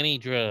cannabinoids? don't do any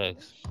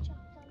drugs.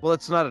 Well,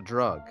 it's not a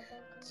drug.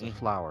 It's a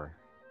flower.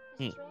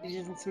 He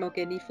doesn't smoke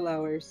any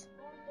flowers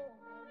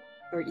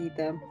or eat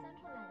them.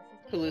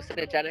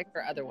 Hallucinogenic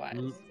or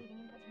otherwise.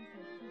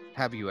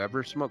 Have you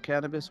ever smoked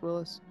cannabis,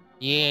 Willis?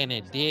 Yeah, and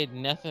it did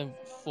nothing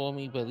for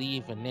me but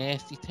leave a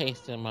nasty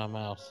taste in my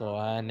mouth, so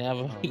I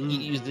never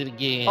used it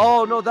again.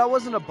 Oh, no, that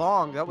wasn't a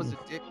bong. That was a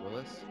dick,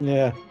 Willis.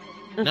 Yeah.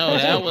 No,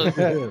 that was...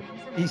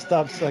 He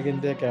stopped sucking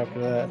dick after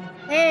that.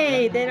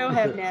 Hey, they don't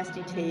have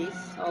nasty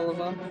tastes, all of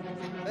them.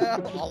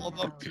 All of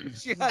them.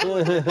 She had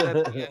one at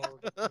the end.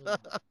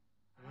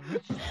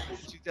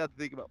 She'd have to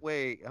think about,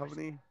 wait, how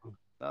many?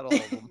 Not all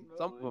of them.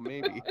 Some of them,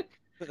 maybe.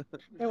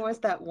 There was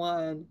that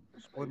one.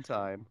 One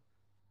time.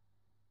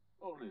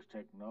 All this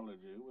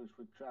technology was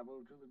for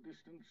travel to the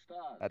distant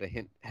stars.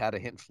 Had a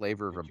hint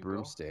flavor of a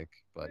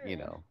broomstick, but you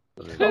know.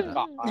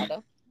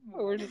 God.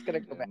 We're just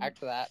gonna go back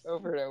to that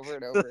over and over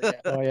and over again.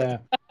 Oh yeah,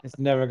 it's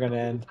never gonna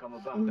end.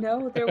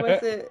 No, there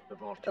wasn't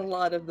a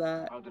lot of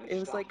that. It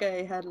was like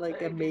I had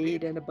like a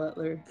maid and a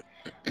butler.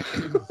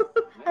 I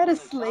had a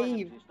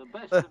slave.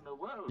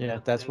 Yeah,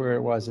 that's where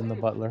it was in the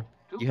butler.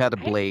 You had a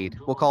blade.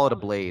 We'll call it a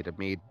blade. A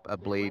blade,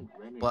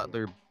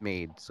 butler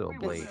maid. So a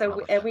blade.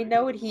 And we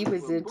know what he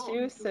was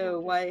into.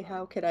 So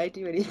how could I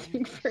do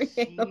anything for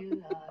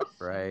him?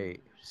 Right.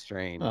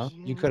 Strange. Well,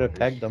 you could have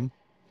pegged him.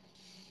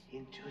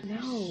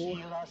 No.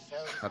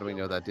 How do we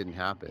know that didn't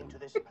happen?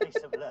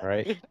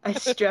 Right. I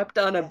strapped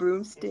on a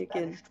broomstick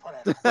and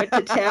went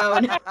to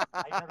town. I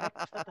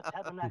direct that the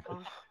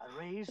tabernacle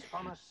erase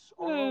from us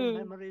all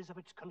memories of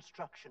its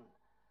construction,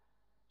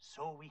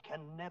 so we can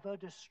never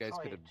destroy You guys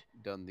could have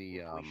done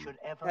the.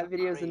 That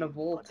video's in a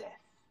vault.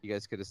 You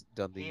guys could have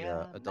done the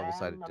a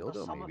double-sided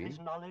dildo, maybe. His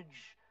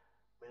knowledge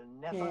will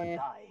never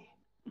die.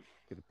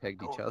 Could have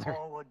pegged each other.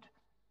 Forward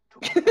to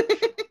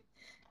perfection.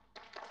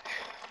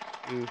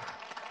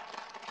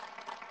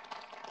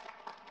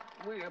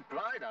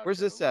 Where's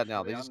this at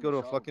now? They just go to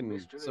a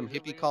fucking some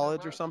hippie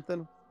college or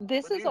something?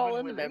 This is all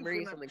in the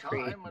memories and the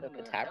creation of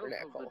the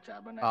tabernacle.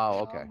 Oh,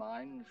 okay.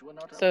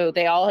 So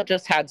they all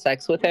just had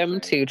sex with him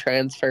to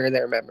transfer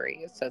their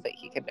memories so that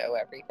he could know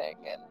everything.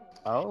 And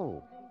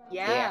oh,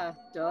 yeah.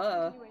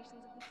 Duh.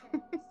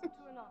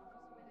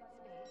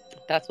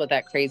 That's what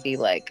that crazy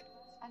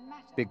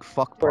big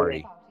fuck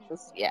party.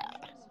 Yeah.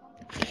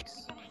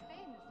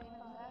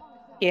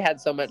 He had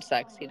so much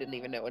sex he didn't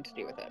even know what to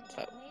do with it.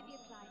 So.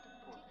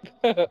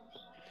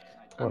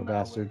 Poor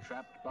bastard.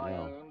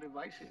 Yeah.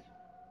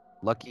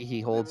 Lucky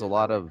he holds a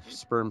lot of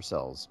sperm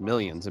cells,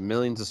 millions and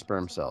millions of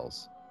sperm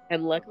cells.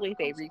 And luckily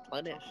they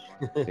replenish.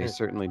 They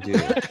certainly do.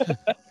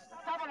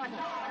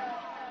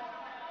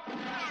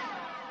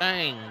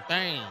 Bang,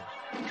 bang.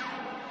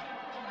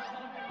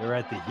 They're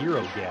at the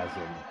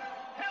hero-gasm.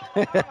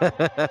 Oh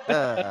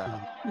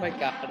my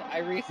God, I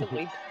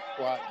recently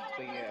watched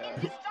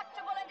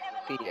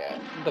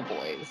the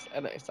Boys,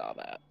 and I saw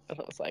that, and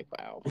I was like,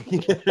 wow.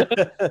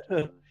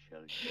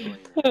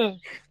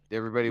 Did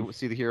everybody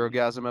see the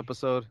hero-gasm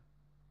episode?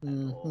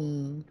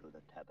 Mm-hmm.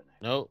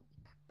 Nope.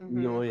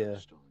 Oh yeah.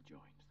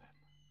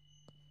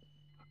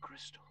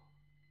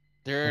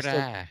 Third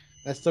eye.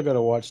 I still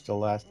gotta watch the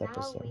last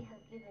episode.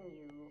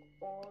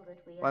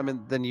 I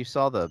mean, then you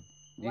saw the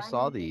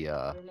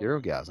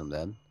hero-gasm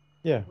then.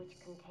 Yeah.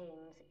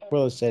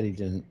 Willis said he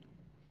didn't.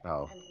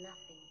 Oh.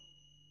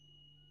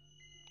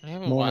 I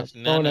haven't watched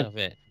none of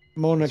it.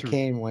 Mona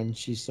came when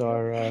she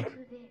saw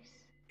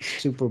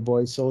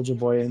Superboy, Soldier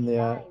Boy, and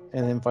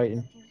them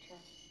fighting.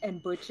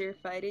 And Butcher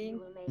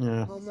fighting.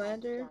 Yeah.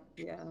 Homelander.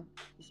 Yeah.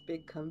 This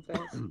big cum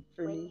fest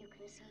for me.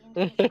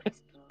 Then you'll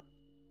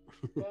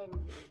be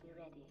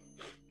ready.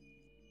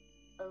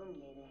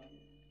 Only then.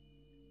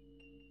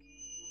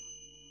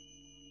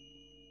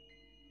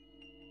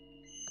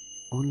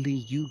 Only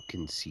you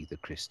can see the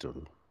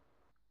crystal.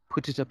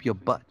 Put it up your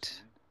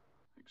butt.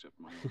 Except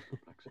my own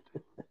perplexity.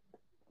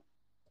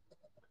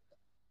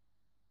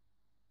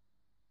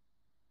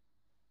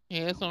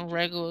 Yeah, it's on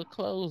regular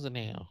clothes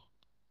now.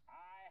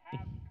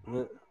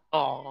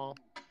 Aw.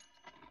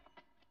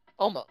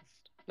 Almost.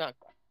 Not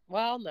quite.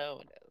 Well, no,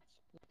 it is.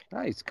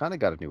 Ah, he's kind of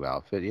got a new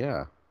outfit,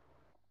 yeah.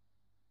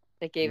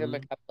 They gave him a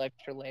couple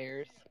extra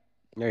layers.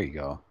 There you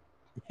go.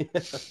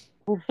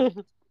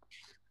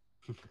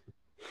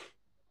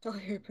 Oh,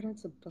 here, put on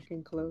some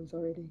fucking clothes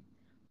already.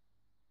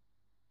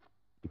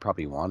 He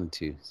probably wanted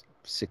to.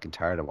 Sick and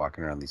tired of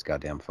walking around these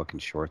goddamn fucking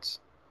shorts.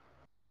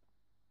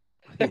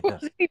 It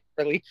wasn't even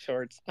really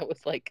shorts. That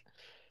was like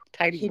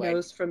Tidy He white.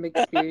 knows from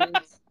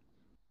experience.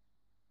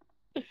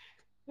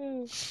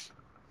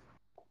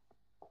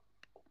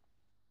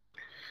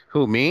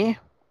 Who, me?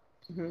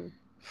 hmm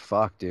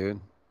Fuck, dude.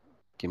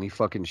 Give me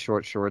fucking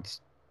short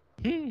shorts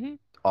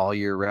all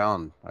year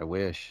round. I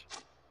wish.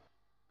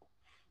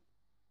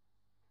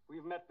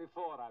 We've met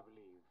before, I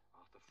believe.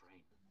 Arthur Frame.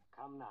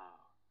 Come now.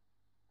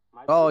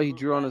 My Oh, he brutal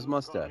drew on his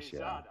friends call me mustache, yeah.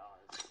 Zardoz.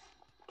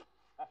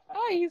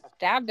 Oh, you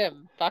stabbed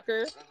him,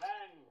 fucker.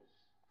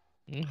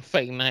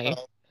 Fake knife.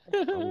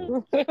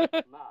 Oh. Now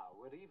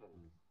we're even.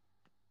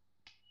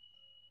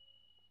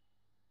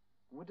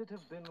 Would it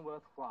have been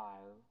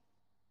worthwhile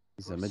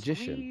He's to a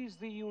magician. squeeze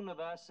the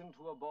universe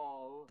into a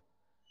ball,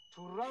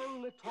 to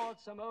roll it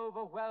towards some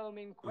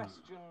overwhelming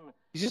question?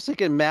 He's just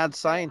like a mad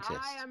scientist.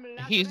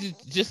 He's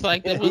just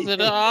like the Wizard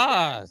of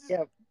Oz.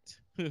 Yep.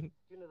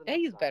 Yeah,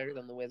 he's better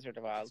than the Wizard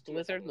of Oz. The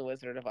Wizard and the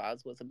Wizard of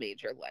Oz was a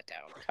major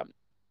letdown.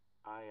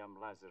 I am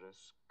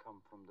Lazarus,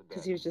 come from the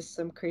Because dead. he was just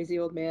some crazy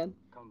old man.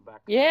 Come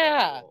back.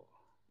 Yeah.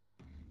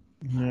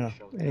 Yeah,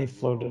 and he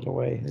floated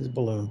away, his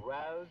balloon.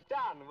 Well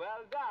done,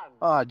 well done.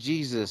 Oh,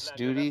 Jesus,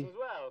 duty.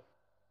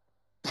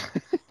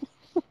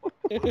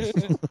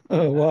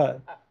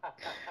 What?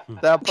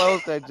 That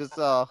post I just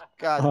saw.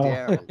 God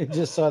damn it. You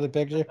just saw the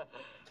picture?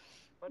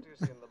 What do you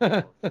see in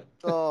the ball?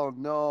 Oh,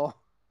 no.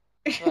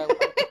 Nothing.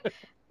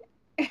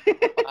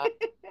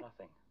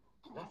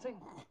 Nothing?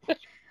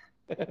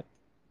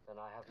 Then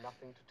I have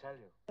nothing to tell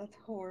you. That's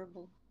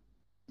horrible.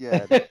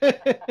 Yeah.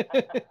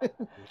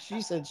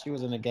 She said she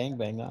was in a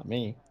gangbang, not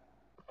me.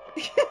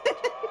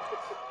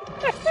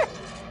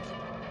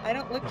 I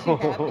don't look too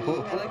happy.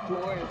 I look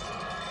bored.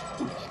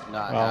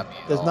 Not Well, happy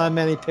at there's all. not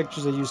many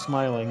pictures of you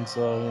smiling,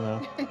 so you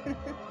know.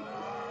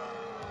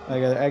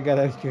 I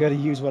gotta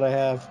use what I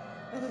have.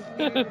 I look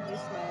weird when you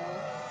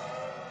smile.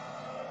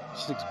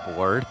 She looks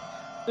bored.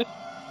 My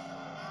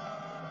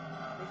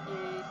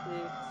face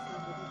looks a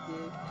little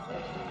dick.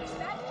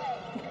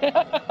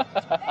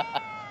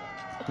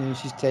 You know,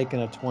 she's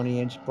taking a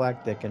 20-inch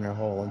black dick in her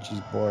hole, and she's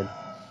bored.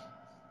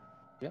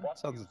 Yeah, What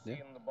sounds do you yeah.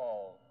 see in the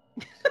ball?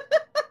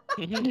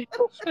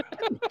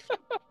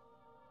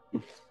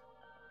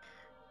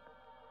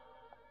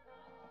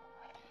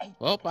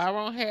 Well, I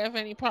won't have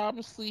any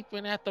problem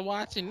sleeping after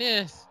watching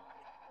this.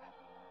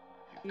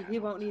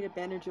 You won't need a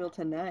Benadryl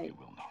tonight.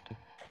 Will not.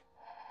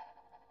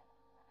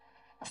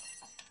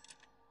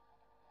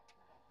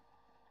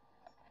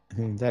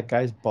 That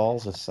guy's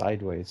balls are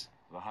sideways.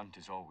 The hunt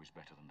is always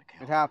better than the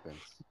kill. It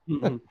happens.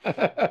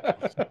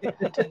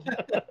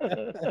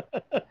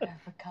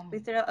 They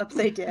throw it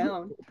upside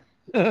down.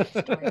 He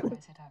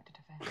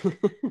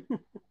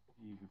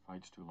who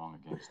fights too long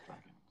against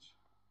dragons.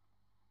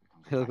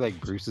 They look like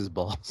Bruce's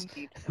balls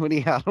when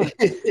he had them.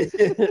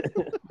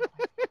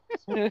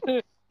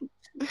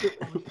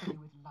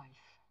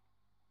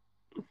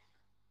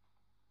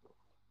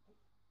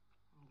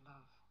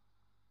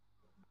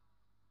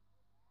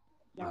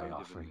 I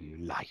offer you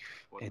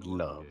life and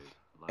love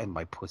and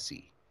my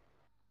pussy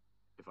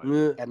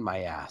and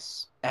my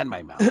ass and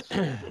my mouth.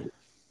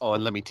 Oh,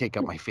 and let me take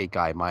out my fake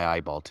eye, my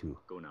eyeball too.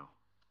 Go now.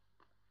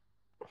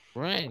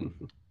 Run.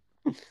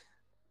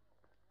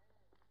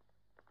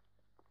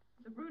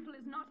 The brutal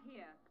is not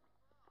here.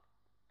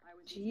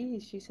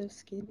 Jeez, she's so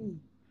skinny.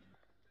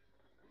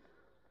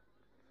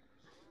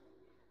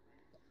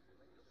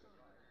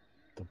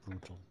 The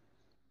brutal.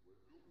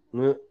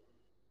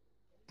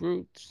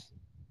 Brutes.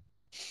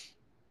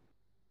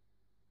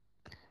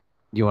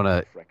 You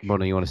wanna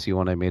see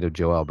one I made of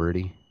Joe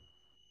Alberti?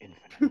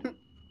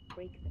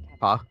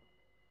 Huh?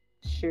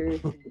 Sure.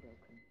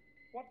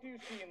 What do you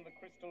see in the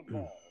crystal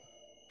ball?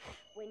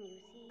 When you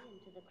see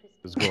into the crystal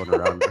It's going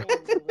around.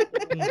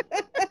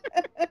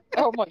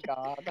 Oh my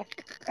god.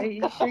 Are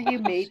you sure you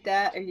made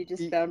that, or you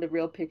just found a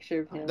real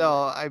picture of him?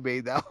 No, I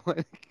made that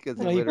one because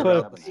No, he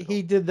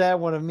did that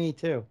one of me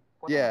too.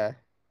 Yeah.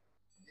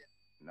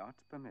 Not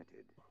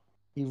permitted.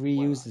 He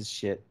reuses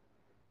shit.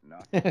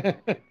 Not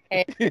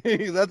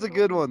That's a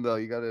good one though,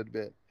 you gotta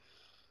admit.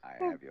 I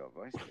have your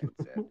voice print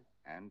set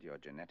and your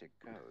genetic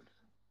code,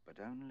 but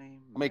only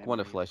I'll make one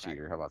a memory flesh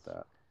eater, how about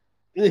that?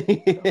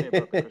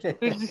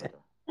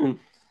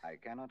 I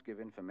cannot give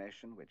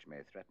information which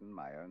may threaten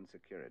my own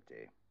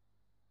security.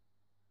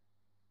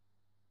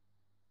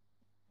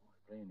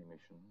 Brain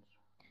emissions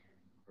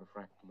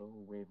refract low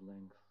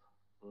wavelength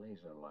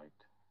laser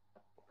light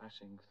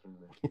passing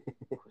through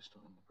the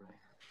crystal in the brain.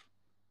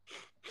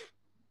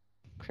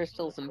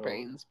 Crystals and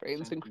brains.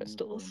 Brains and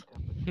crystals.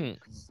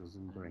 Crystals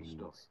and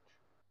brains.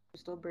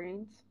 Crystal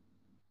brains?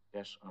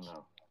 Yes or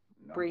no?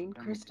 Brain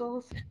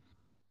crystals?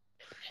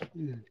 A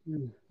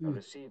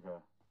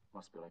receiver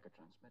must be like a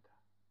transmitter.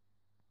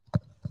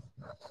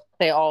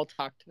 They all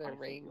talk to their I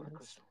think your brains.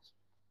 crystals.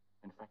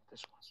 In fact,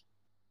 this one.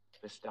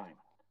 This diamond.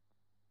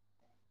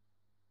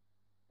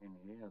 In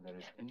here, there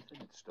is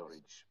infinite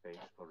storage space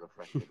for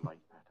refracted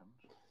light patterns.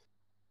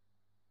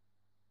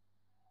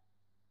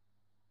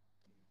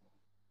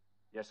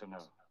 Yes or no?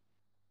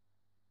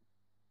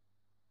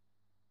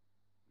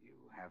 You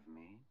have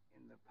me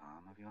in the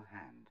palm of your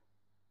hand.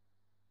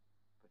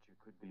 But you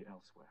could be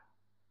elsewhere.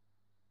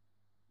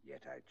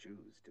 Yet I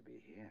choose to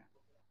be here.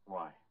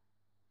 Why?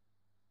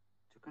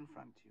 To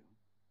confront you.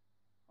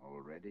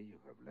 Already you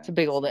have learned It's a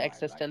big to old smile like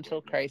existential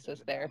wave length crisis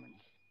of a there. diamond.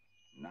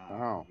 Now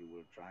Wow. you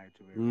will try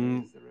to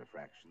erase the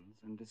refractions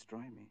and destroy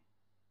me.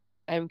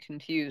 I'm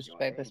confused Your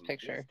by aim this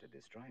picture. is to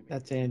destroy me.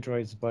 That's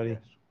Android's buddy.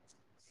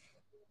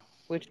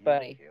 Which You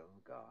buddy? kill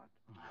God.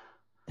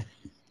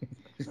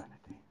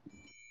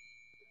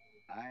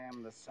 I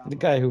am the sum The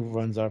guy of who reason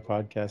runs our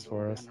podcast and all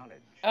for your us.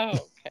 knowledge. Oh,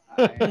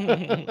 I okay. am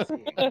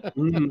all-seeing.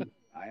 Mhm.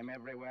 I am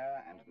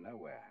everywhere and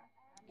nowhere.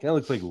 Kind of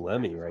looks like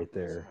Lemmy right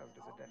there. Served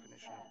as a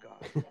definition of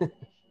God.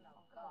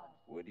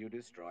 Would you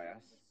destroy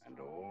us and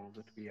all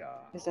that we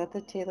are? Is that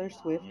the Taylor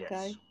Swift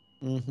guy?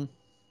 Mm-hmm.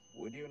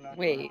 Would you not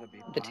Wait, rather be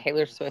the part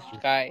Taylor of this?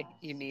 Swift guy.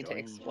 You need to Join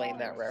explain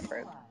that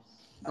reference.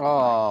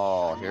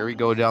 Oh, here we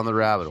go down the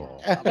rabbit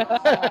hole.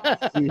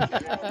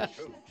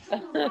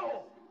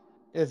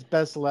 It's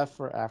best left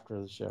for after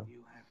the show.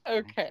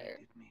 Okay.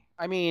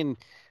 I mean,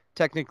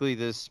 technically,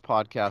 this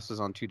podcast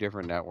is on 2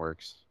 different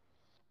networks.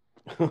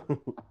 Fair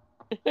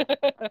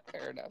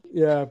enough.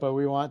 Yeah, but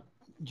we want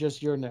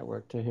just your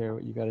network to hear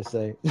what you got to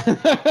say.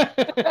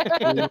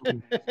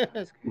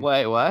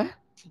 Wait, what?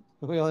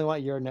 We only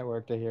want your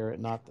network to hear it,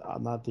 not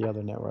the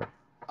other network.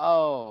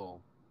 Oh,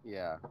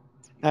 yeah.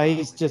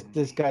 He's just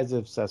this guy's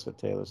obsessed with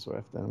Taylor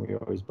Swift, and we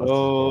always bust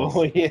Oh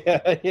his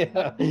balls.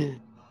 yeah.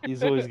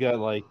 He's always got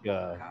like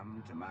her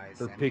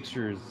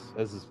pictures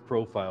as his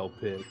profile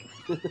pic.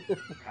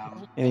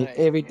 And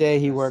every day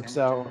he works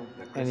out,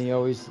 and he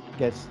always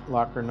gets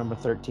locker number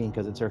 13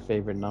 because it's her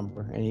favorite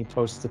number, and he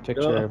posts a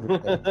picture every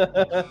day.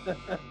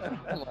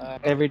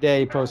 Every day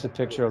he posts a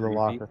picture of the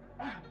locker.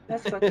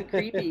 That's fucking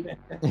creepy.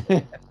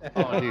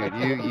 Oh,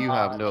 dude, you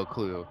have no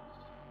clue.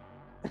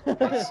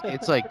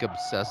 It's like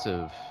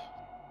obsessive,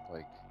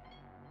 like.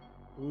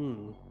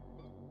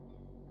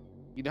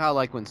 You know how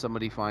like when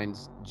somebody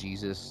finds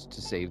Jesus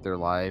to save their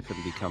life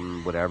and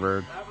become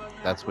whatever,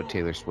 that's what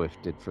Taylor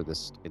Swift did for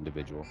this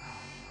individual.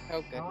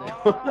 Oh goodness.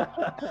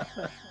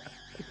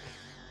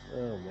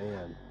 Oh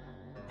man.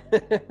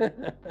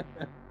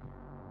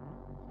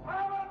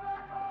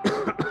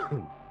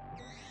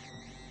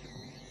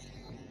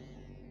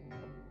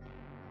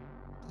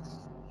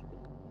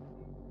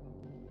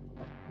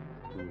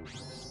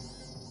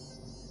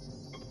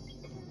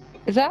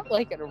 Is that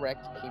like an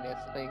erect penis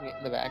thing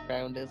in the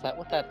background? Is that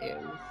what that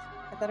is?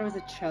 I thought it was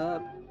a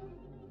chub.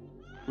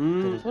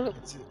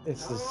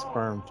 It's the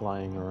sperm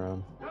flying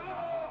around.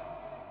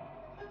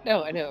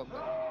 No, I know,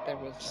 but there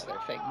was another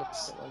thing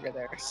that's no longer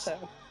there, so.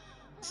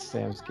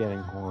 Sam's getting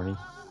horny.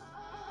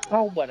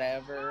 Oh,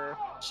 whatever.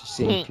 She's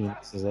seeing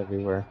penises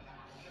everywhere.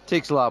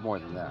 Takes a lot more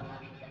than that.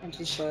 And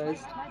she's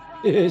buzzed.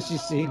 Yeah,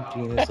 she's seeing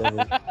penis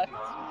everywhere.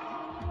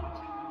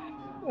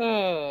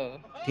 Oh.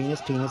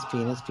 Penis, penis,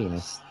 penis,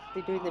 penis.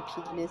 They're doing the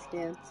penis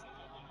dance.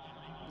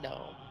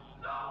 No.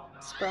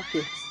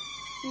 Sprockets.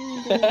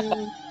 In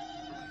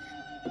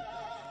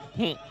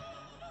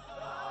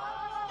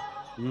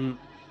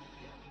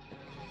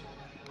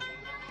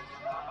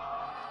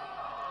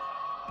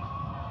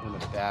a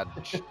bad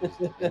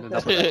ended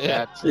up with a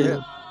bad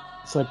trip.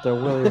 It's like the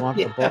Willy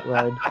Wonka boat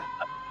ride.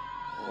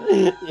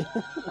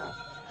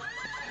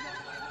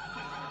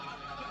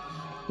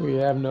 We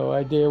have no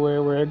idea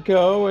where we're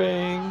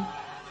going.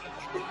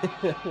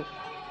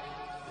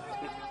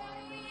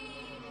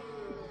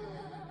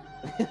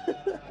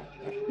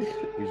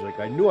 He's like,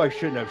 I knew I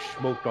shouldn't have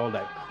smoked all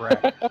that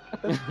crack. God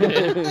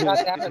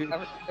damn it,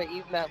 I'm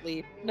eating that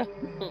leaf. No.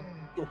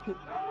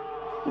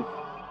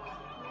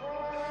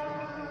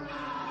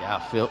 Yeah,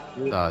 Phil.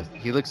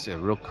 He looks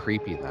real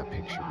creepy in that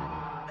picture, man.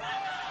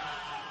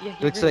 Yeah,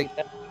 He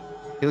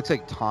looks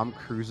like Tom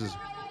Cruise's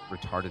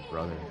retarded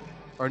brother,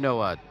 or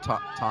no,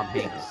 Tom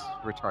Hanks'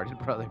 retarded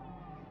brother.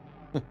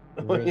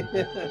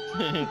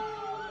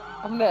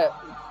 I'm gonna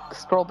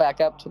scroll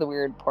back up to the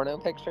weird porno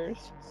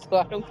pictures, so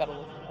I don't gotta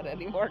look at that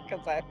anymore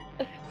because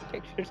the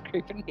picture's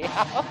creeping me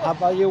out. How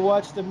about you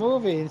watch the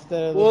movie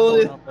instead of the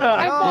porno?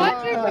 I'm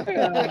watching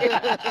the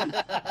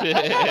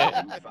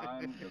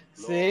movie.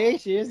 See,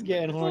 she is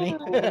getting horny.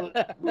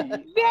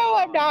 No,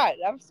 I'm not.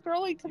 I'm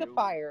scrolling to the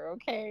fire.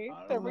 Okay,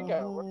 there we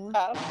go. We're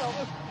past all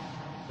this.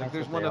 Like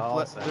there's one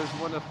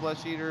of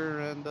Flesh Eater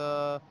and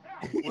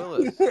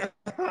Willis.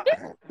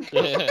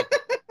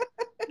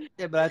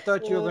 Yeah, but I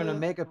thought you were going to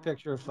make a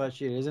picture of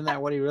Flesh Eater. Isn't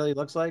that what he really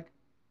looks like?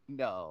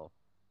 No.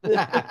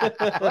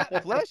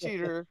 Flesh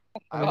Eater.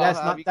 I mean,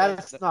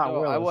 that's not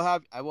Willis.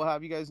 I will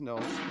have you guys know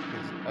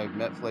because I've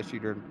met Flesh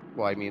Eater.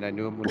 Well, I mean, I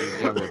knew him when he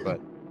was younger, but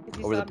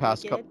over the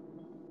past couple.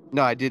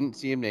 No, I didn't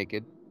see him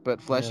naked.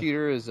 But Flesh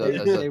Eater is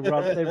they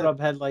rub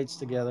headlights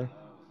together.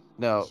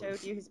 No. He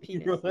showed you his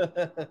penis.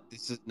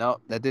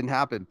 That didn't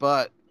happen.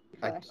 But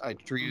I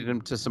treated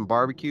him to some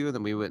barbecue, and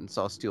then we went and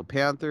saw Steel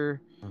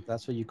Panther.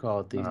 That's what you call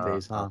it these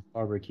days, huh?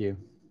 Barbecue.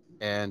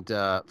 And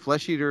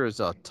Flesh Eater is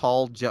a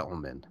tall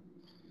gentleman.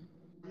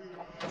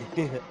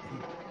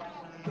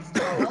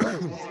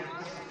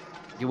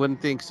 You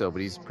wouldn't think so,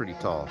 but he's pretty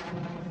tall.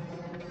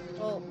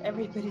 Well,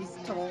 everybody's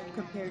tall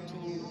compared to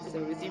you, so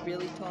is he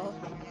really tall?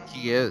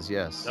 He is,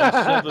 yes.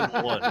 I'm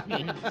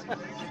 7'1".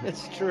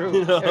 It's true.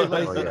 You know?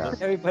 Everybody's, Oh, yeah.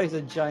 everybody's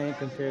a giant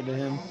compared to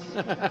him.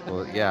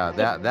 Well, yeah,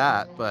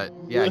 that. But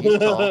yeah, he's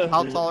tall.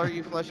 How tall are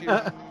you, Fleshy?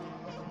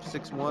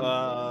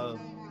 6'1"?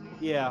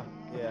 Yeah.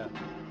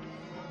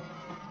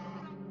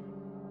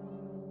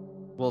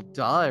 Well,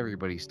 duh,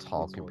 everybody's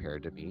tall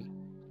compared to me.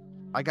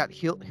 I got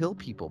hill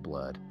people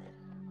blood.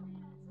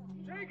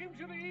 Take him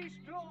to the east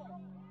door.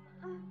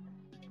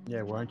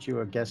 Yeah, weren't you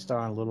a guest star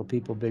on Little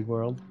People, Big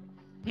World?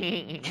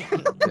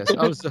 Yes,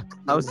 I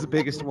was the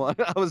biggest one.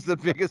 I was the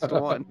biggest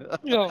one.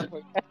 I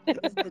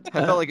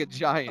felt like a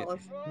giant.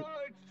 He's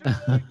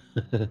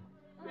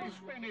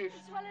finished.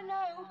 Swallow,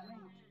 no.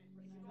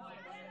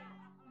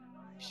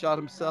 He shot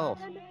himself.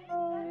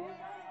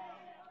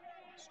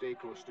 Stay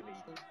close to me,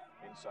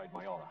 inside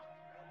my aura.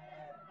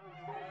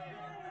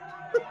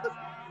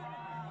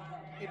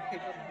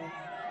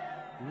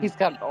 He's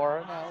got an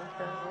aura now,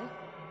 apparently.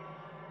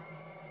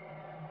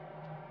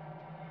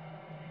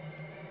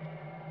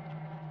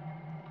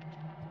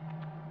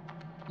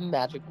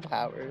 Magical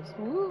powers.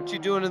 Woo. What you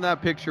doing in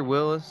that picture,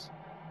 Willis?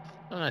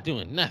 I'm not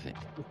doing nothing.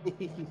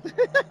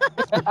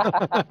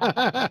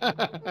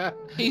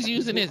 He's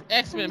using his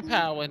X-Men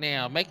power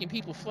now, making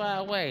people fly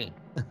away.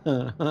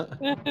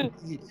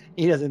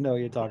 He doesn't know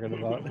what you're talking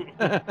about.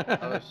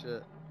 Oh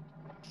shit!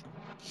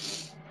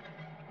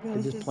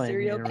 They're just playing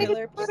serial the internet.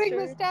 killer Putting the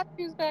poster.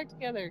 statues back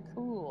together.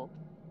 Cool.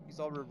 He's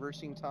all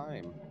reversing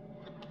time.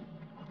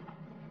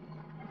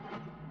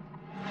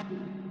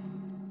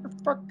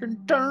 Fucking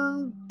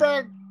turn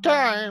back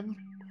time.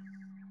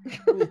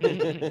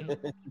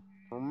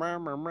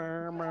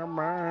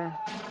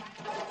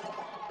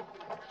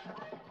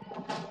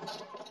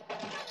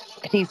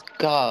 He's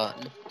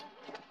gone.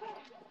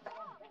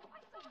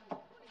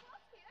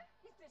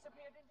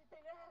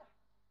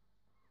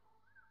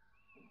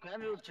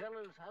 Can you tell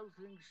us how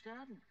things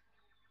stand?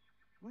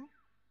 Hmm?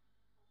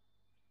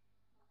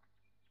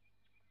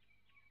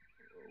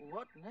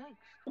 What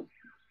next?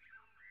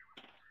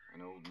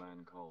 An old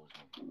man calls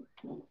me.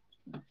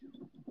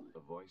 The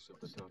voice of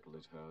the turtle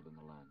is heard in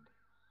the land.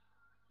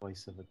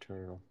 Voice of a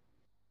turtle.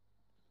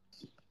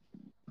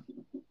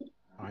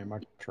 I'm a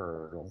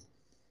turtle.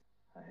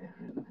 I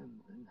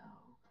remember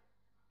now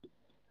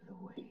the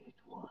way it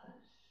was.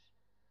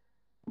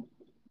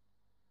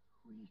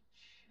 We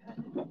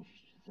challenged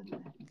the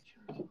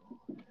natural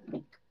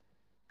order.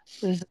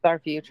 This is our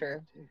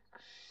future.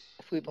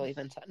 If we believe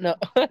in something. No.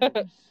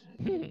 Against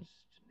nature.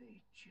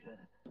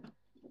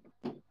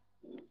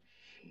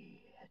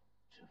 She had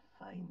to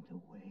find a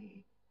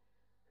way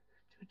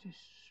to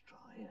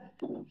destroy us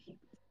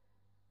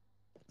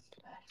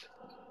at her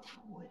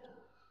wills.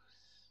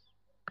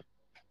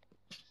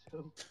 So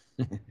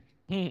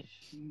she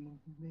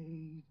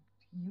made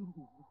you.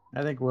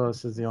 I think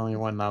Willis is the only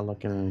one not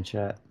looking in the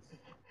chat.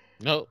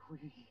 Nope.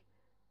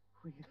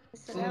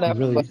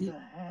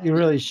 You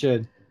really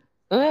should.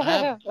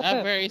 I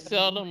very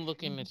seldom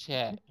look in the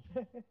chat.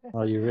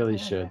 Oh, you really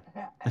should.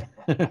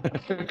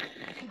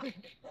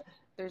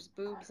 There's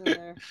boobs in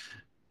there.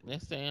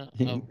 Next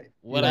thing,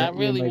 what I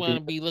really want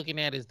to be looking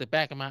at is the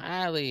back of my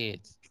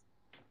eyelids.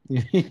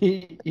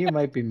 You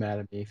might be mad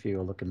at me if you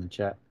will look in the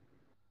chat.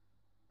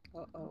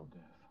 Uh-oh.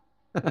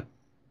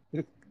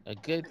 A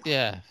good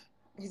death.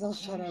 He's all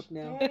shut up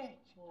now.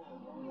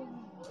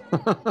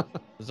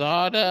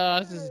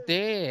 Zardoz is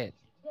dead.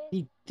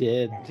 He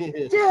did.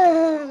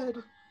 Dead!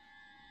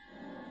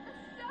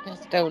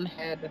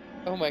 Stonehead.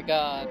 Oh my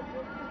god.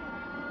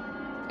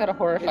 Got a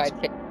horrified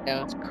face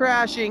now. It's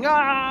crashing.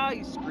 Ah!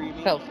 He's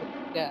screaming. Fell from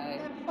the sky.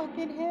 That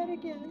fucking head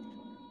again.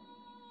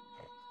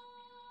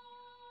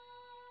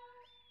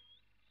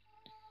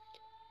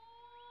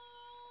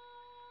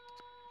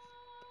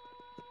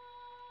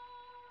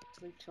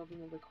 It's like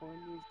Children of the Corn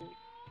music.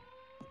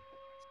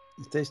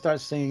 If they start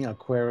singing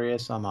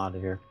Aquarius, I'm out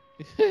of here.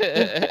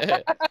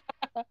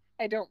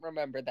 I don't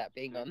remember that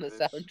being on the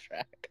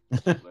soundtrack.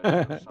 Let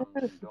your sons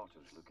and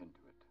daughters look into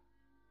it.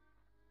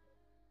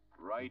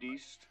 Right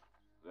east,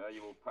 there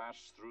you will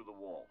pass through the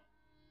wall.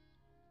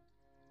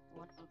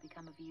 What will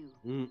become of you?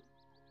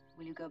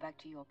 Will you go back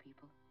to your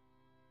people?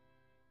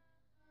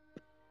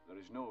 There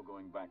is no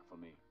going back for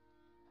me.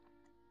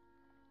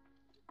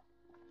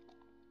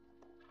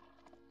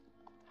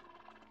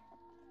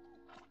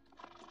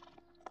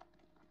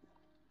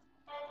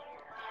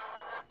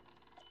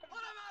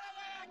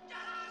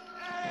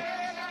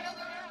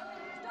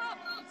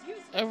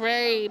 A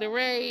raid, a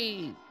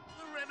raid.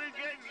 The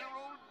renegades are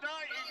all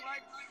dying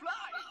like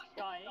flies.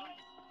 Dying?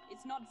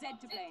 It's not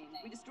Zed to blame.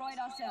 We destroyed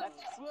ourselves.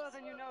 That's truer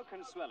than you know,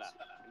 Consuela.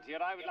 And here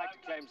I would like to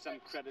claim some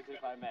credit,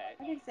 if I may.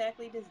 What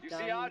exactly does You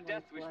dying see, our like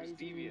death wish was flies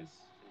devious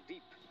and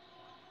deep.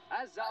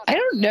 I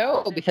don't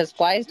know, because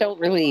flies don't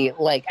really,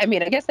 like, I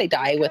mean, I guess they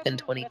die within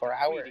 24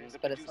 hours,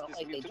 but it's not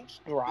like they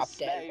just drop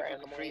dead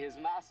randomly.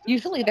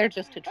 Usually they're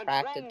just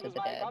attracted to the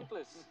dead.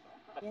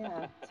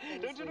 Yeah.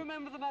 Don't you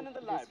remember the man in the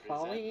Is library?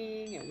 falling? Are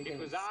we It getting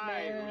was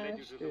I who led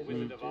you to the smashed?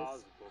 Wizard of Just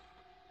Oz book.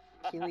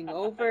 keeling It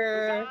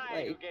over? was I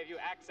who Like, gave you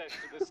access to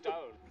the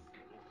stone.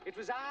 It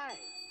was I.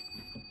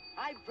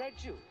 I bred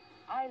you.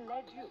 I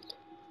led you.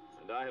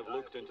 And I have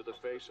looked into the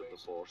face of the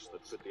force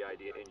that put the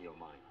idea in your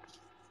mind.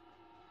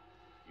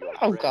 You're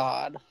Oh, bred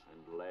God.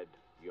 and led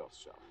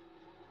yourself.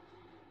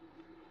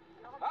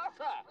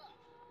 Arthur,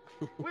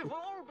 we've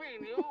all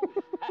been used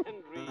and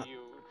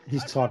reused.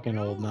 He's talking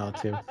old now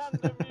too.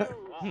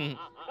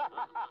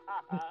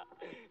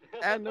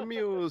 And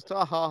amused.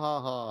 Ha ha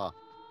ha ha.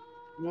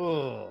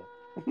 Whoa.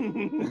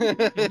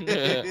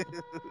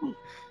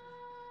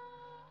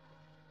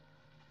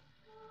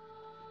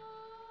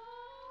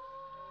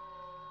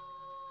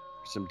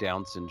 Some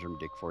Down syndrome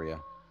dick for you.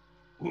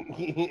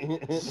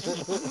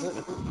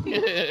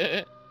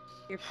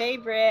 Your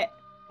favorite.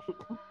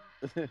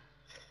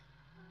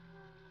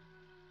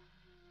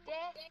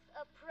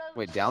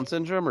 Wait, Down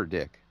syndrome or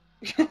dick?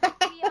 Take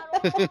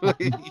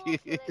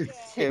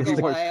a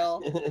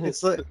while.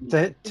 It's like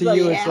that to Like,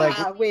 you. It's like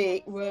yeah,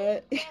 wait,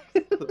 what?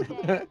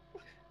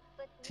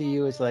 to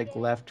you. It's like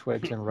left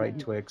Twix and right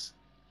Twix.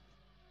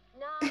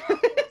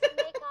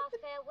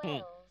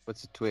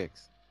 What's a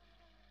Twix?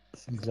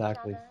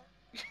 Exactly. To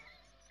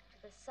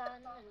the sun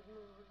and moon,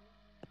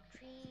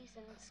 trees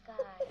and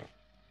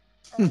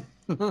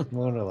sky.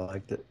 Mona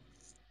liked it.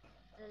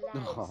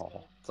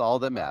 Oh, it's all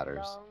that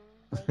matters.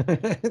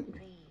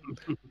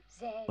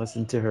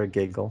 Listen to her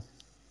giggle.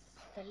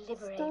 The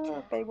liberator.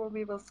 Stop, I won't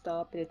be able to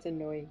stop. It's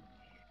annoying.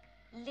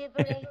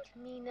 Liberate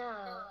me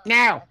now.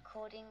 Now.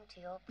 According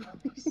to your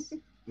promise.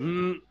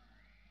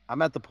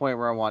 I'm at the point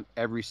where I want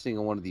every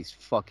single one of these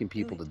fucking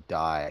people to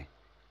die.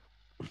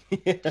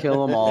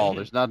 Kill them all.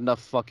 There's not enough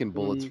fucking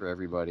bullets for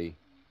everybody.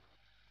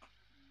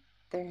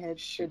 Their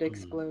heads should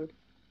explode.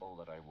 All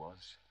that I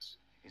was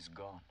is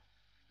gone.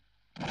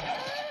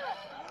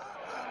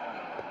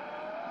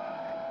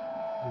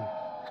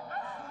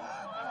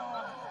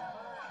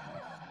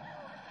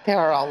 They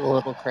are all a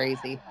little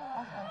crazy.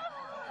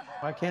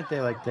 Why can't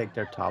they like take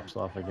their tops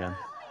off again?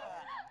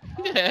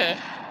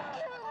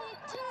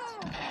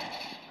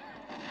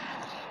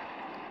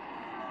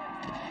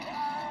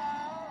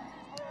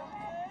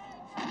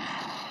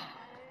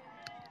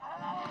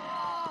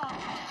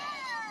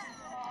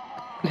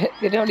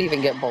 They don't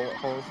even get bullet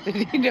holes.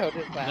 Did you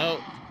notice that?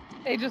 No.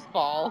 They just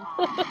fall.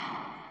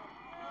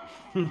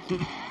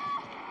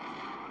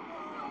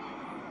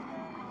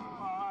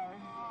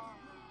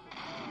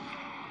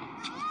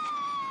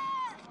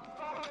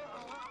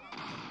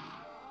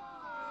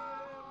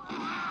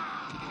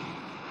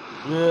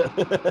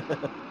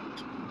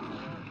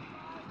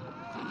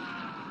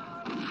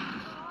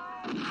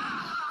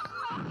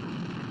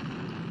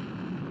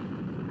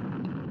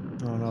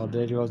 Oh no,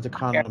 there goes the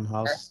condom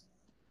house.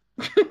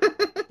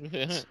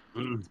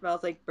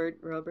 Smells like burnt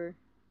rubber.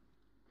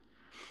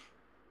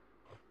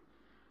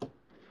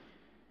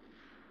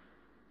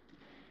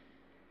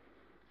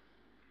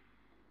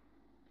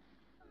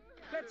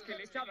 Let's kill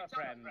each other,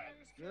 friends.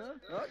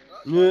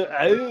 Yes.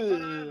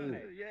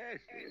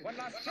 One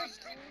last kick.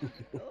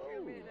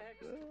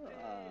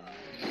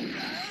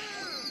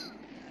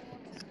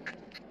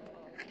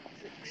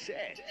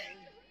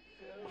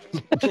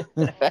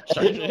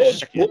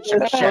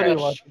 It's funny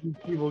watching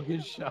people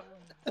get shot.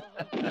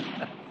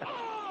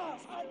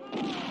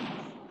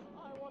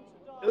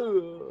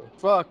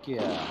 Fuck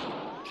yeah.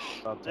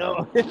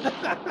 No. That's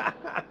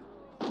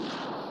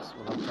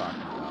what I'm talking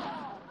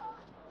about.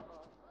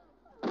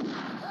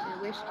 Your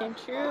wish came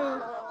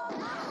true.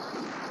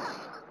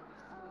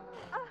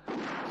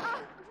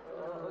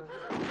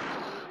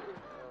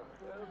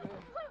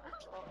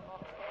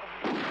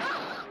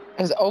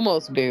 It was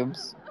almost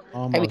boobs.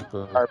 Almost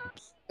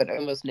boobs. But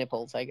almost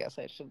nipples, I guess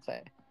I should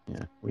say.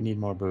 Yeah, we need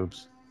more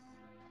boobs.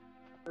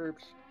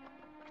 Boobs.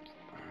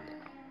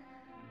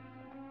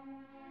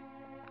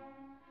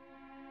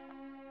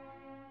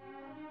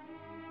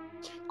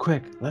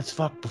 Quick, let's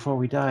fuck before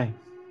we die.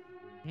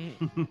 There's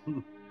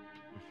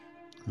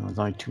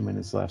only 2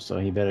 minutes left, so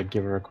he better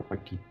give her a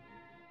quickie.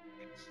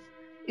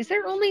 Is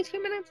there only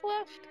 2 minutes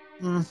left?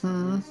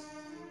 Mm-hmm.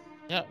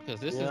 Yeah, because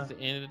this is the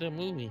end of the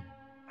movie.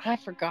 I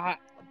forgot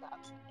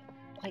about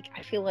that. Like,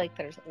 I feel like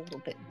there's a little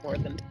bit more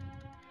than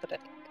but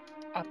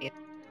obvious.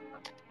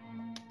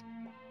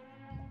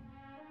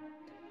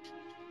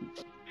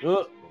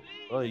 Oh,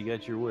 you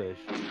got your wish.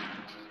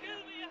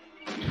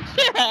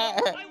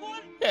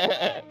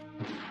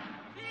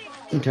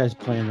 You guys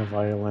playing the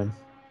violin.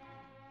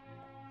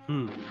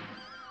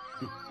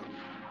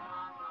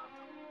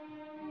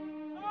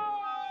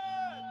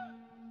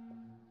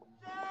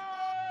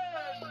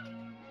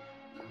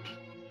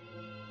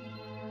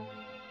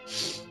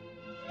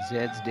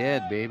 Zed's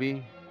dead,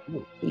 baby.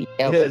 Yep.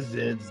 Yeah,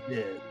 Zed's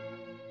dead.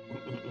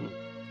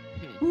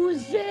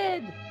 Who's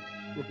Zed?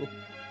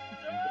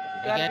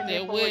 They got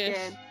their wish.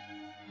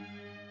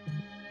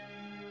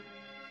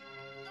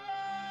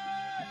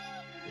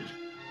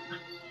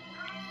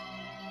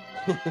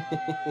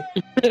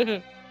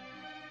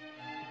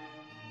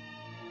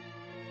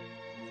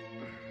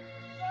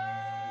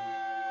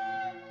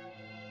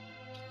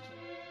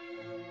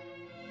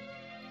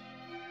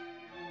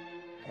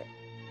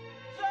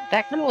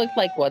 That kind of looked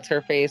like what's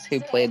her face who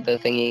played the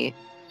thingy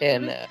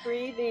in.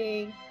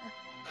 Breathing.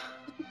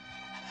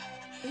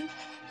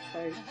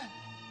 Sorry.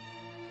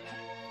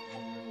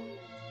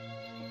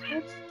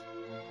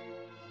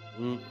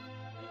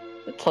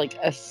 It's like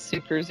a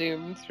super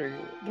zoom through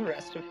the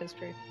rest of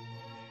history.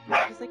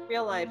 It's like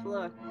real life.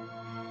 Look,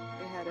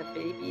 they had a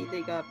baby.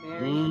 They got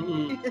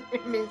married.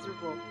 They're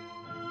miserable.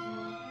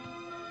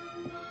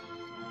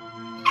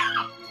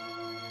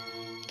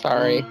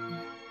 Sorry.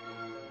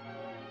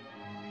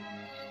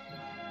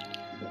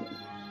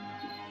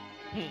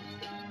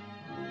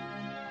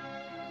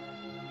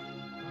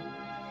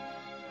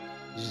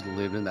 Just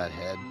live in that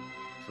head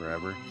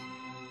forever.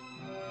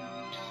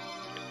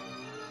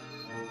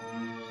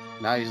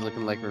 Now he's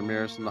looking like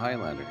Ramirez in the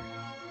Highlander.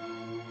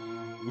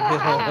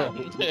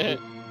 This is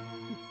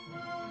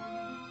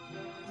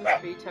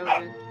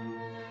Beethoven.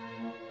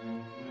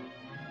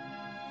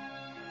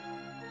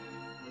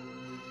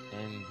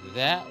 And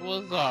that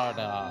was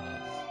Zardoz.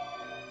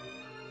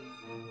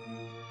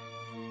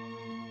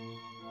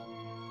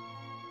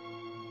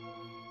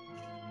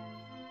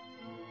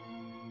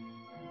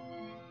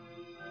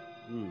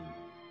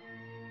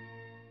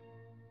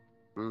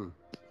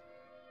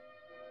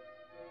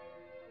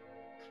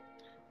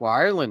 Well,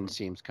 Ireland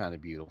seems kind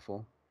of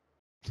beautiful.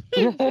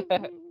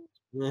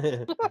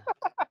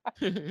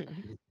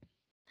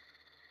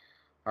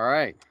 All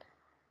right.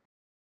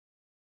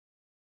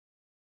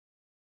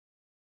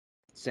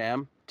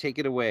 Sam, take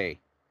it away.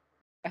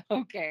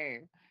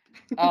 Okay.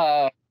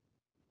 So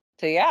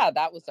yeah,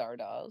 that was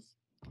Zardoz.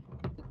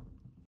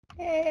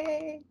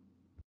 Yay.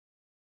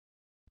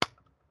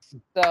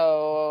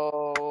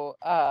 So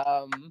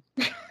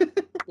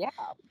yeah.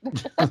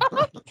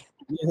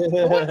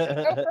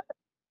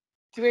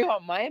 Do we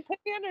want my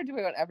opinion or do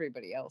we want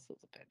everybody else's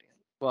opinion?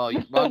 Well,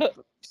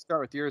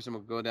 start with yours and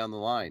we'll go down the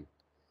line.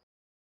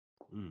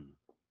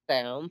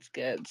 Sounds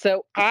good.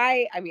 So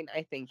I mean,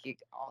 I think you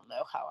all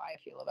know how I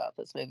feel about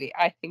this movie.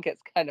 I think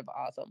it's kind of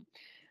awesome.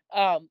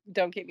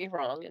 Don't get me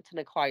wrong, it's an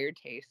acquired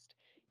taste.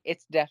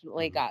 It's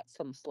definitely got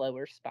some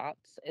slower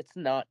spots. It's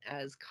not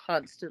as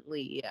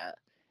constantly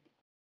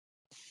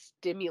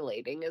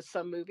stimulating as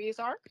some movies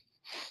are,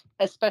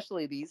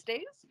 especially these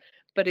days.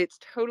 But it's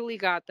totally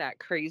got that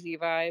crazy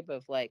vibe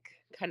of like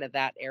kind of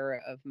that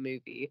era of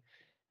movie,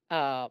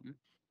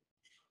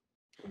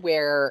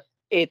 where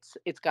it's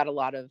got a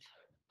lot of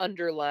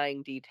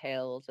underlying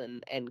details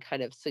and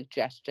kind of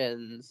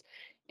suggestions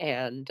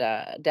and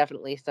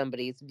definitely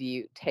somebody's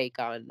take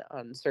on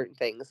certain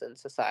things in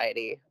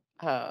society.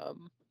 Yeah,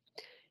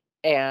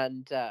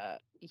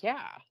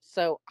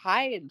 so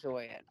I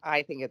enjoy it.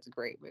 I think it's a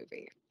great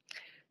movie.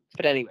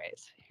 But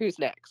anyways, who's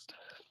next?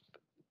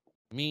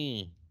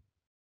 Me.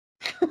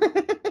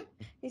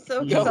 He's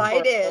so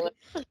excited.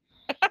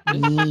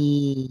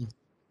 The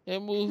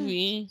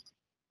movie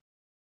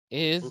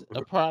is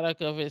a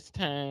product of its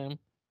time,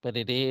 but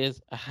it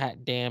is a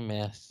hot damn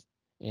mess,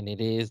 and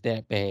it is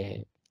that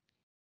bad.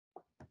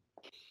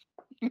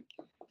 That's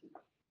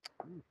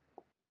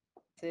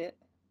it.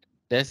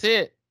 That's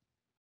it.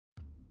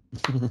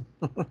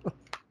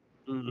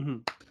 All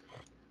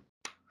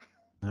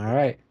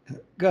right.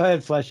 Go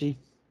ahead, Fleshy.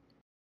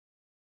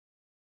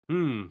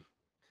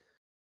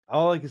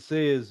 All I can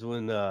say is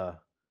when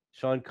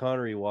Sean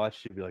Connery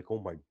watched it, be like, "Oh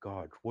my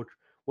God, what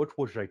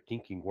was I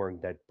thinking wearing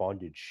that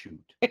bondage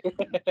suit?"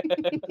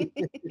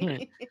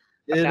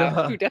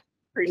 Now, who doesn't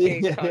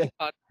appreciate Sean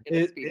Connery in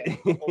his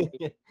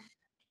Speedo?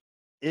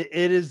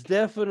 It is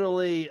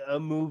definitely a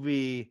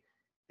movie.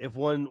 If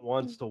one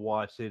wants to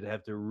watch, they'd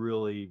have to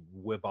really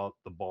whip out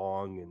the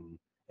bong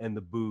and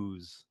the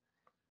booze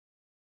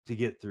to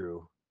get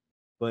through.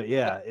 But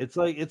yeah, it's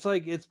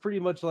pretty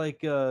much like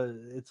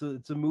it's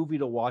a movie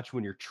to watch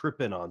when you're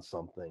tripping on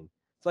something.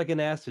 It's like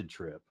an acid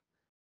trip.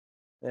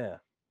 Yeah.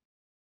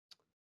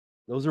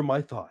 Those are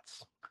my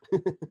thoughts.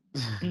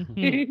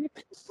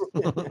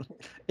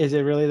 Is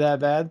it really that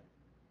bad?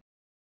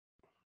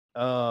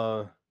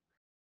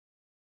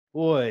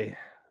 Boy,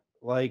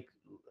 like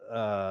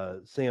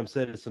Sam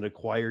said, it's an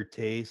acquired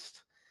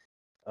taste.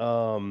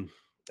 I've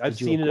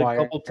seen it a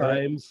couple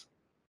times,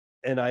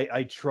 and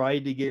I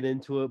tried to get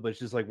into it, but it's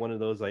just like one of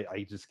those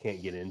I just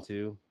can't get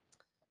into.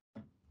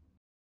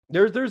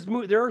 There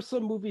are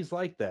some movies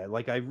like that.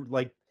 Like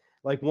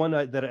one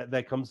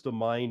that comes to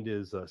mind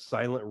is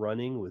Silent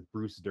Running with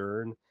Bruce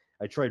Dern.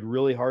 I tried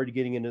really hard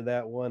getting into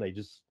that one. I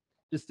just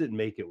didn't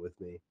make it with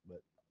me.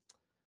 But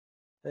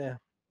yeah,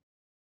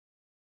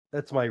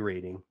 that's my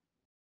rating.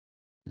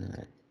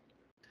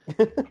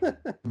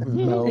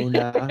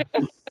 Mona.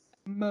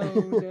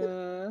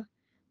 Mona.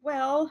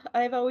 Well,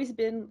 I've always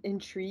been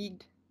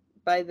intrigued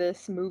by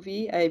this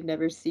movie. I've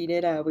never seen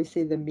it. I always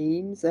see the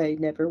memes. I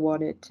never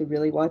wanted to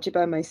really watch it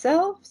by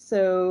myself.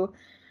 So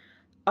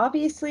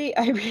obviously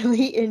I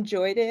really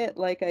enjoyed it.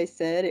 Like I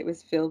said, it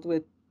was filled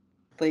with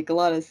like a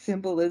lot of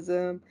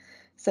symbolism,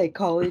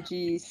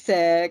 psychology,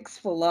 sex,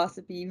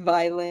 philosophy,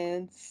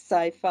 violence,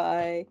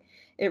 sci-fi.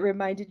 It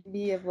reminded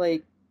me of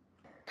like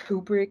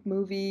Kubrick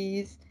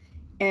movies.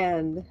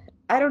 And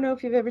I don't know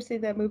if you've ever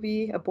seen that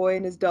movie, A Boy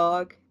and His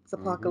Dog. It's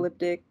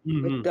apocalyptic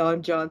with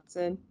Don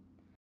Johnson.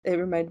 It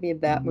reminded me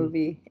of that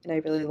movie, and I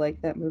really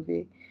liked that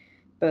movie.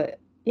 But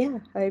yeah,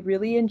 I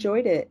really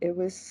enjoyed it. It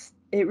was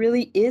it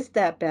really is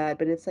that bad,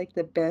 but it's like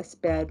the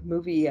best bad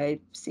movie I've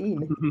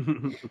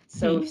seen.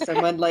 So if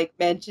someone like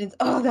mentions,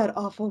 "Oh, that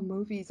awful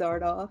movie,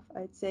 Zardoz,"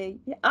 I'd say,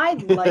 "Yeah, I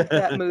like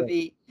that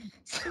movie."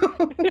 So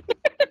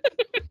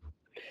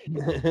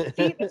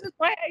See, this is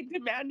why I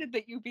demanded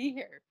that you be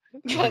here.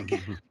 Like,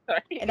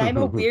 sorry. and I'm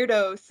a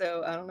weirdo,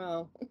 so I don't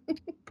know.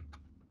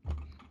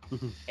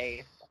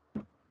 Hey.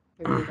 I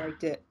really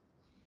liked it.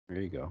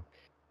 There you go.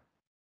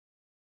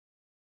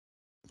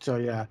 So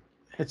yeah,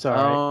 it's all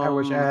right.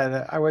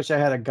 I wish I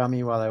had a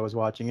gummy while I was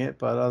watching it,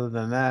 but other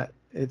than that,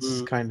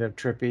 it's kind of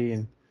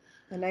trippy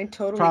And I'm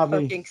totally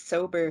probably fucking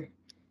sober.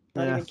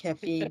 Not even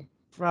caffeine.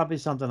 Probably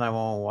something I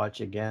won't watch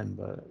again,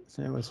 but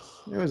it was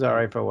all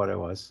right for what it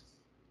was.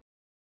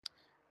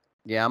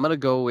 Yeah, I'm gonna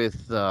go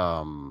with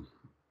kind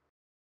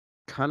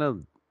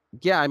of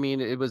I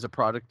mean, it was a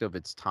product of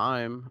its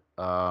time.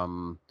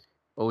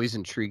 Always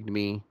intrigued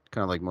me,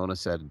 kind of like Mona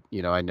said.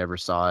 You know, I never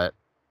saw it,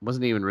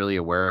 wasn't even really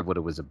aware of what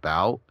it was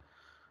about.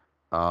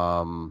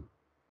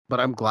 But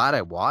I'm glad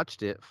I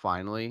watched it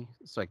finally,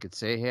 so I could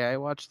say, hey, I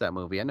watched that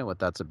movie. I know what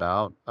that's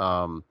about.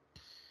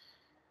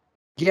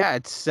 Yeah,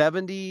 it's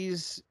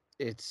 70s.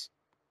 It's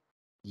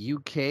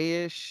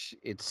UK-ish.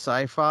 It's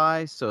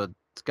sci-fi, so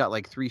it's got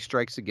like 3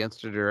 strikes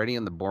against it already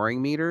in the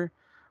boring meter.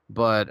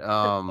 But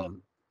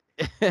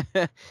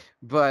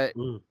but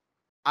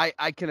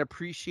I can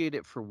appreciate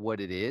it for what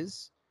it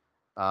is.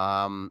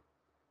 I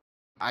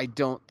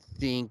don't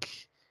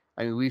think.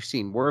 I mean, we've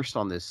seen worse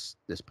on this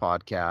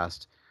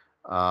podcast,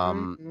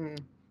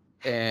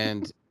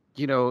 and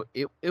you know,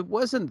 it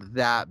wasn't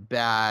that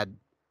bad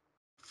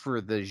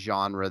for the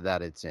genre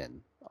that it's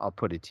in. I'll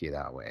put it to you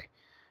that way.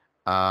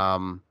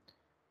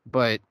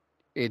 But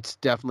it's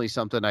definitely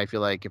something I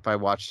feel like if I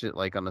watched it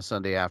like on a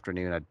Sunday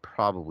afternoon, I'd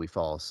probably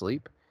fall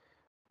asleep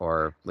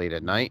or late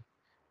at night.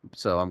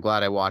 So I'm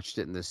glad I watched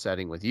it in this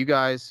setting with you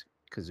guys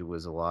because it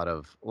was a lot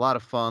of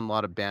fun, a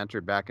lot of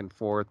banter back and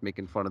forth,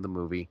 making fun of the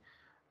movie.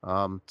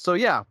 So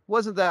yeah,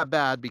 wasn't that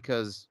bad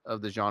because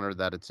of the genre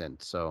that it's in.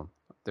 So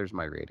there's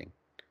my rating.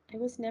 I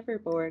was never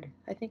bored.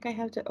 I think I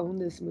have to own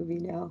this movie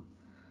now.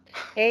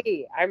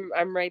 Hey,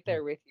 I'm right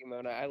there with you,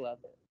 Mona. I love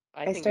it.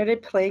 I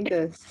started playing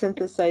the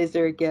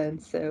synthesizer again,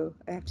 so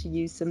I have to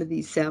use some of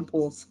these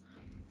samples.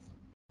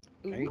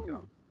 There you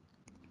go.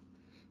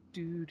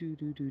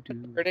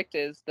 The verdict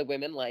is the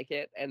women like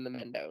it and the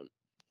men don't.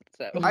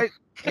 So I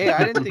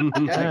didn't think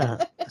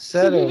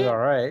said it was all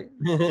right.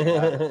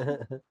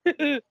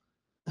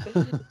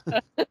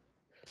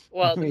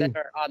 Well, the men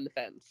are on the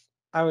fence.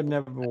 I would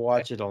never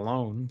watch it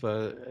alone,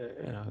 but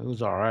it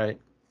was all right.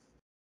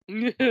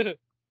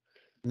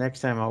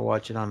 Next time I'll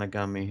watch it on a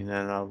gummy, and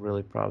then I'll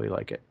really probably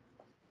like it.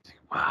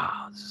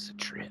 Wow, this is a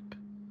trip.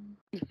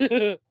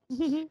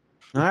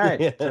 All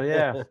right, so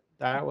yeah,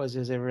 that was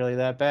Is It Really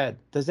That Bad?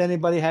 Does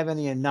anybody have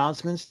any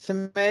announcements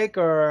to make,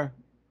 or?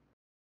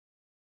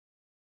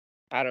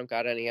 I don't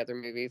got any other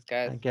movies,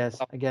 guys.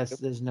 I guess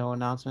there's no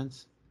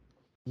announcements.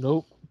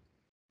 Nope.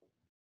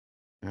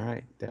 All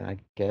right, then I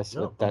guess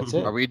that's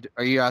it.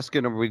 Are you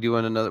asking? Are we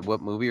doing another?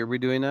 What movie are we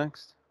doing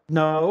next?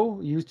 No,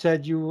 you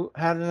said you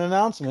had an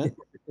announcement.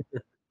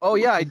 Oh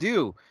yeah, I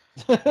do.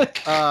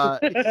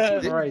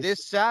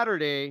 This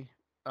Saturday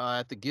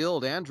at the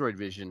Guild Android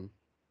Vision,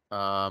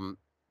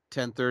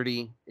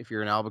 10:30. If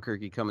you're in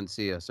Albuquerque, come and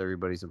see us.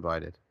 Everybody's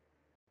invited.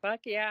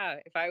 Fuck yeah!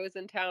 If I was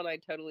in town,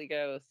 I'd totally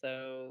go.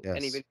 So yes.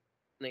 Anybody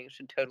listening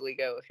should totally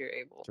go if you're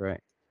able. That's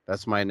right.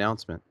 That's my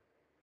announcement.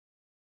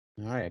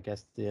 All right. I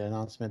guess the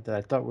announcement that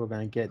I thought we were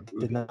going to get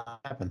did not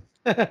happen.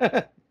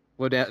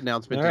 What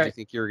announcement did you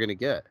think you were going to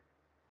get?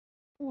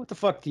 What the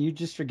fuck? Do you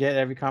just forget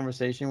every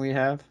conversation we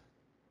have?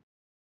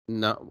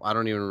 No, I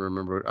don't even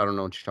remember. I don't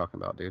know what you're talking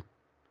about, dude.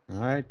 All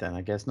right, then.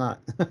 I guess not.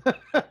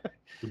 All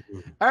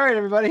right,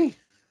 everybody.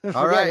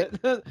 All right.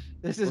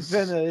 This has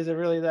been Is It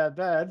Really That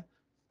Bad?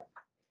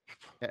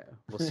 Yeah,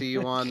 we'll see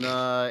you on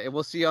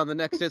the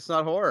next It's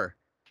Not Horror.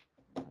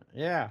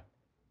 Yeah.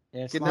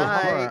 It's Good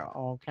not night.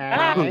 horror.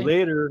 Okay.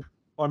 Later.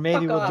 Or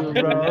maybe we'll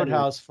do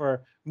Roadhouse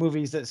for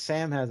movies that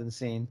Sam hasn't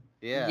seen.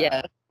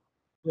 Yeah.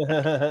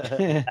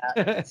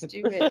 Let's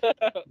do it.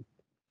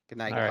 Good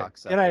night, All right.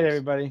 cocksuckers. Good night,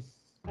 everybody.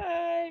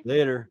 Bye.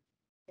 Later.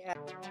 Yeah.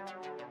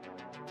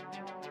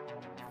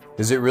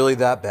 Is it really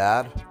that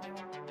bad?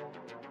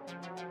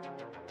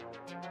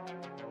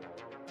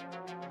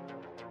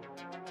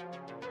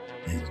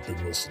 You've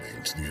been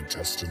listening to the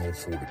Intestinal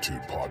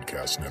Fortitude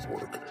Podcast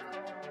Network.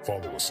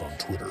 Follow us on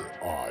Twitter,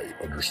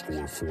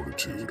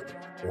 _Fortitude,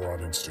 or on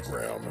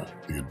Instagram,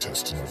 The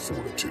Intestinal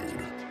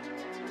Fortitude.